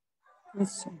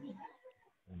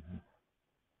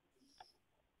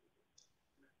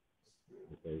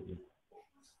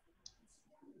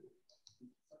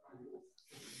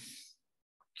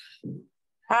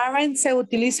 Aren't se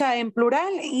utiliza en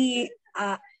plural y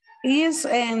is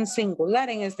en singular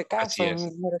en este caso. Así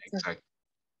es, exacto.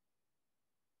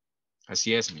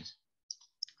 Así es, Miss.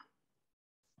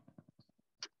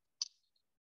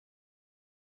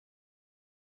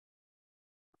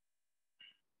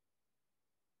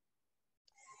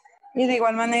 Y de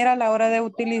igual manera, a la hora de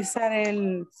utilizar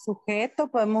el sujeto,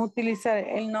 podemos utilizar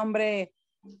el nombre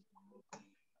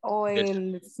o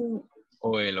el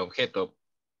objeto.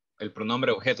 El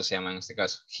pronombre objeto se llama en este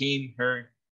caso. Him,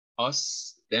 her,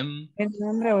 us, them. El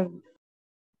nombre.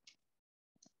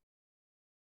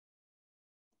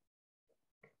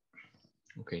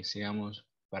 Ok, sigamos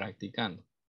practicando.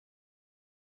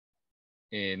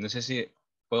 No sé si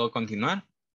puedo continuar.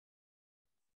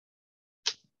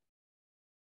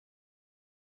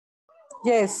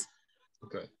 Yes.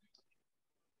 Okay.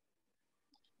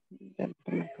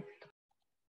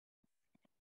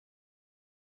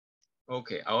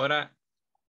 Ok, ahora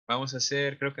vamos a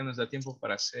hacer, creo que nos da tiempo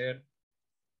para hacer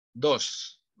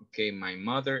 2. Ok, my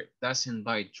mother doesn't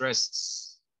buy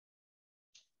dresses.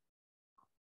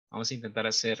 Vamos a intentar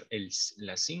hacer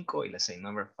la 5 y la 6,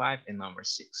 number 5 and number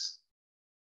 6.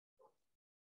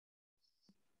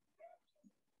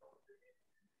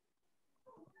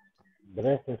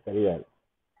 Dresses sería.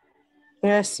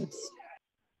 Dresses.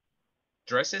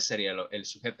 Dresses sería el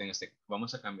sujeto en este.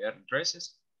 Vamos a cambiar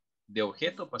dresses de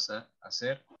objeto, pasa a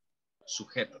ser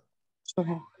sujeto.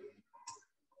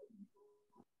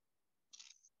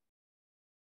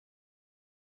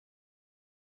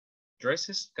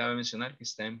 Dresses, cabe mencionar que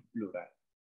está en plural.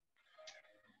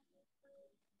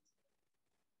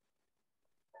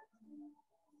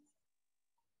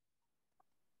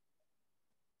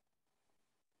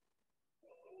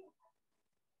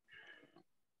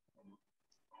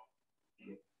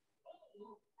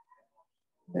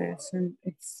 Dresses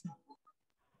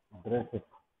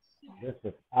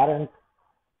aren't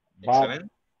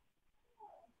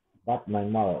but my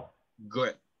mother.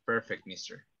 Good. Perfect,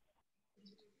 mister.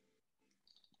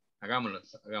 Hagámoslo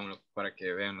para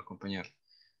que vean los compañeros.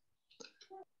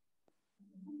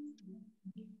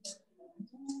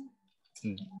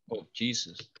 Oh,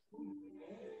 Jesus.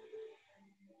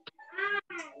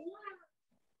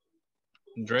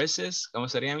 Dresses, ¿cómo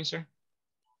sería, mister?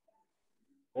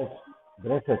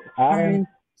 Dresses aren't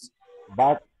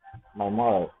but my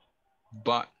mother.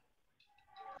 But.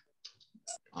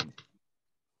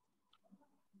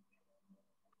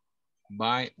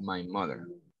 By my mother.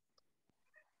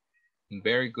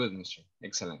 Very good, mister.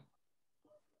 Excellent.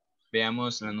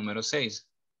 Veamos la número 6.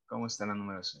 ¿Cómo está la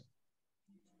número 6?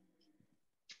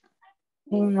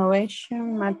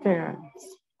 Innovation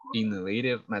materials.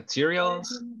 Innovative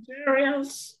materials.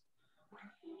 Materials.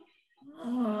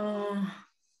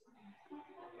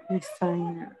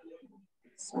 Designer.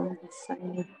 Some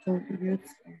designer to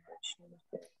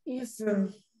use.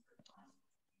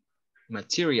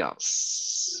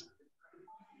 Materials.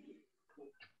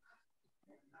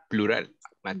 Plural.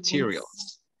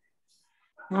 Materials.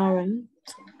 Aren't.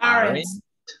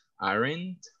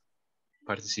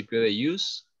 Participio de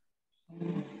use.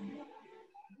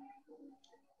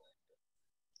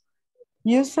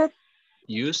 Use it.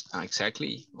 Used,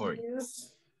 exactly. Or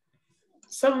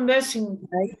some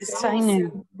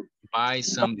designer. By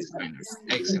some designers.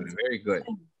 Excellent, very good.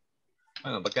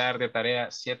 Bueno, va a quedar de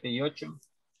tarea 7 y 8.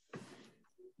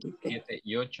 7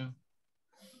 y 8.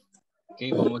 Ok,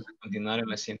 vamos a continuar en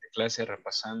la siguiente clase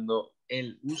repasando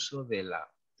el uso de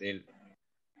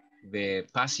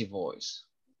passive voice.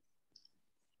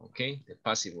 Ok, de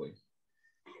passive voice.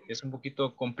 Es un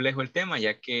poquito complejo el tema,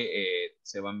 ya que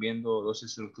se van viendo dos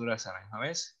estructuras a la misma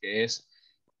vez, que es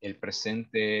el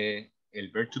presente, el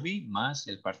verb to be, más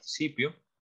el participio.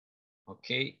 Ok,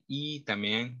 y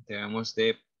también debemos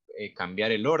de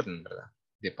cambiar el orden, ¿verdad?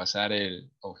 de pasar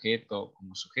el objeto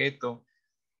como sujeto,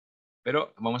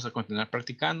 pero vamos a continuar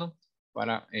practicando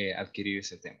para adquirir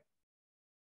ese tema.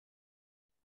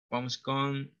 Vamos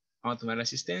a tomar la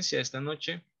asistencia esta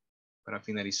noche para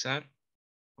finalizar.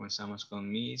 Comenzamos con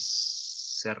Miss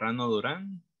Serrano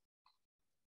Durán.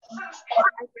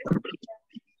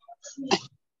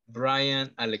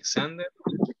 Brian Alexander.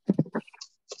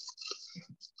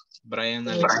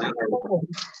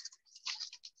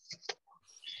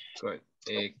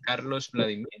 Carlos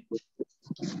Vladimir.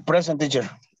 Present, teacher.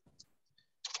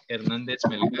 Hernández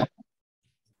Melgar.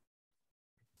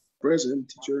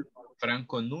 Present, teacher.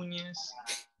 Franco Núñez.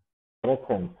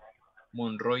 Present.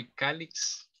 Monroy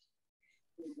Calix.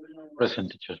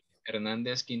 Present, teacher.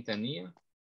 Hernández Quintanilla.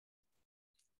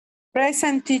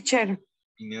 Present, teacher.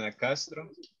 Pineda Castro.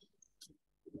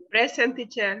 Present,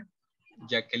 teacher.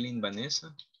 Jacqueline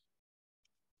Vanessa.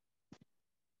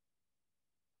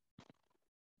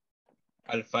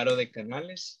 Alfaro de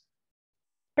Canales.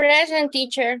 Present,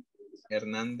 teacher.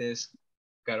 Hernández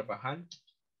Carvajal.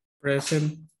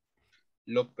 Present.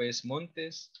 López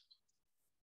Montes.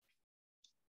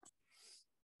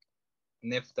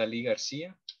 Neftalí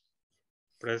García.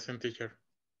 Present, teacher.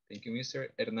 Thank you,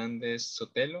 Mr. Hernández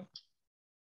Sotelo.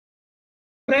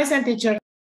 Present, teacher.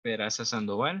 Peraza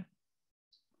Sandoval.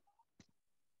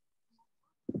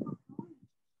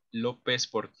 López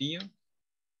Portillo.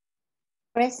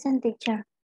 Present, teacher.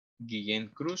 Guillén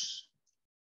Cruz.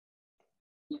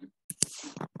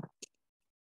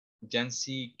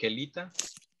 Yancy Kelita.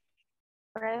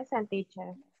 Present,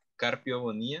 teacher. Carpio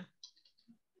Bonilla.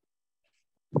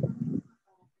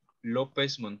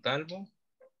 López Montalvo.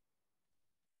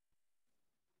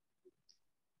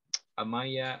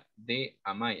 Amaya de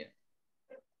Amaya.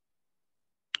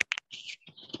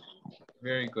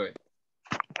 Very good.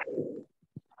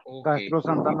 Okay. Castro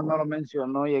Santana no lo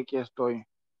mencionó y aquí estoy.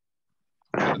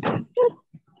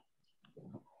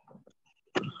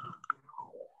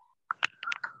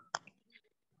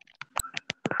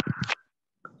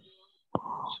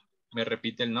 ¿Me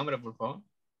repite el nombre, por favor?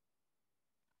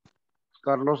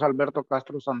 Carlos Alberto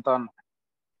Castro Santana.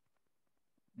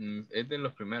 Es de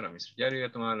los primeros, mister. Ya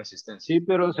había tomado la asistencia. Sí,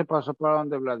 pero se pasó para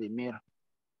donde Vladimir.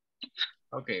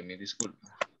 Ok, me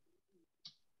disculpa.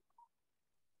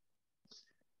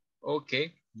 Ok,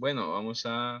 bueno, vamos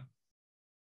a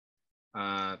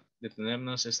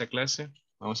detenernos esta clase.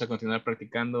 Vamos a continuar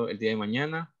practicando el día de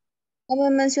mañana. ¿Cómo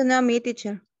mencionó a mi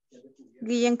teacher?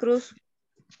 Guillén Cruz.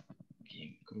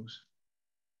 Guillén Cruz.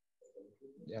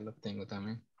 Ya lo tengo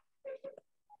también.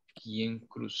 Guillén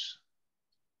Cruz.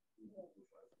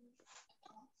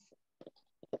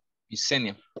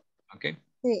 Yesenia. Ok.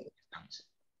 Sí.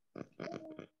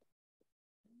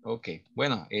 Ok,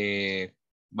 bueno,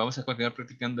 vamos a continuar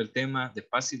practicando el tema de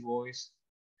passive voice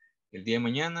el día de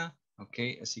mañana. Ok,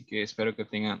 así que espero que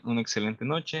tengan una excelente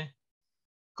noche.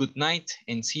 Good night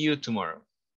and see you tomorrow.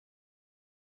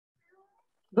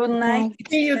 Good night.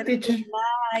 See you, teacher. Good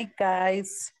night,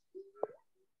 guys.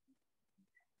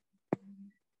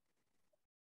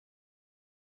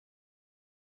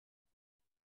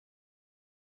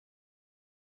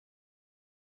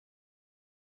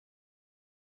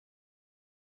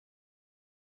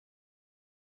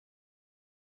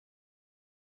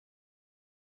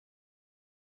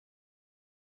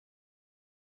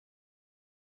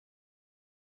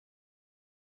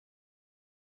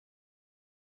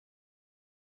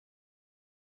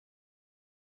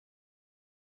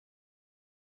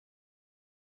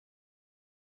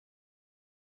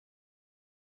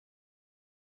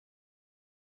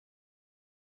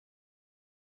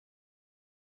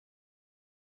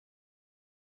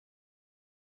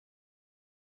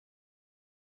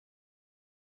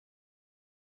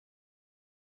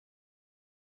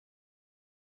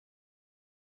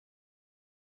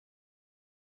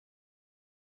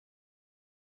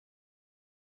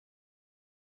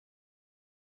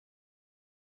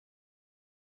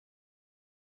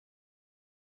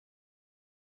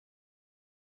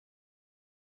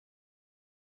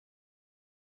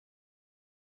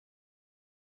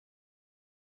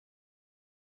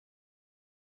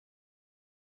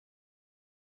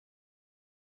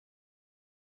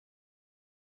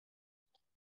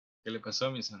 ¿Qué le pasó a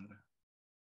mi Sandra?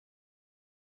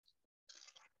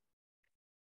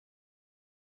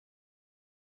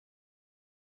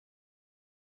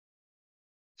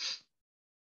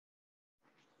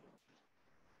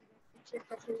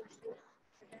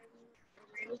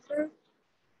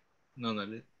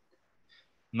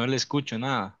 No le escucho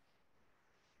nada.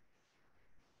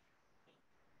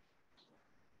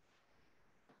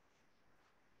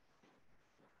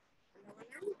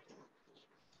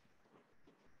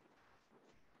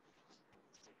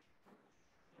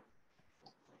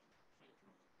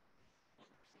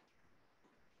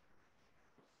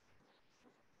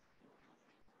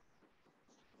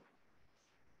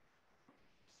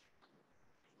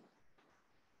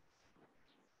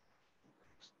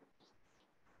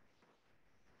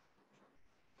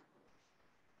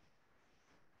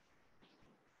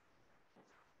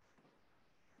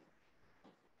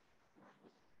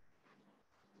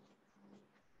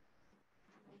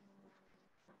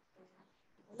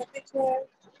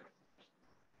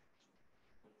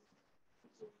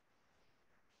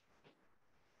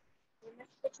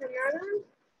 escucho nada.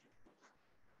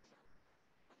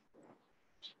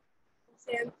 Lo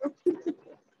siento.